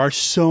 there are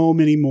so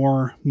many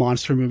more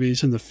monster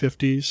movies in the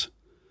 50s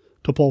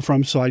to pull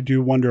from. So I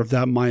do wonder if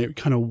that might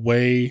kind of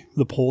weigh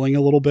the polling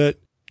a little bit.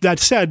 That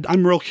said,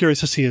 I'm real curious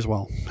to see as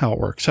well how it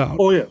works out.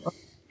 Oh, yeah.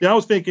 Yeah, I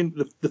was thinking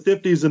the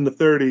 50s and the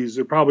 30s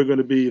are probably going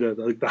to be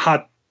the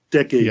hot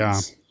decades. Yeah,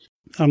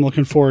 I'm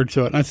looking forward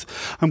to it.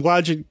 I'm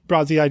glad you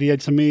brought the idea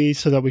to me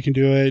so that we can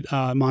do it.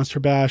 Monster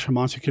Bash or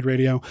Monster Kid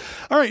Radio.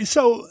 All right,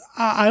 so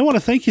I want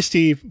to thank you,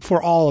 Steve,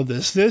 for all of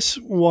this. This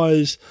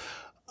was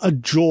a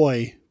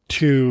joy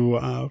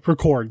to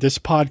record this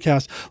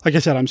podcast. Like I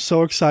said, I'm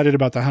so excited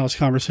about the house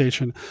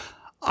conversation.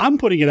 I'm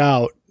putting it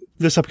out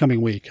this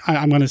upcoming week.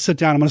 I'm going to sit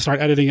down. I'm going to start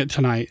editing it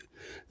tonight.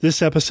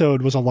 This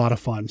episode was a lot of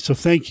fun. So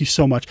thank you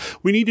so much.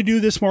 We need to do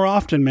this more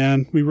often,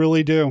 man. We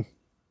really do.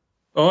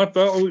 Oh, I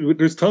thought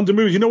there's tons of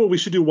movies. You know what we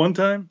should do one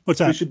time? What's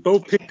that?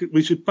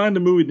 We should find a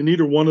movie that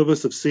neither one of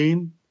us have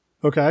seen.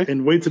 Okay.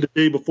 And wait till the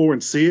day before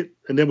and see it,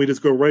 and then we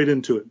just go right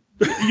into it.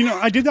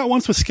 I did that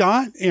once with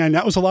Scott, and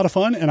that was a lot of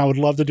fun, and I would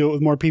love to do it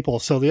with more people.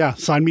 So, yeah,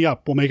 sign me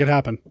up. We'll make it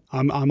happen.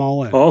 I'm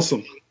all in.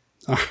 Awesome.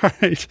 All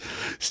right.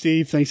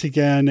 Steve, thanks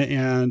again,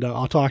 and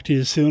I'll talk to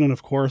you soon, and,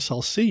 of course,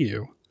 I'll see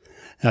you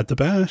at the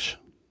Bash.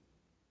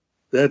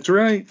 That's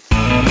right.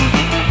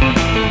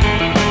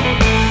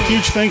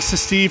 Huge thanks to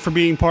Steve for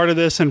being part of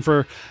this and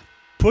for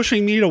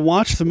pushing me to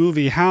watch the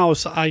movie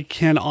House. I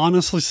can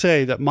honestly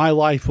say that my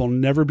life will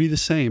never be the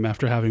same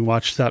after having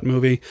watched that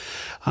movie.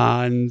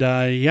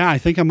 I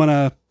think I'm going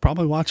to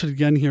probably watch it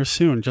again here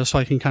soon, just so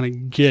I can kind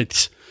of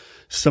get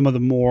some of the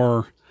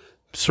more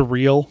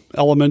surreal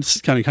elements,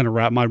 kind of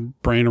wrap my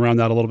brain around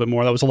that a little bit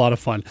more. That was a lot of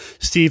fun.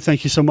 Steve,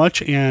 thank you so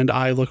much, and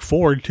I look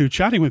forward to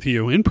chatting with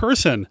you in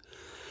person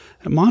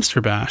at Monster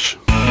Bash.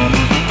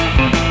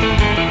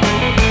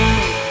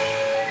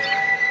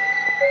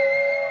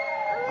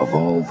 Of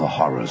all the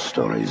horror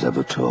stories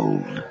ever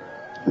told,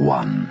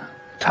 one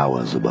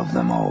towers above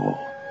them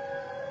all.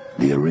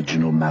 The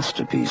original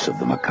masterpiece of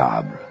the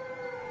macabre.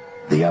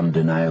 The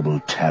undeniable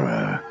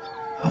terror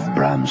of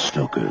Bram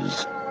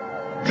Stoker's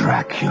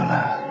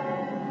Dracula.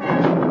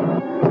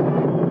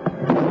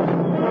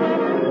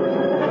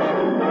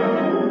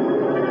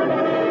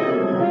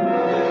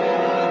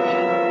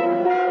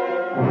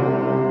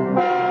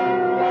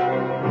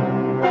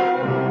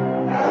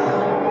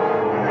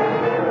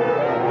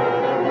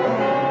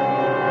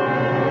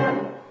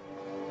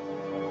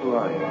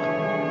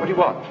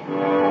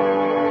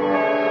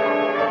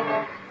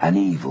 An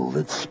evil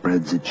that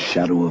spreads its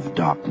shadow of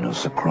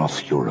darkness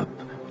across Europe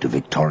to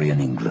Victorian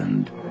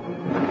England.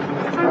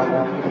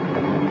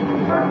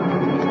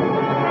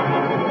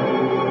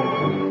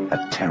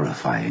 A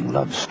terrifying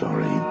love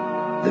story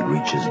that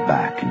reaches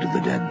back into the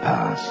dead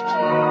past.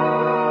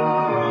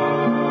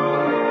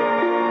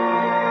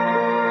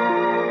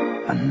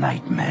 A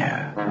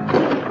nightmare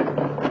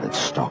that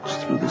stalks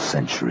through the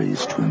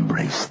centuries to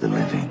embrace the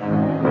living.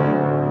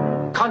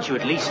 Can't you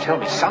at least tell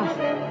me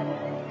something?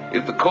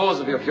 If the cause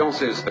of your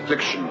fiancé's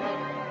affliction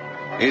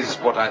is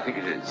what I think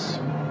it is,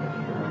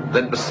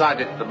 then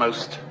beside it the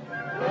most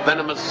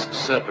venomous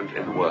serpent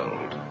in the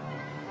world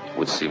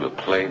would seem a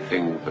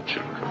plaything for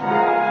children.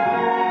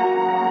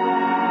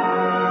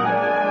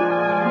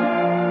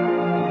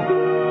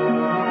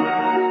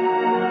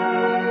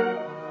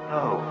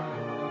 No.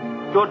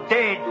 You're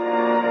dead.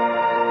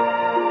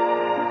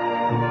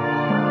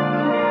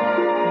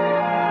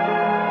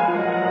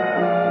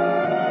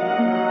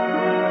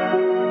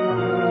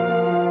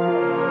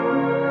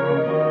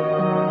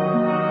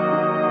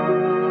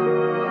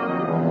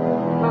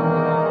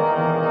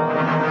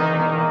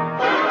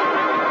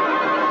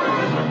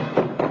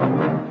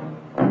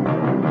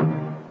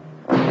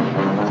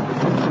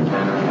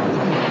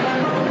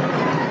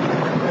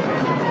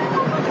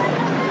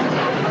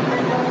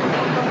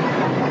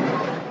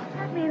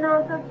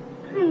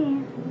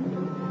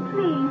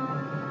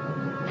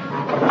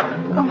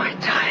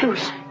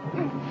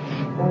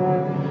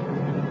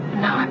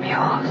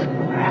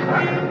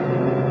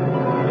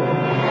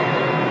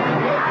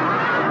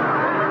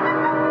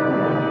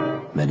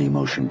 Many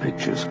motion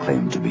pictures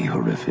claim to be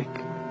horrific.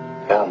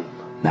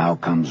 Now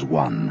comes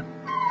one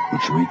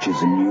which reaches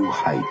a new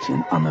height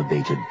in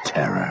unabated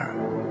terror.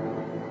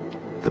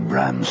 The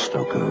Bram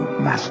Stoker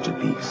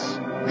masterpiece,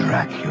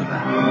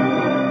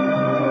 Dracula.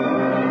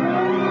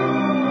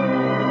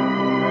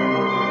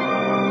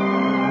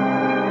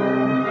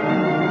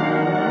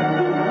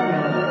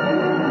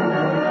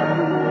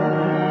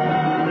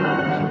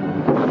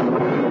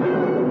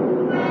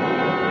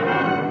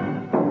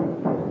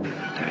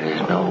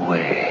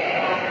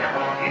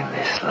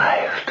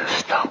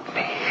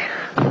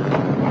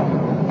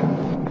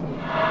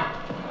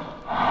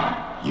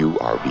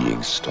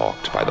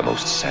 Stalked by the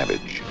most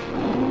savage,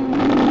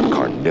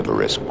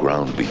 carnivorous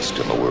ground beast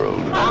in the world.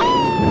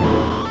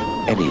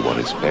 Anyone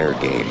is fair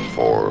game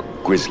for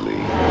Grizzly.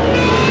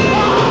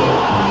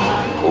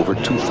 Over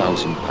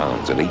 2,000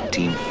 pounds and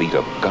 18 feet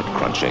of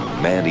gut-crunching,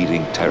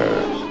 man-eating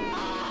terror.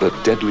 The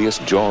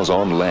deadliest jaws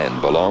on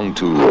land belong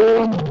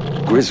to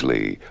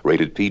Grizzly.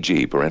 Rated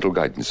PG. Parental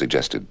guidance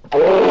suggested.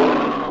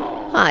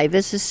 Hi,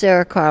 this is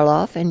Sarah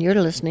Karloff, and you're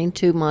listening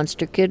to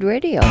Monster Kid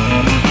Radio.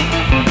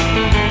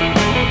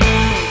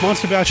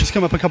 Monster Bash has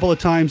come up a couple of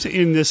times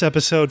in this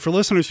episode. For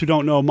listeners who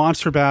don't know,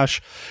 Monster Bash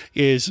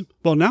is,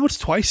 well, now it's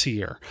twice a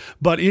year,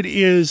 but it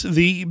is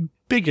the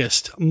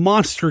biggest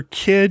Monster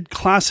Kid,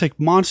 classic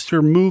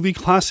monster movie,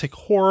 classic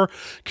horror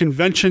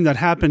convention that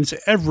happens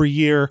every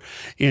year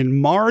in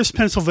Mars,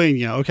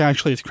 Pennsylvania. Okay,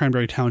 actually it's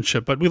Cranberry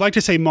Township, but we like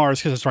to say Mars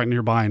because it's right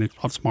nearby and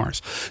it's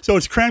Mars. So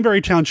it's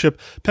Cranberry Township,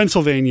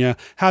 Pennsylvania,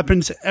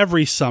 happens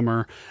every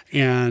summer,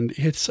 and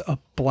it's a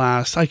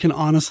blast. I can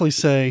honestly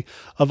say,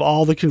 of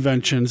all the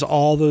conventions,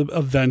 all the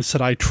events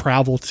that I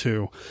travel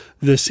to,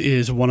 this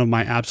is one of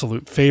my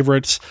absolute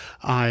favorites.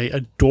 I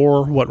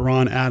adore what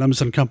Ron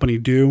Adams and company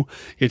do.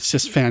 It's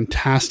just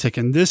fantastic.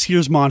 And this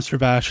year's Monster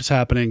Bash is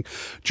happening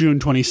June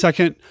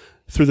 22nd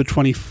through the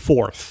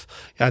 24th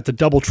at the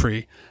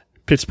Doubletree,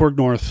 Pittsburgh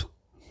North.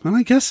 And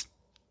I guess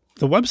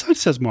the website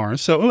says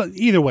Mars. So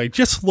either way,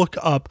 just look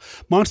up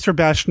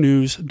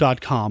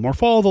monsterbashnews.com or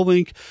follow the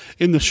link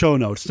in the show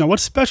notes. Now,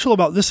 what's special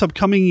about this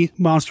upcoming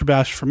Monster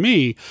Bash for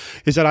me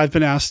is that I've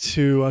been asked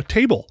to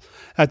table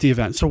at the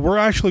event. So we're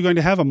actually going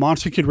to have a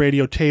Monster Kid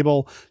Radio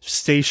table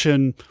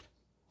station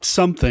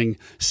something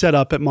set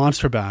up at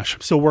Monster Bash.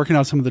 I'm still working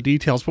out some of the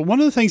details, but one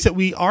of the things that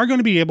we are going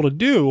to be able to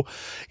do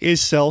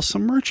is sell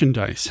some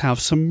merchandise, have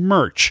some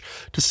merch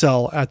to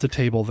sell at the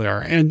table there.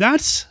 And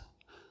that's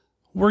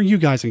where you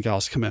guys and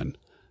gals come in.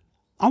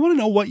 I want to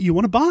know what you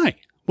want to buy.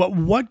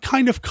 What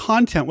kind of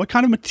content, what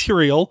kind of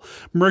material,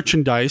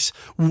 merchandise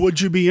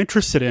would you be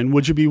interested in?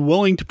 Would you be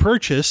willing to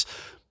purchase?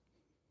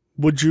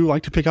 Would you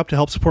like to pick up to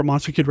help support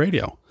Monster Kid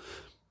Radio?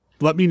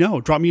 Let me know.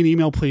 Drop me an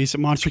email, please,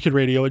 at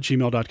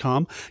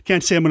monsterkidradio@gmail.com.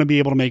 Can't say I'm going to be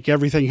able to make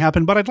everything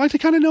happen, but I'd like to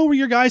kind of know where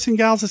your guys and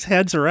gals'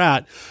 heads are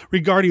at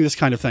regarding this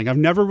kind of thing. I've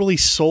never really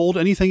sold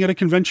anything at a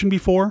convention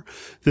before.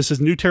 This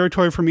is new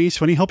territory for me,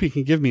 so any help you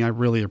can give me, I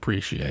really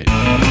appreciate.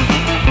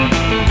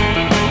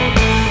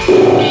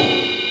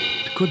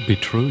 It could be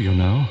true, you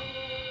know.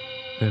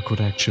 There could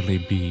actually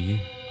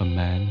be a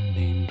man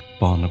named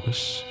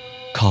Barnabas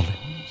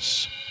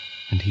Collins,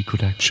 and he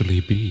could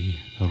actually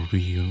be a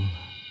real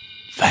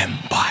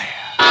vampire.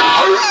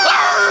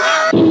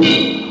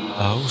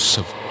 House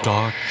of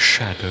Dark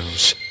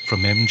Shadows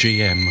from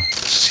MGM.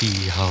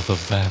 See how the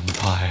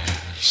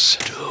vampires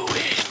do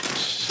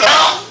it.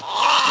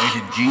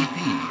 Rated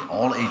GP.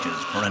 All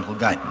ages. Parental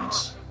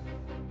guidance.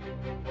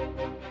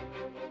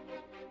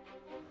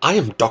 I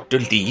am Dr.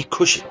 Lee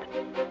Cushing.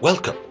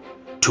 Welcome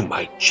to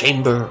my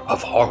Chamber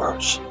of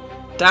Horrors.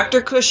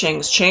 Dr.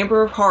 Cushing's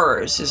Chamber of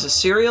Horrors is a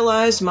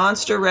serialized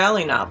monster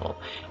rally novel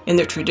in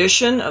the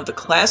tradition of the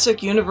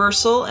classic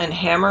Universal and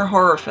Hammer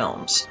horror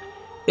films.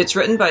 It's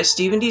written by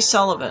Stephen D.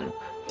 Sullivan,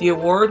 the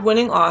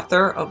award-winning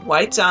author of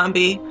White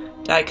Zombie,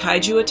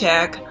 Daikaiju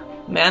Attack,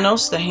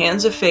 Manos: The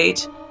Hands of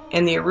Fate,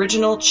 and the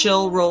original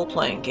Chill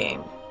role-playing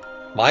game.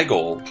 My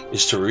goal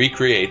is to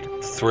recreate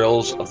the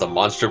thrills of the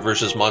Monster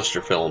vs.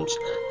 Monster films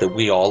that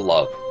we all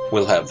love.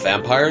 We'll have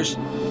vampires,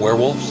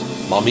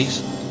 werewolves,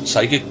 mummies,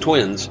 psychic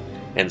twins,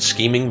 and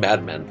scheming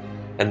madmen.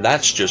 And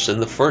that's just in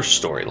the first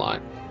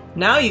storyline.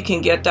 Now you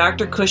can get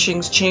Dr.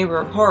 Cushing's Chamber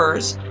of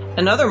Horrors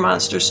and other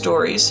monster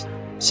stories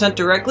sent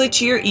directly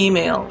to your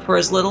email for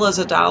as little as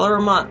 $1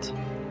 a month.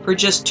 For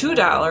just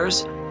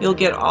 $2, you'll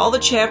get all the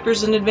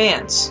chapters in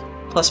advance,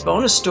 plus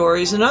bonus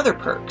stories and other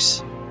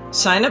perks.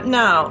 Sign up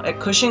now at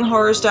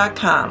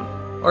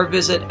CushingHorrors.com or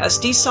visit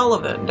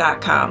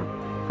SDSullivan.com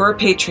for a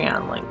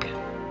Patreon link.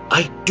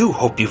 I do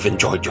hope you've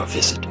enjoyed your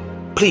visit.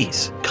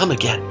 Please come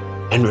again,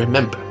 and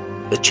remember,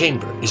 the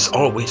Chamber is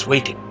always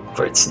waiting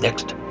for its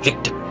next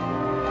victim.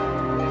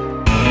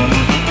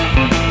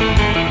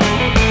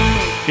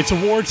 It's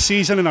award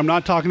season, and I'm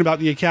not talking about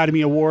the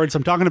Academy Awards.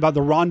 I'm talking about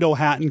the Rondo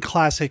Hatton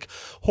Classic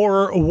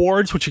Horror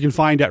Awards, which you can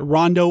find at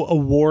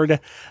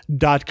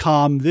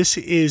rondoaward.com. This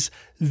is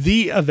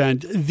the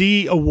event,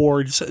 the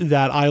awards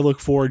that I look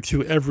forward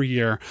to every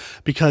year,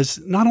 because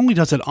not only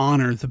does it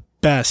honor the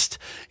best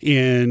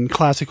in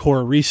classic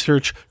horror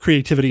research,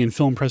 creativity, and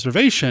film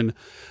preservation,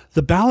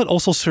 the ballot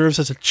also serves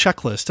as a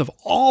checklist of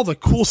all the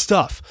cool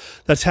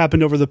stuff that's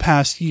happened over the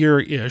past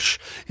year-ish,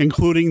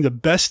 including the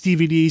best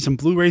DVDs and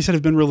Blu-rays that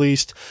have been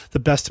released, the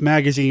best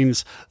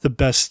magazines, the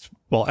best,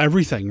 well,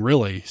 everything,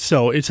 really.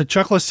 So it's a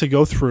checklist to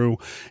go through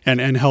and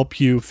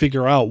help you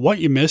figure out what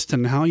you missed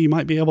and how you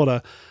might be able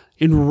to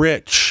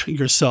enrich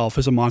yourself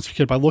as a Monster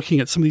Kid by looking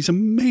at some of these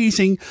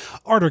amazing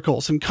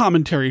articles and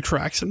commentary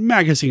tracks and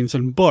magazines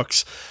and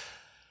books.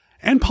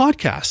 And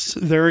podcasts.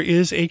 There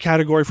is a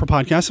category for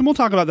podcasts, and we'll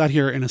talk about that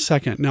here in a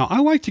second. Now, I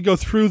like to go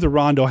through the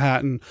Rondo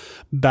Hatton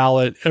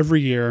ballot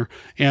every year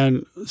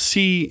and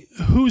see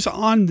who's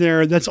on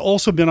there that's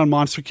also been on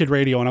Monster Kid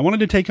Radio. And I wanted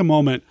to take a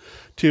moment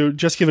to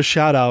just give a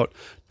shout out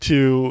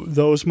to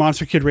those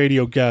Monster Kid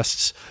Radio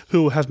guests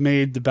who have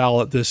made the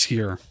ballot this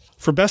year.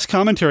 For Best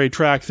Commentary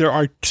Track, there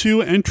are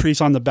 2 entries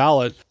on the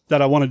ballot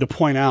that I wanted to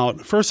point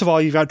out. First of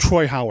all, you've got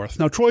Troy Howarth.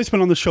 Now, Troy's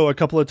been on the show a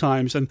couple of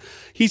times, and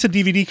he's a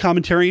DVD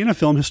commentarian, a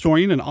film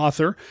historian, and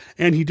author,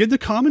 and he did the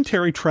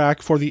commentary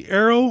track for the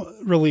Arrow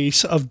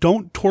release of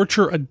Don't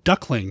Torture a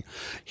Duckling.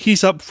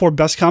 He's up for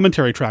Best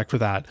Commentary Track for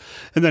that.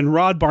 And then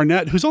Rod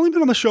Barnett, who's only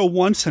been on the show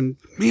once, and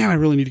man, I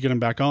really need to get him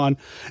back on,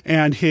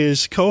 and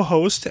his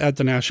co-host at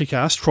the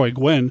NashiCast, Troy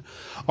Gwynn,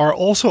 are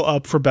also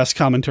up for Best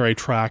Commentary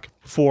Track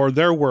for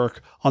their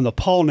work on the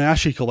Paul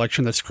Naschy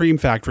collection that Scream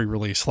Factory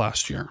released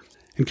last year.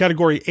 In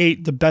Category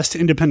 8, the Best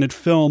Independent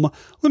Film,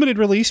 Limited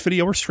Release,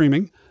 Video or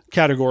Streaming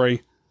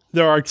category,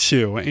 there are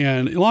 2.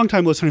 And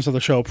longtime listeners of the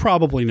show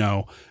probably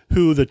know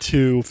who the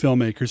 2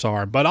 filmmakers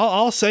are. But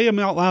I'll say them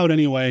out loud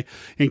anyway,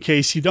 in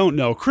case you don't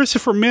know.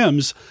 Christopher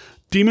Mims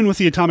Demon with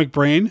the Atomic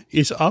Brain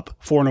is up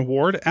for an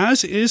award,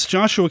 as is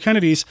Joshua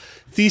Kennedy's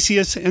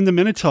Theseus and the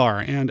Minotaur.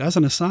 And as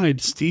an aside,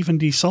 Stephen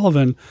D.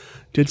 Sullivan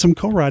did some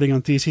co-writing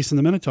on Theseus and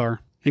the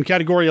Minotaur. In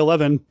Category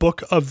 11,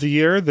 Book of the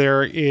Year,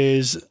 there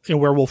is A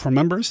Werewolf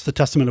Remembers, The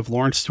Testament of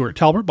Lawrence Stewart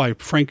Talbot by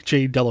Frank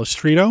J.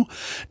 Dellostrito.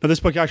 Now, this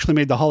book actually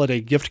made the holiday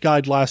gift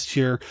guide last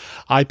year.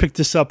 I picked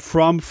this up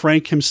from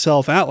Frank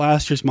himself at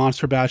last year's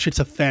Monster Bash. It's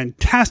a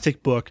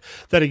fantastic book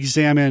that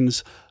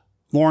examines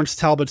Lawrence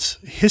Talbot's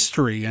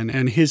history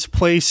and his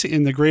place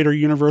in the greater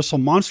Universal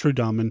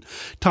monsterdom, and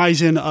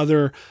ties in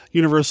other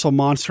Universal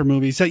monster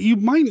movies that you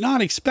might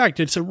not expect.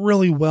 It's a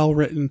really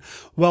well-written,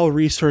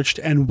 well-researched,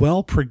 and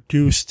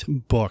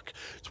well-produced book.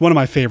 It's one of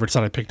my favorites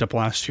that I picked up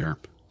last year.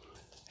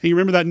 And you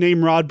remember that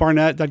name, Rod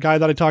Barnett, that guy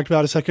that I talked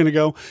about a second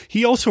ago?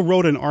 He also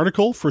wrote an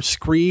article for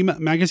Scream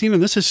magazine,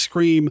 and this is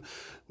Scream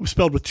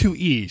spelled with two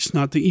E's,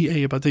 not the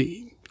EA, but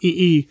the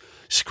EE.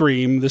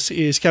 Scream. This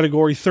is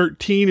Category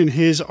 13, and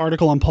his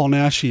article on Paul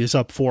Naschy is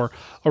up for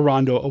a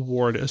Rondo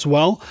Award as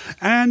well.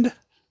 And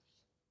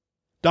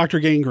Dr.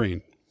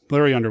 Gangrene,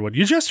 Larry Underwood.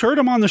 You just heard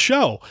him on the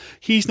show.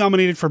 He's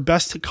nominated for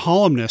Best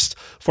Columnist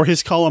for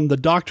his column, The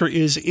Doctor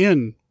Is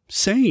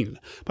Insane,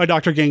 by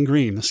Dr.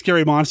 Gangrene, the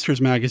Scary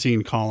Monsters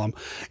magazine column.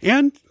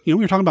 And, we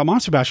were talking about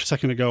Monster Bash a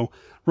second ago.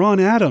 Ron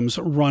Adams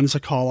runs a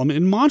column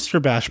in Monster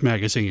Bash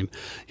magazine.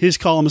 His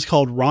column is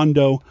called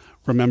Rondo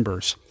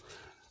Remembers.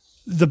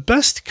 The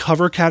best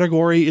cover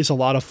category is a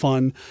lot of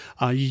fun.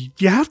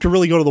 You have to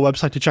really go to the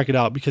website to check it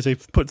out, because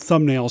they've put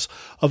thumbnails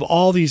of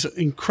all these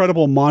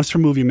incredible Monster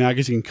Movie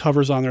magazine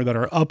covers on there that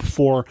are up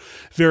for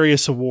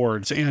various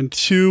awards. And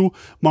two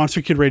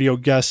Monster Kid Radio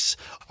guests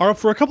are up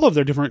for a couple of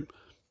their different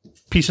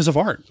pieces of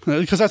art,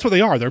 because that's what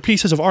they are. They're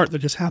pieces of art that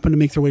just happen to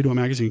make their way to a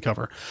magazine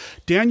cover.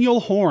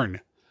 Daniel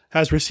Horn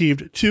has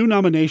received 2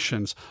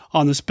 nominations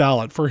on this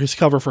ballot for his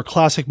cover for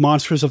Classic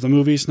Monsters of the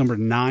Movies number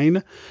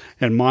 9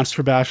 and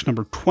Monster Bash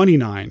number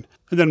 29.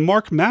 And then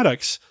Mark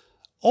Maddox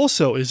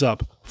also is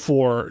up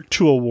for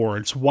 2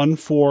 awards, one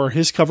for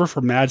his cover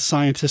for Mad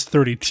Scientist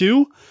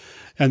 32,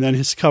 and then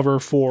his cover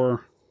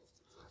for,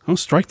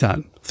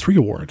 3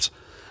 awards.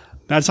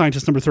 Mad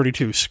Scientist number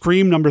 32,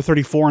 Scream number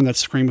 34, and that's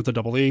Scream with the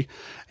double E,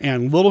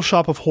 and Little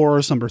Shop of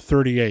Horrors number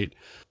 38.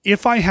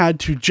 If I had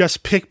to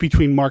just pick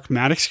between Mark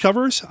Maddox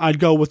covers, I'd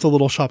go with the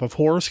Little Shop of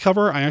Horrors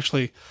cover. I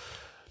actually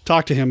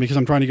talked to him because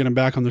I'm trying to get him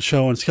back on the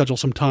show and schedule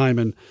some time,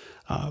 and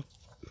I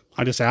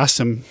just asked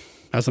him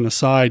as an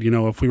aside,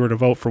 if we were to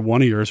vote for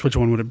one of yours, which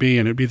one would it be?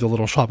 And it'd be the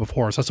Little Shop of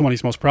Horrors. That's the one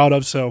he's most proud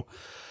of, so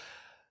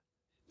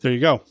there you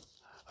go.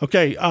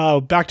 Okay,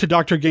 back to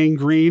Dr.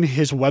 Gangrene.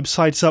 His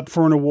website's up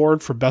for an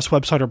award for Best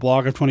Website or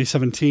Blog of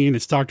 2017.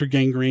 It's Dr.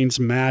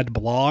 Gangrene's Mad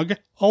Blog.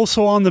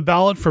 Also on the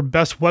ballot for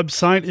Best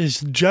Website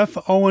is Jeff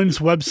Owens'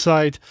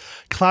 website,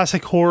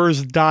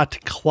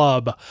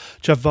 classichorrors.club.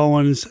 Jeff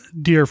Owens,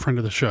 dear friend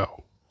of the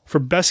show. For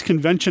Best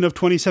Convention of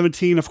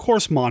 2017, of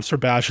course, Monster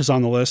Bash is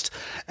on the list,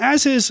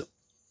 as is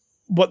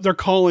what they're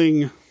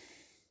calling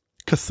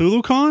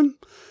CthulhuCon.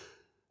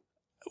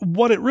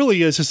 What it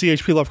really is the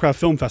H.P. Lovecraft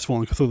Film Festival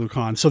and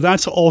CthulhuCon. So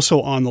that's also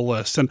on the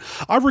list. And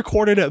I've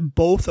recorded at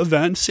both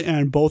events,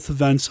 and both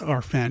events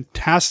are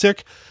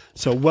fantastic.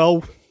 So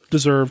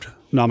well-deserved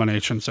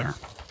nominations there.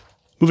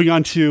 Moving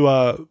on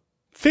to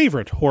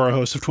favorite horror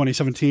host of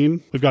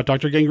 2017, we've got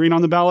Dr. Gangrene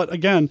on the ballot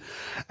again,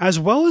 as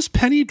well as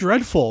Penny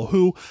Dreadful,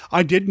 who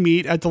I did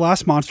meet at the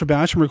last Monster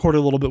Bash and recorded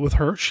a little bit with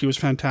her. She was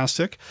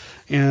fantastic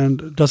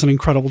and does an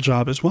incredible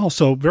job as well.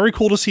 So very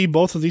cool to see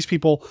both of these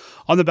people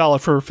on the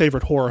ballot for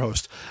favorite horror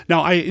host.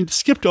 Now, I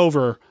skipped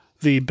over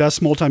the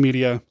best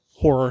multimedia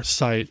horror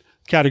site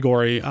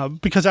category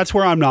because that's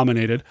where I'm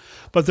nominated,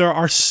 but there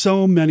are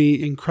so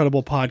many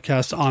incredible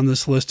podcasts on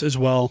this list as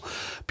well.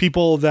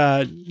 People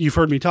that you've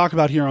heard me talk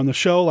about here on the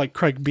show, like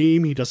Craig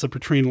Beam. He does the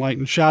Between Light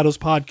and Shadows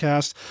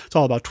podcast. It's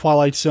all about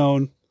Twilight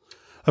Zone.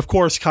 Of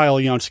course, Kyle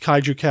Yount's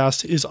Kaiju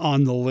Cast is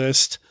on the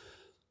list.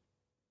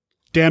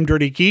 Damn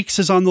Dirty Geeks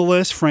is on the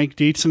list. Frank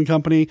Dietz and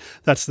Company.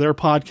 That's their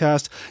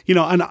podcast.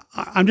 And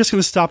I'm just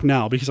going to stop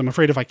now because I'm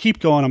afraid if I keep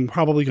going, I'm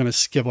probably going to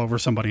skip over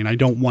somebody, and I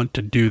don't want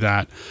to do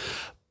that.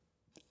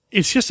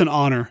 It's just an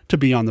honor to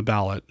be on the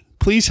ballot.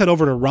 Please head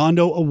over to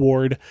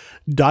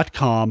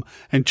rondoaward.com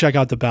and check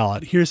out the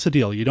ballot. Here's the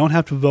deal. You don't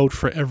have to vote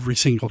for every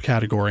single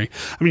category.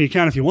 I mean, you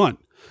can if you want,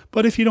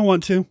 but if you don't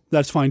want to,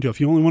 that's fine too. If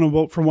you only want to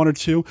vote for one or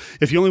two,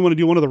 if you only want to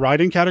do one of the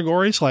writing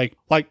categories, like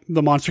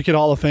the Monster Kid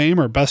Hall of Fame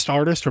or Best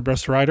Artist or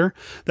Best Writer,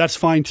 that's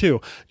fine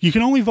too. You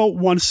can only vote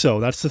once,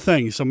 so that's the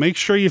thing. So make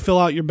sure you fill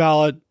out your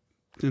ballot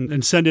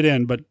and send it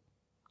in, but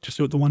just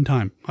do it the one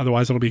time.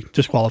 Otherwise, it'll be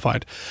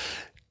disqualified.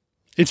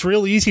 It's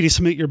real easy to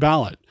submit your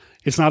ballot.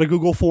 It's not a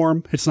Google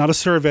form. It's not a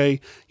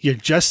survey. You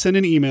just send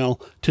an email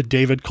to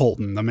David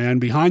Colton, the man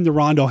behind the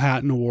Rondo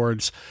Hatton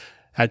Awards,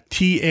 at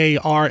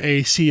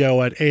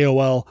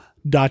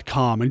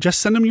taraco@aol.com, and just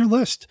send him your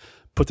list.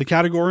 Put the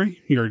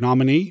category, your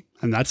nominee,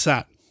 and that's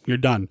that. You're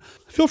done.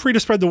 Feel free to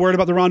spread the word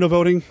about the Rondo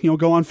voting.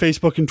 Go on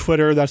Facebook and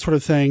Twitter, that sort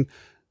of thing.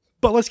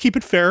 But let's keep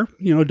it fair.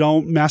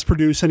 Don't mass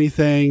produce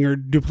anything or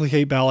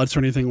duplicate ballots or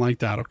anything like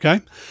that,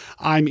 okay?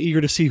 I'm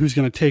eager to see who's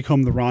going to take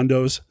home the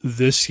Rondos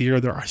this year.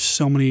 There are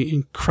so many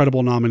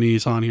incredible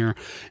nominees on here.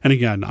 And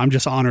again, I'm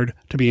just honored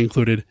to be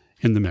included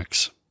in the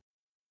mix.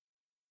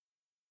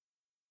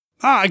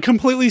 I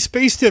completely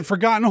spaced it.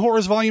 Forgotten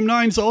Horrors Volume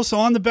 9 is also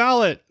on the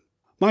ballot.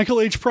 Michael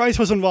H. Price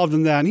was involved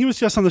in that, and he was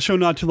just on the show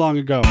not too long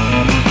ago.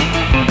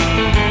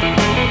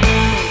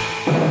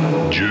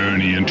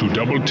 Journey into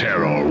double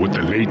terror with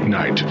the late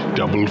night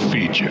double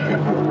feature.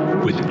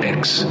 With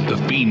X, the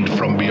fiend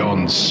from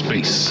beyond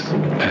space,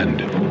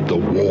 and the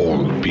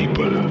Wall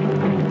People.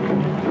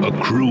 A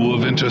crew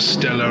of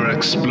interstellar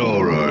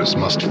explorers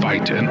must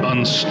fight an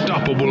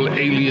unstoppable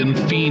alien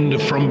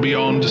fiend from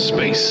beyond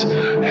space,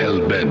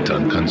 hell-bent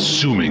on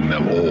consuming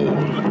them all.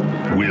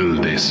 Will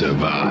they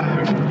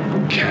survive?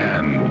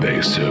 Can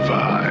they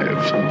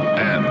survive?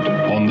 And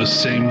on the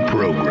same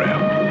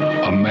program,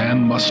 a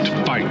man must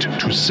fight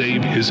to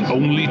save his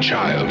only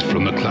child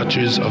from the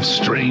clutches of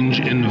strange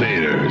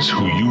invaders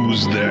who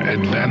use their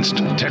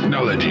advanced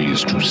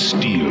technologies to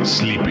steal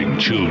sleeping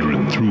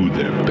children through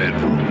their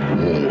bedroom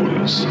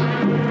walls.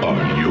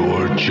 Are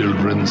your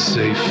children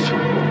safe?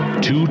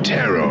 Two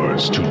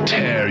terrors to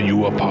tear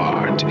you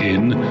apart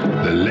in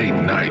the late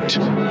night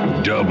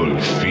double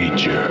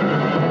feature.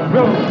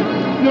 No!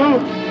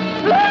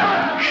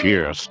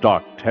 Sheer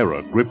stark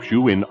terror grips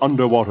you in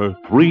underwater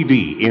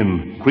 3D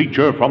in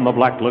Creature from the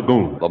Black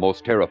Lagoon. The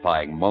most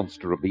terrifying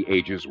monster of the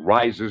ages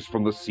rises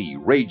from the sea,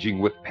 raging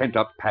with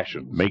pent-up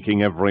passions.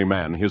 Making every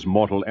man his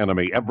mortal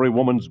enemy, every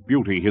woman's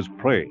beauty his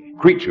prey.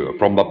 Creature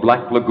from the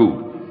Black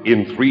Lagoon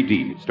in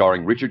 3D,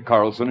 starring Richard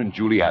Carlson and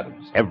Julie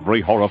Adams.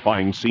 Every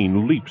horrifying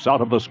scene leaps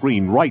out of the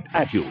screen right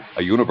at you.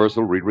 A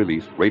Universal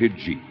re-release, rated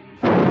G.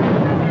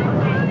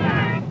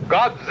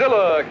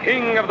 Godzilla,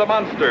 King of the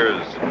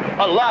Monsters,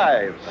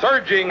 alive,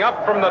 surging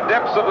up from the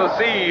depths of the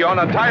sea on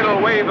a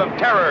tidal wave of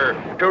terror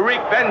to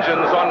wreak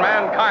vengeance on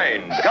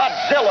mankind.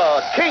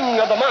 Godzilla, King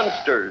of the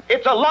Monsters,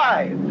 it's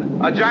alive!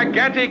 A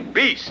gigantic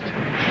beast,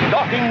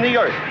 stalking the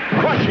earth,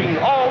 crushing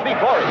all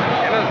before it.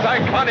 In a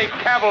cyclonic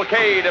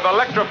cavalcade of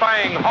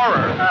electrifying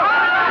horror.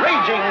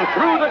 Raging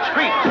through the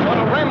streets on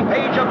a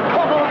rampage of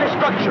total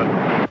destruction.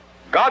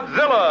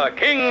 Godzilla,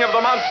 King of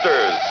the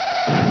Monsters.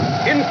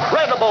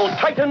 Incredible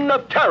titan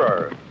of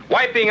terror.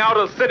 Wiping out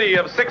a city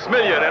of 6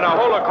 million in a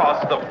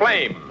holocaust of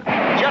flame.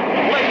 Jet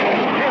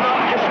planes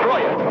cannot destroy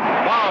it.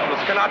 Bombs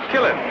cannot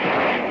kill it.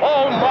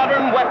 All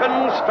modern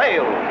weapons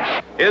fail.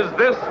 Is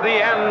this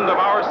the end of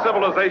our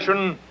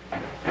civilization?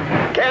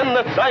 Can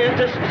the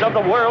scientists of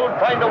the world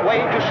find a way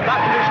to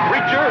stop this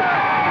creature?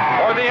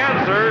 For the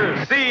answer,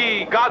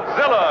 see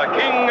Godzilla,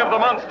 King of the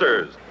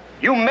Monsters.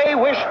 You may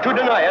wish to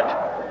deny it,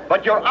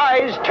 but your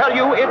eyes tell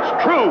you it's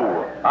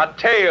true. A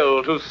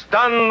tale to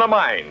stun the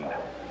mind.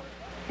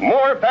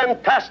 More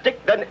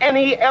fantastic than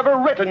any ever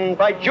written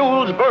by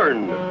Jules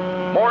Verne.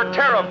 More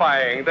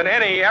terrifying than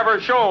any ever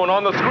shown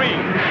on the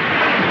screen.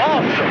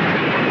 Awesome.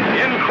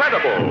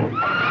 Incredible.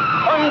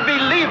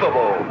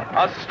 Unbelievable.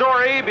 A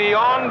story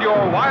beyond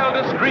your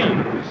wildest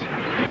dreams.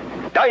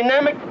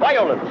 Dynamic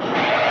violence.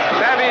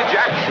 Savage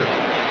action.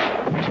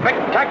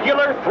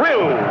 Spectacular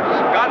thrills.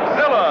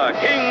 Godzilla,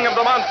 King of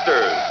the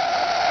Monsters.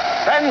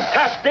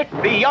 Fantastic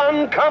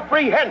beyond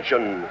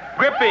comprehension.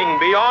 Gripping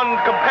beyond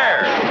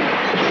compare.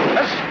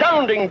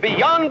 Astounding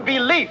beyond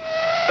belief.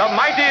 The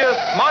mightiest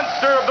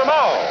monster of them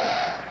all.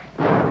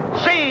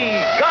 See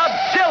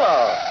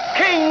Godzilla,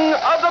 King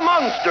of the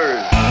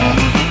Monsters.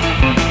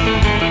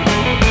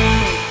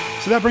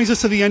 So that brings us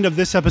to the end of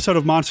this episode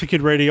of Monster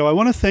Kid Radio. I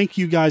want to thank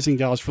you guys and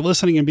gals for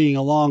listening and being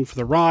along for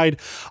the ride.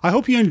 I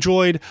hope you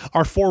enjoyed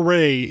our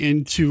foray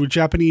into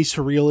Japanese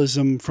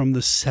surrealism from the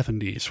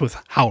 70s with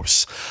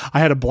House. I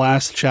had a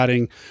blast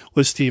chatting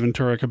with Steven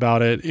Turek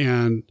about it.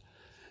 And,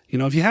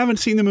 if you haven't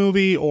seen the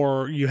movie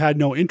or you had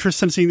no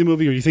interest in seeing the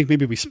movie or you think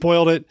maybe we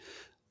spoiled it,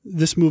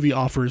 this movie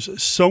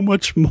offers so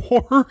much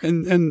more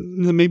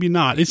and maybe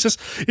not.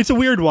 It's a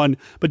weird one,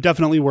 but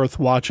definitely worth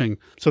watching.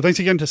 So thanks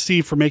again to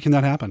Steve for making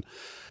that happen.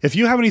 If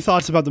you have any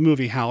thoughts about the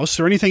movie House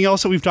or anything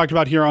else that we've talked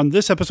about here on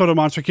this episode of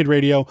Monster Kid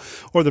Radio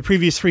or the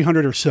previous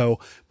 300 or so,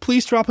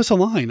 please drop us a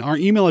line. Our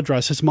email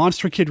address is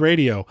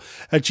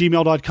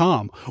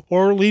monsterkidradio@gmail.com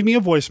or leave me a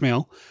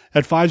voicemail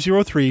at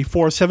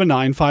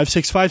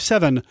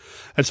 503-479-5657.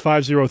 That's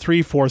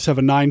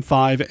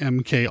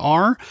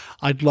 503-479-5MKR.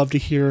 I'd love to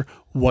hear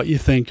what you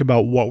think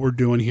about what we're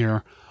doing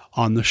here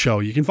on the show.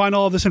 You can find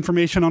all of this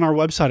information on our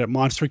website at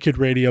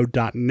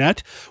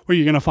monsterkidradio.net, where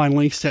you're going to find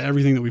links to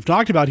everything that we've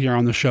talked about here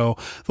on the show,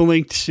 the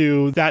link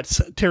to That's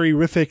Terry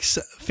Riffick's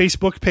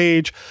Facebook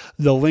page,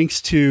 the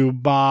links to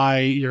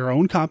buy your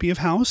own copy of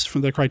House from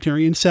the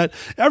Criterion set.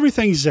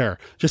 Everything's there.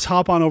 Just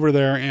hop on over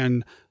there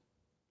and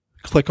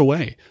click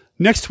away.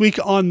 Next week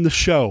on the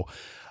show,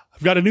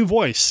 We've got a new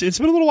voice. It's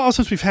been a little while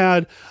since we've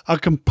had a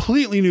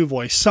completely new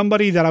voice,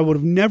 somebody that I would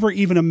have never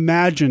even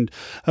imagined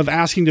of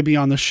asking to be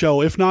on the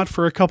show, if not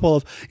for a couple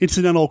of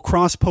incidental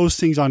cross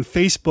postings on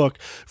Facebook.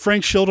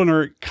 Frank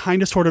Schildiner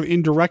kind of sort of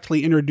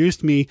indirectly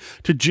introduced me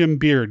to Jim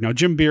Beard. Now,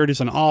 Jim Beard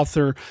is an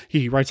author.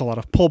 He writes a lot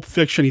of pulp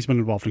fiction. He's been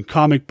involved in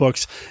comic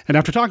books. And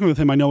after talking with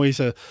him, I know he's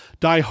a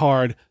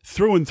diehard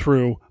through and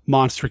through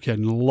monster kid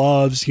and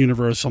loves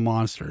Universal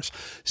monsters.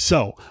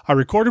 So I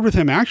recorded with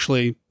him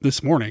actually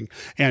this morning,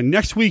 and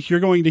next week you're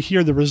going to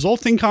hear the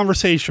resulting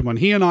conversation when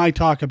he and I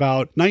talk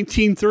about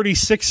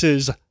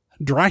 1936's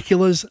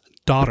Dracula's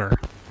Daughter.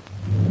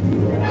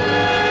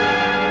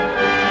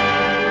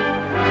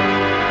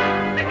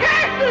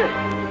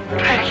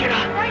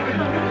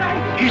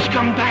 Dracula! He's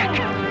come back!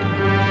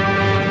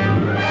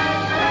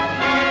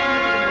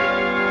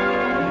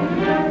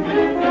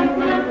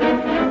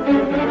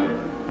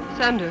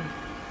 Sander,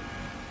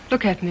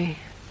 look at me.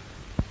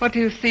 What do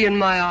you see in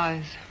my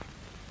eyes?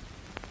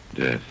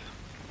 Death.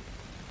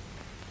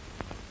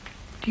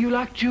 Do you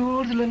like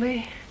jewels,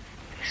 Lily?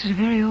 This is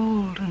very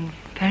old and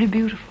very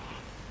beautiful.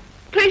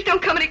 Please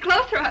don't come any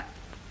closer.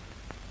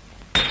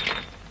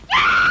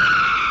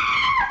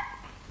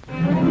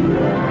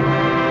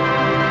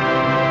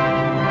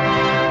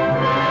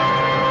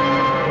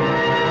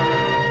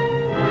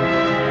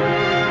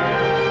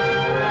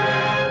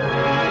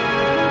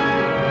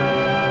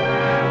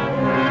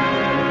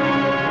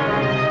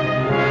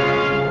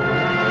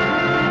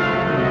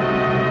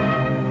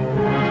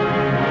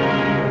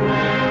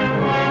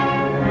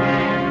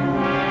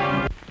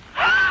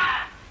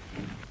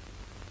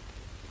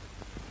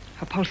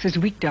 Her pulse is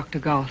weak, Dr.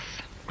 Goss.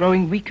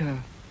 Growing weaker.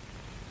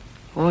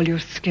 All your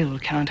skill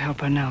can't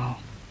help her now.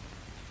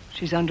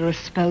 She's under a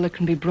spell that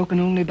can be broken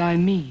only by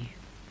me.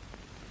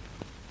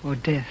 Or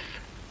death.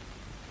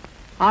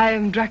 I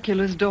am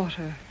Dracula's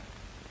daughter.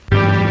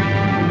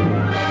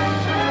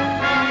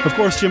 Of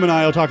course, Jim and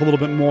I will talk a little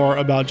bit more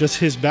about just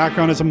his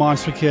background as a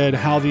monster kid,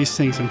 how these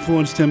things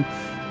influenced him,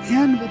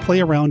 and we'll play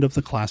a round of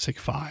the Classic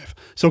 5.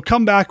 So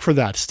come back for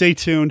that. Stay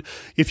tuned.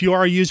 If you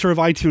are a user of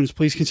iTunes,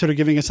 please consider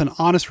giving us an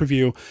honest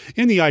review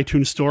in the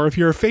iTunes store. If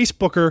you're a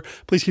Facebooker,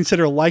 please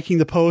consider liking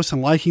the post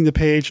and liking the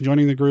page and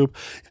joining the group.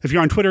 If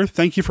you're on Twitter,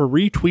 thank you for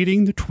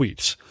retweeting the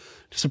tweets.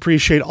 Just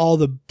appreciate all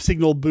the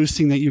signal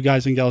boosting that you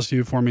guys and gals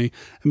do for me.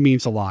 It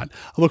means a lot.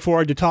 I look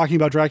forward to talking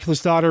about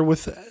Dracula's Daughter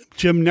with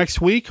Jim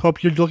next week.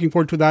 Hope you're looking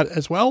forward to that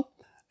as well.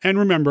 And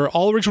remember,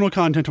 all original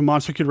content of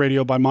Monster Kid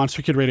Radio by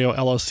Monster Kid Radio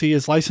LLC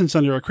is licensed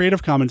under a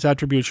Creative Commons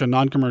Attribution,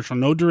 Non-Commercial,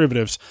 No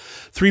Derivatives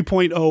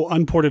 3.0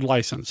 unported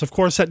license. Of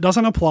course, that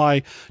doesn't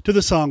apply to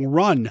the song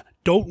Run,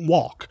 Don't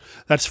Walk.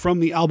 That's from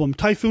the album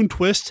Typhoon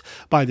Twist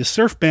by the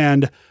surf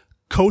band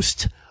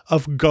Coast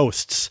of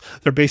Ghosts.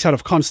 They're based out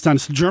of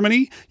Konstanz,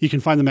 Germany. You can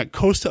find them at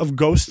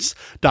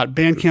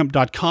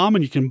coastofghosts.bandcamp.com,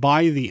 and you can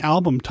buy the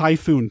album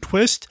Typhoon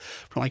Twist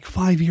for like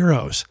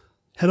 €5.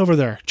 Head over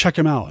there, check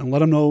them out, and let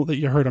them know that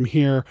you heard them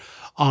here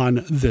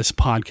on this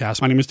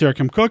podcast. My name is Derek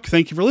M. Cook.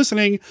 Thank you for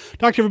listening.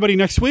 Talk to everybody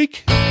next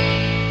week.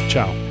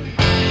 Ciao.